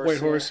White Horse. White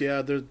Horse,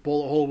 yeah. The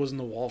bullet hole was in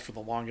the wall for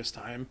the longest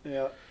time.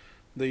 Yeah.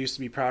 They used to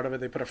be proud of it.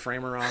 They put a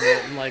framer on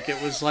it, and like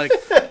it was like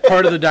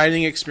part of the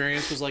dining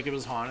experience was like it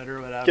was haunted or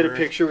whatever. Get a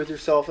picture with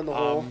yourself in the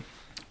hole.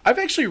 I've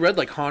actually read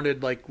like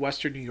haunted like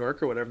Western New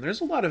York or whatever. And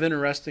there's a lot of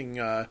interesting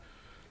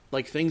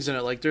like things in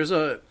it. Like there's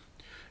and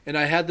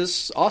I had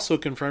this also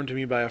confirmed to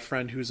me by a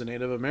friend who's a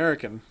Native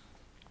American.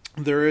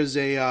 There is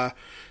a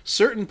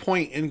certain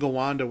point in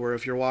Gowanda where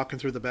if you're walking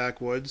through the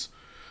backwoods,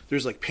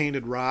 there's like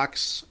painted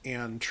rocks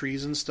and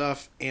trees and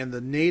stuff, and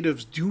the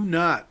natives do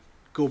not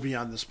go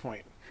beyond this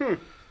point.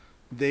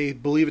 They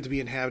believe it to be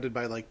inhabited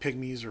by like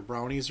pygmies or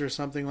brownies or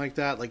something like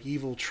that, like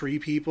evil tree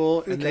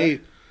people, and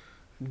they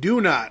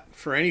do not,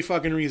 for any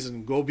fucking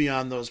reason, go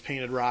beyond those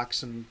painted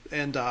rocks. And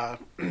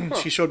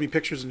she showed me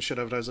pictures and shit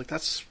of it. I was like,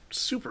 that's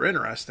super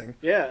interesting.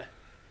 Yeah.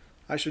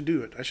 I should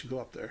do it. I should go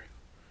up there.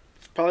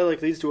 It's probably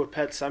like leads to a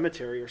pet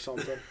cemetery or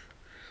something.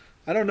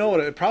 I don't know what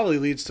it probably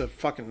leads to.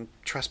 Fucking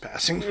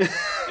trespassing.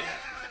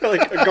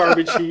 Like a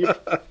garbage heap.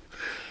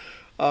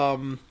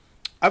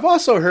 I've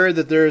also heard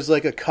that there's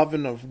like a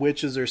coven of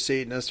witches or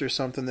Satanists or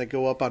something that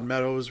go up on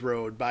Meadows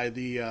Road by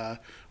the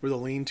where the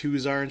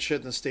lean-tos are and shit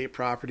in the state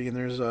property, and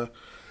there's a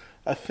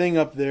thing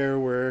up there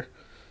where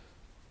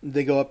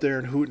they go up there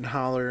and hoot and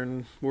holler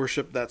and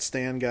worship that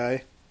Stan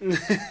guy.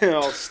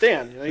 Oh,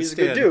 Stan. He's a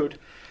good dude.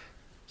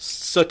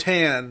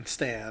 Stan.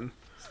 Stan's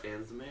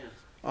the man.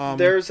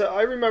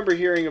 I remember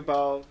hearing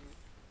about,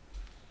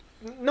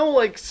 no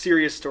like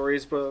serious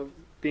stories, but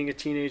being a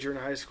teenager in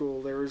high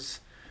school, there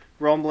was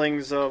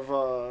rumblings of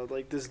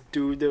like this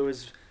dude that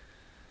was,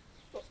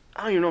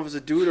 I don't even know if it was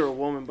a dude or a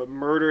woman, but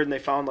murdered, and they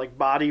found like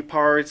body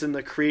parts in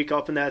the creek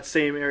up in that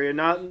same area.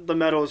 Not the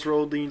Meadows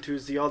Road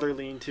lean-tos, the other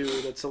lean-to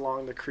that's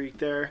along the creek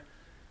there.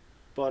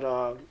 But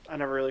I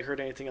never really heard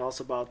anything else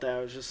about that.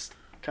 It was just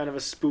kind of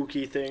a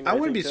spooky thing. I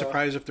wouldn't be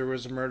surprised if there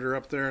was a murder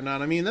up there or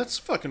not. I mean, that's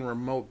fucking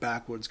remote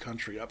backwoods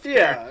country up there.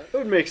 Yeah, it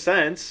would make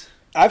sense.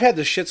 I've had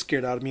the shit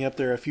scared out of me up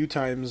there a few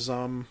times.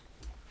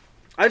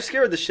 I've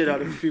scared the shit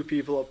out of a few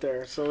people up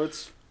there, so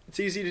it's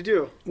easy to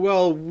do.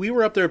 Well, we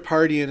were up there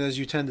partying, as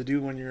you tend to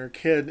do when you're a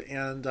kid,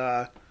 and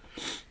a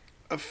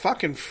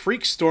fucking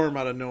freak storm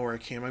out of nowhere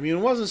came. I mean,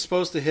 it wasn't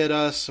supposed to hit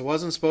us. It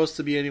wasn't supposed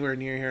to be anywhere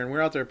near here, and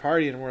we're out there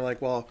partying, and we're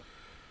like, well,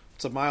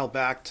 it's a mile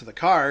back to the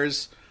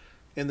cars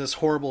in this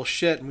horrible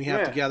shit, and we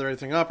have to gather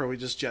everything up, or we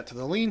just jet to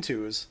the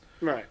lean-tos.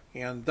 Right.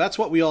 And that's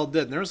what we all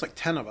did. And there was like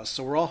 10 of us.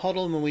 So we're all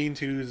huddled in the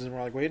lean-tos and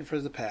we're like waiting for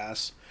it to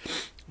pass.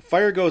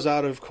 Fire goes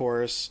out, of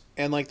course.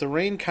 And like the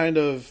rain kind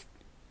of,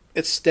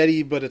 it's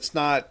steady, but it's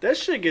not. That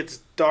shit gets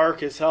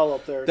dark as hell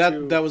up there,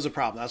 too. That was a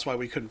problem. That's why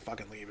we couldn't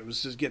fucking leave. It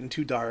was just getting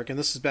too dark. And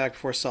this is back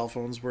before cell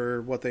phones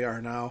were what they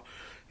are now.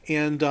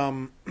 And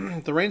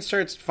the rain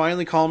starts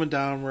finally calming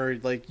down where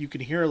like you can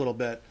hear a little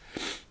bit.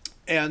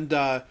 And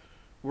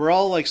we're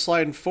all like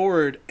sliding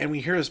forward and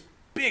we hear this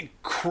big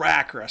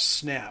crack or a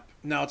snap.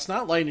 Now, it's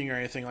not lightning or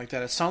anything like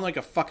that. It sounded like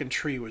a fucking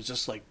tree was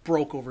just, like,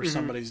 broke over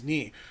somebody's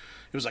knee.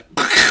 It was like,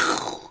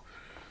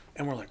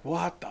 and we're like,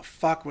 what the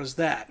fuck was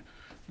that?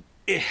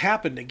 It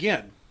happened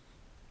again.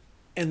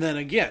 And then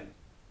again.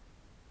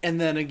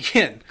 And then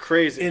again.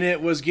 Crazy. And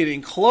it was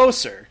getting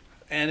closer.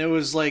 And it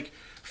was like,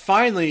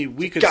 finally,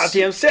 we could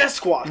goddamn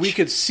Sasquatch. We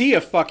could see a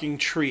fucking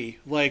tree,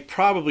 like,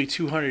 probably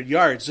 200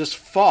 yards, just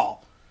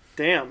fall.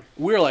 Damn.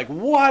 We were like,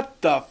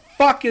 what the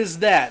fuck is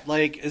that?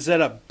 Like, is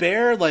that a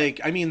bear? Like,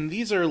 I mean,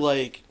 these are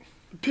like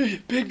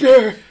big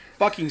bear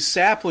fucking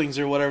saplings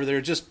or whatever.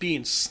 They're just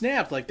being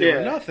snapped like they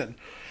were nothing.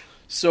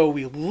 So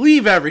we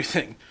leave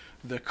everything.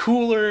 The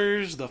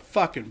coolers, the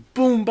fucking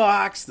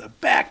boombox, the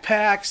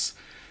backpacks.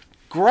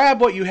 Grab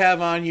what you have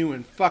on you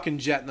and fucking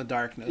jet in the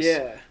darkness.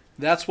 Yeah.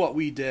 That's what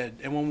we did.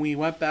 And when we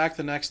went back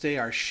the next day,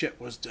 our shit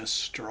was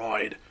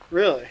destroyed.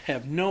 Really?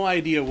 Have no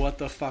idea what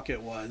the fuck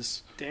it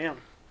was. Damn.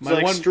 It's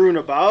like strewn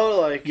about?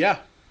 Like, yeah.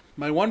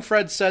 My one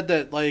friend said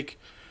that, like,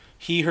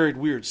 he heard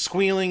weird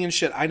squealing and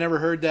shit. I never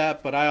heard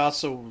that, but I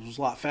also was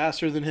a lot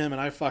faster than him, and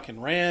I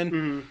fucking ran.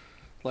 Mm-hmm.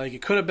 Like,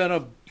 it could have been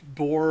a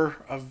boar,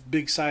 a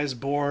big-sized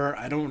boar.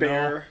 I don't know.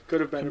 Bear.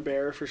 Could have been a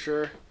bear, for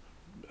sure.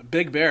 A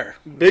big bear.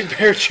 Big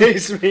bear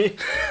chased me.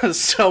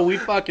 So we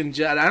fucking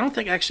jet. I don't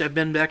think, actually, I've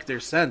been back there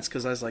since,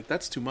 because I was like,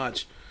 that's too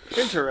much.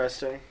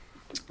 Interesting.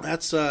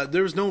 That's,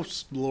 there was no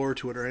lore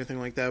to it or anything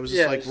like that. It was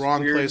just, like,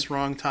 wrong weird. place,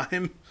 wrong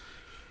time.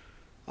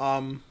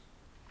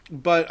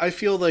 But I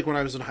feel like when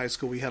I was in high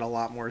school, we had a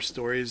lot more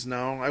stories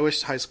now. I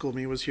wish high school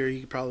me was here.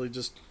 He could probably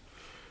just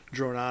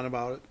drone on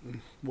about it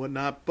and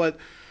whatnot. But,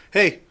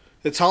 hey,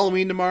 it's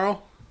Halloween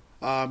tomorrow.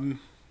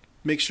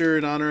 Make sure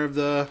in honor of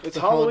the It's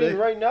the Halloween holiday.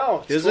 right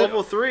now. It's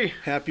level 3.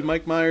 Happy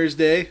Mike Myers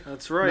Day.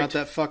 That's right. Not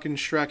that fucking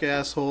Shrek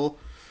asshole.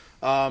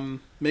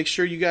 Make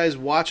sure you guys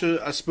watch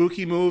a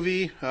spooky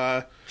movie.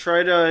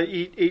 Try to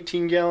eat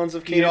 18 gallons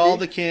of candy. Eat all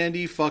the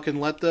candy. Fucking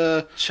let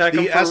the Check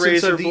 'em for essence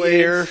razor of the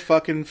blades. air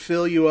fucking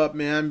fill you up,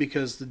 man,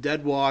 because the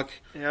dead walk.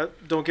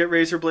 Yep. Don't get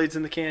razor blades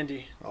in the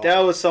candy. That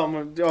was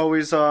something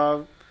always...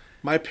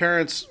 My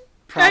parents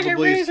I get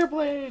probably razor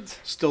blades.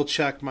 still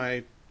check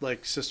my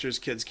like sister's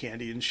kids'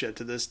 candy and shit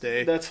to this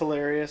day. That's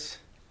hilarious.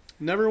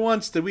 Never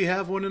once did we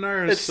have one in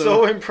ours. It's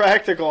so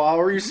impractical. How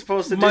are you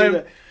supposed to do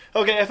that?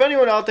 Okay, if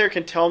anyone out there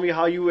can tell me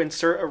how you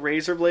insert a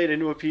razor blade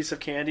into a piece of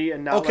candy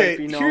and not let it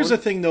be known. Here's the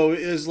thing though,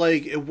 is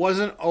like it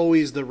wasn't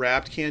always the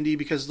wrapped candy,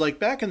 because like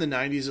back in the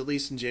 90s, at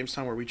least in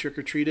Jamestown where we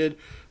trick-or-treated,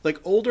 like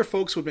older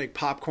folks would make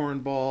popcorn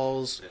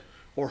balls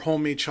or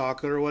homemade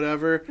chocolate or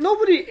whatever.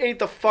 Nobody ate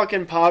the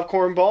fucking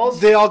popcorn balls.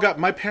 They all got,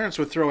 my parents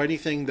would throw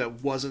anything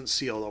that wasn't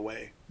sealed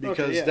away, because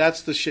Okay, yeah.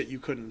 that's the shit you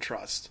couldn't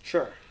trust.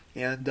 Sure.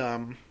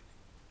 And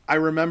I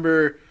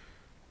remember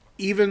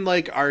even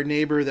like our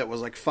neighbor that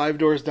was like 5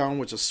 doors down,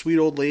 which was a sweet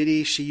old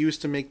lady, she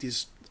used to make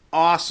these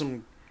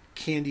awesome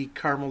candy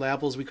caramel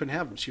apples. We couldn't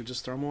have them. She would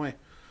just throw them away.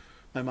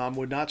 My mom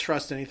would not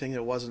trust anything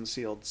that wasn't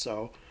sealed.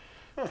 So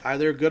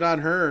either good on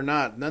her or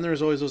not. And then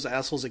there's always those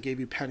assholes that gave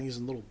you pennies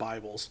and little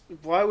Bibles.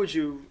 Why would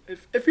you...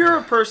 If you're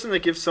a person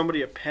that gives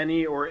somebody a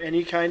penny or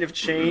any kind of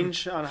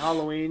change on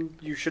Halloween,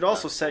 you should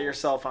also set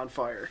yourself on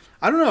fire.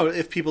 I don't know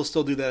if people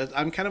still do that.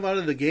 I'm kind of out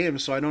of the game,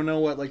 so I don't know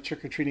what like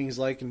trick-or-treating is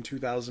like in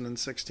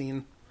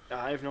 2016.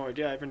 I have no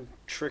idea. I've been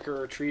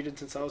trick-or-treated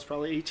since I was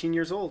probably 18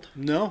 years old.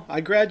 No, I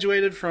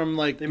graduated from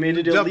like... They made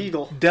it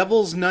illegal.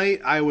 Devil's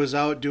Night, I was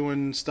out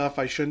doing stuff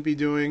I shouldn't be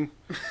doing.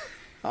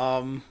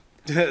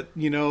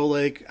 You know,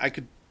 like I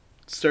could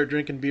start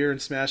drinking beer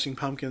and smashing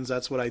pumpkins.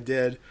 That's what I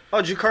did. Oh,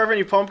 did you carve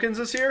any pumpkins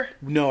this year?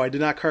 No, I did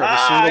not carve a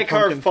single pumpkin. I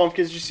carved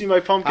pumpkins. Did you see my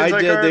pumpkins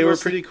I did. carved? They were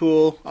pretty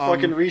cool.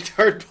 Fucking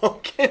retard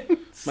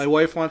pumpkins. My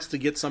wife wants to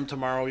get some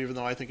tomorrow, even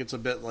though I think it's a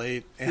bit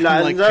late. And Nah,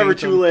 like, it's never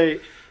too late.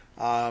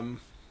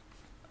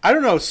 I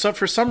don't know. So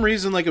for some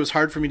reason, like it was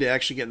hard for me to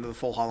actually get into the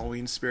full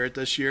Halloween spirit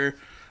this year.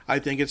 I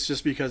think it's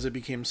just because it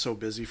became so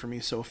busy for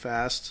me so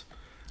fast.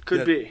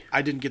 Could be.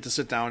 I didn't get to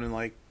sit down and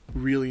like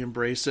really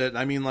embrace it.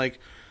 I mean, like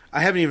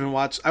I haven't even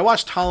watched. I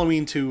watched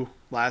Halloween 2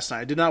 last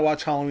night. I did not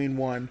watch Halloween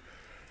 1.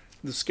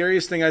 The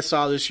scariest thing I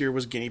saw this year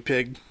was guinea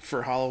pig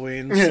for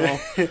Halloween. So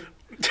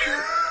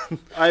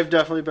I've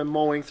definitely been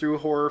mowing through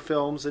horror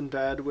films in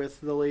bed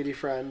with the lady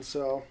friend,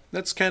 so.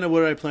 That's kind of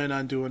what I plan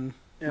on doing.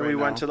 And we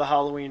went to the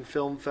Halloween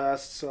Film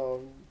Fest,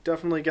 so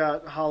definitely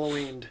got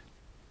Halloweened.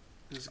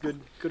 It was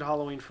good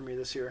Halloween for me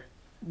this year.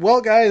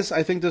 Well, guys,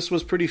 I think this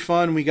was pretty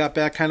fun. We got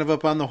back kind of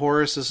up on the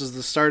horse. This is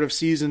the start of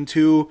season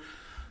 2.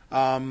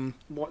 Season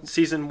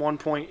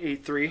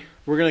 1.83.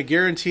 We're going to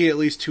guarantee at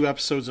least 2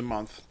 episodes a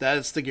month.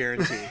 That's the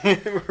guarantee.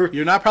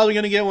 You're not probably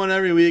going to get one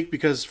every week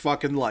because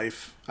fucking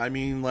life. I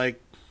mean,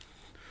 like...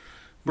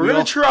 We're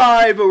going to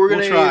try, but we'll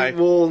try.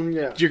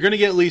 Yeah. You're going to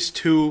get at least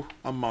 2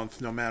 a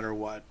month no matter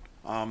what.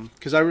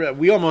 Because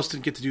we almost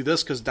didn't get to do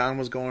this because Don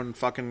was going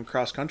fucking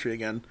cross-country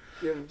again.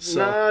 Yeah,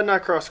 so.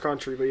 Not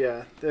cross-country, but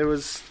yeah. It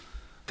was...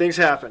 Things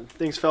happened.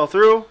 Things fell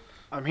through.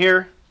 I'm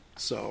here.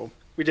 So...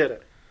 We did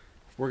it.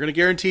 We're going to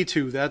guarantee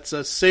 2. That's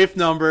a safe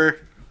number.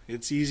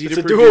 It's easy to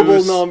produce. produce.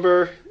 It's a doable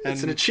number.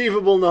 It's an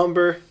achievable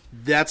number.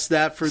 That's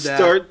that for that.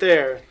 Start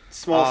there.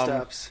 Small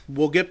steps.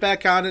 We'll get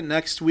back on it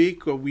next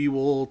week. We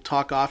will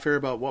talk off here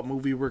about what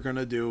movie we're going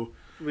to do.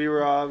 We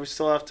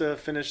still have to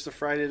finish the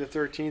Friday the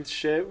 13th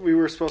shit. We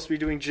were supposed to be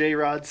doing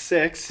J-Rod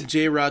 6.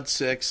 J-Rod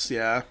 6,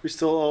 yeah. We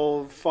still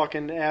owe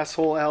fucking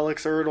asshole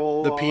Alex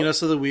Ertl. The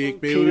penis of the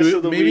week.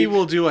 Maybe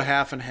we'll do a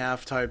half and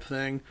half type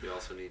thing. We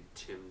also need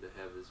Tim to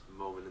have his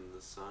moment in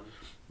the sun.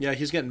 Yeah,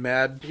 he's getting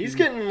mad. He's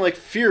getting, like,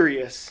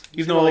 furious.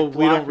 Even though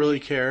we don't really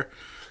care.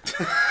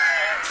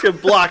 He's going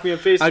to block me on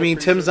Facebook. I mean,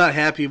 Tim's not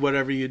happy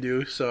whatever you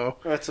do, so.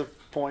 That's a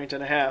point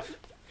and a half.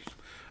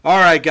 All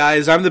right,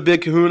 guys. I'm the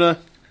Big Kahuna.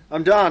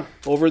 I'm Don.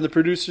 Over in the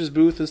producer's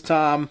booth is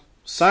Tom.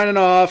 Signing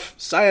off.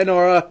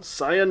 Sayonara.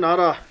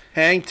 Sayonara.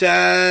 Hang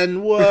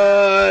 10.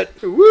 What?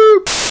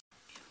 Whoop.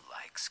 You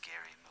like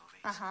scary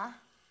movies? Uh-huh.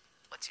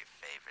 What's your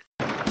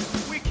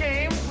favorite? We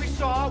came, we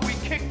saw, we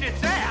kicked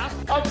its ass.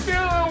 I'm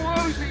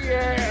feeling woozy,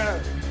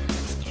 yeah.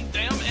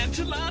 Damn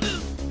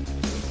enchiladas.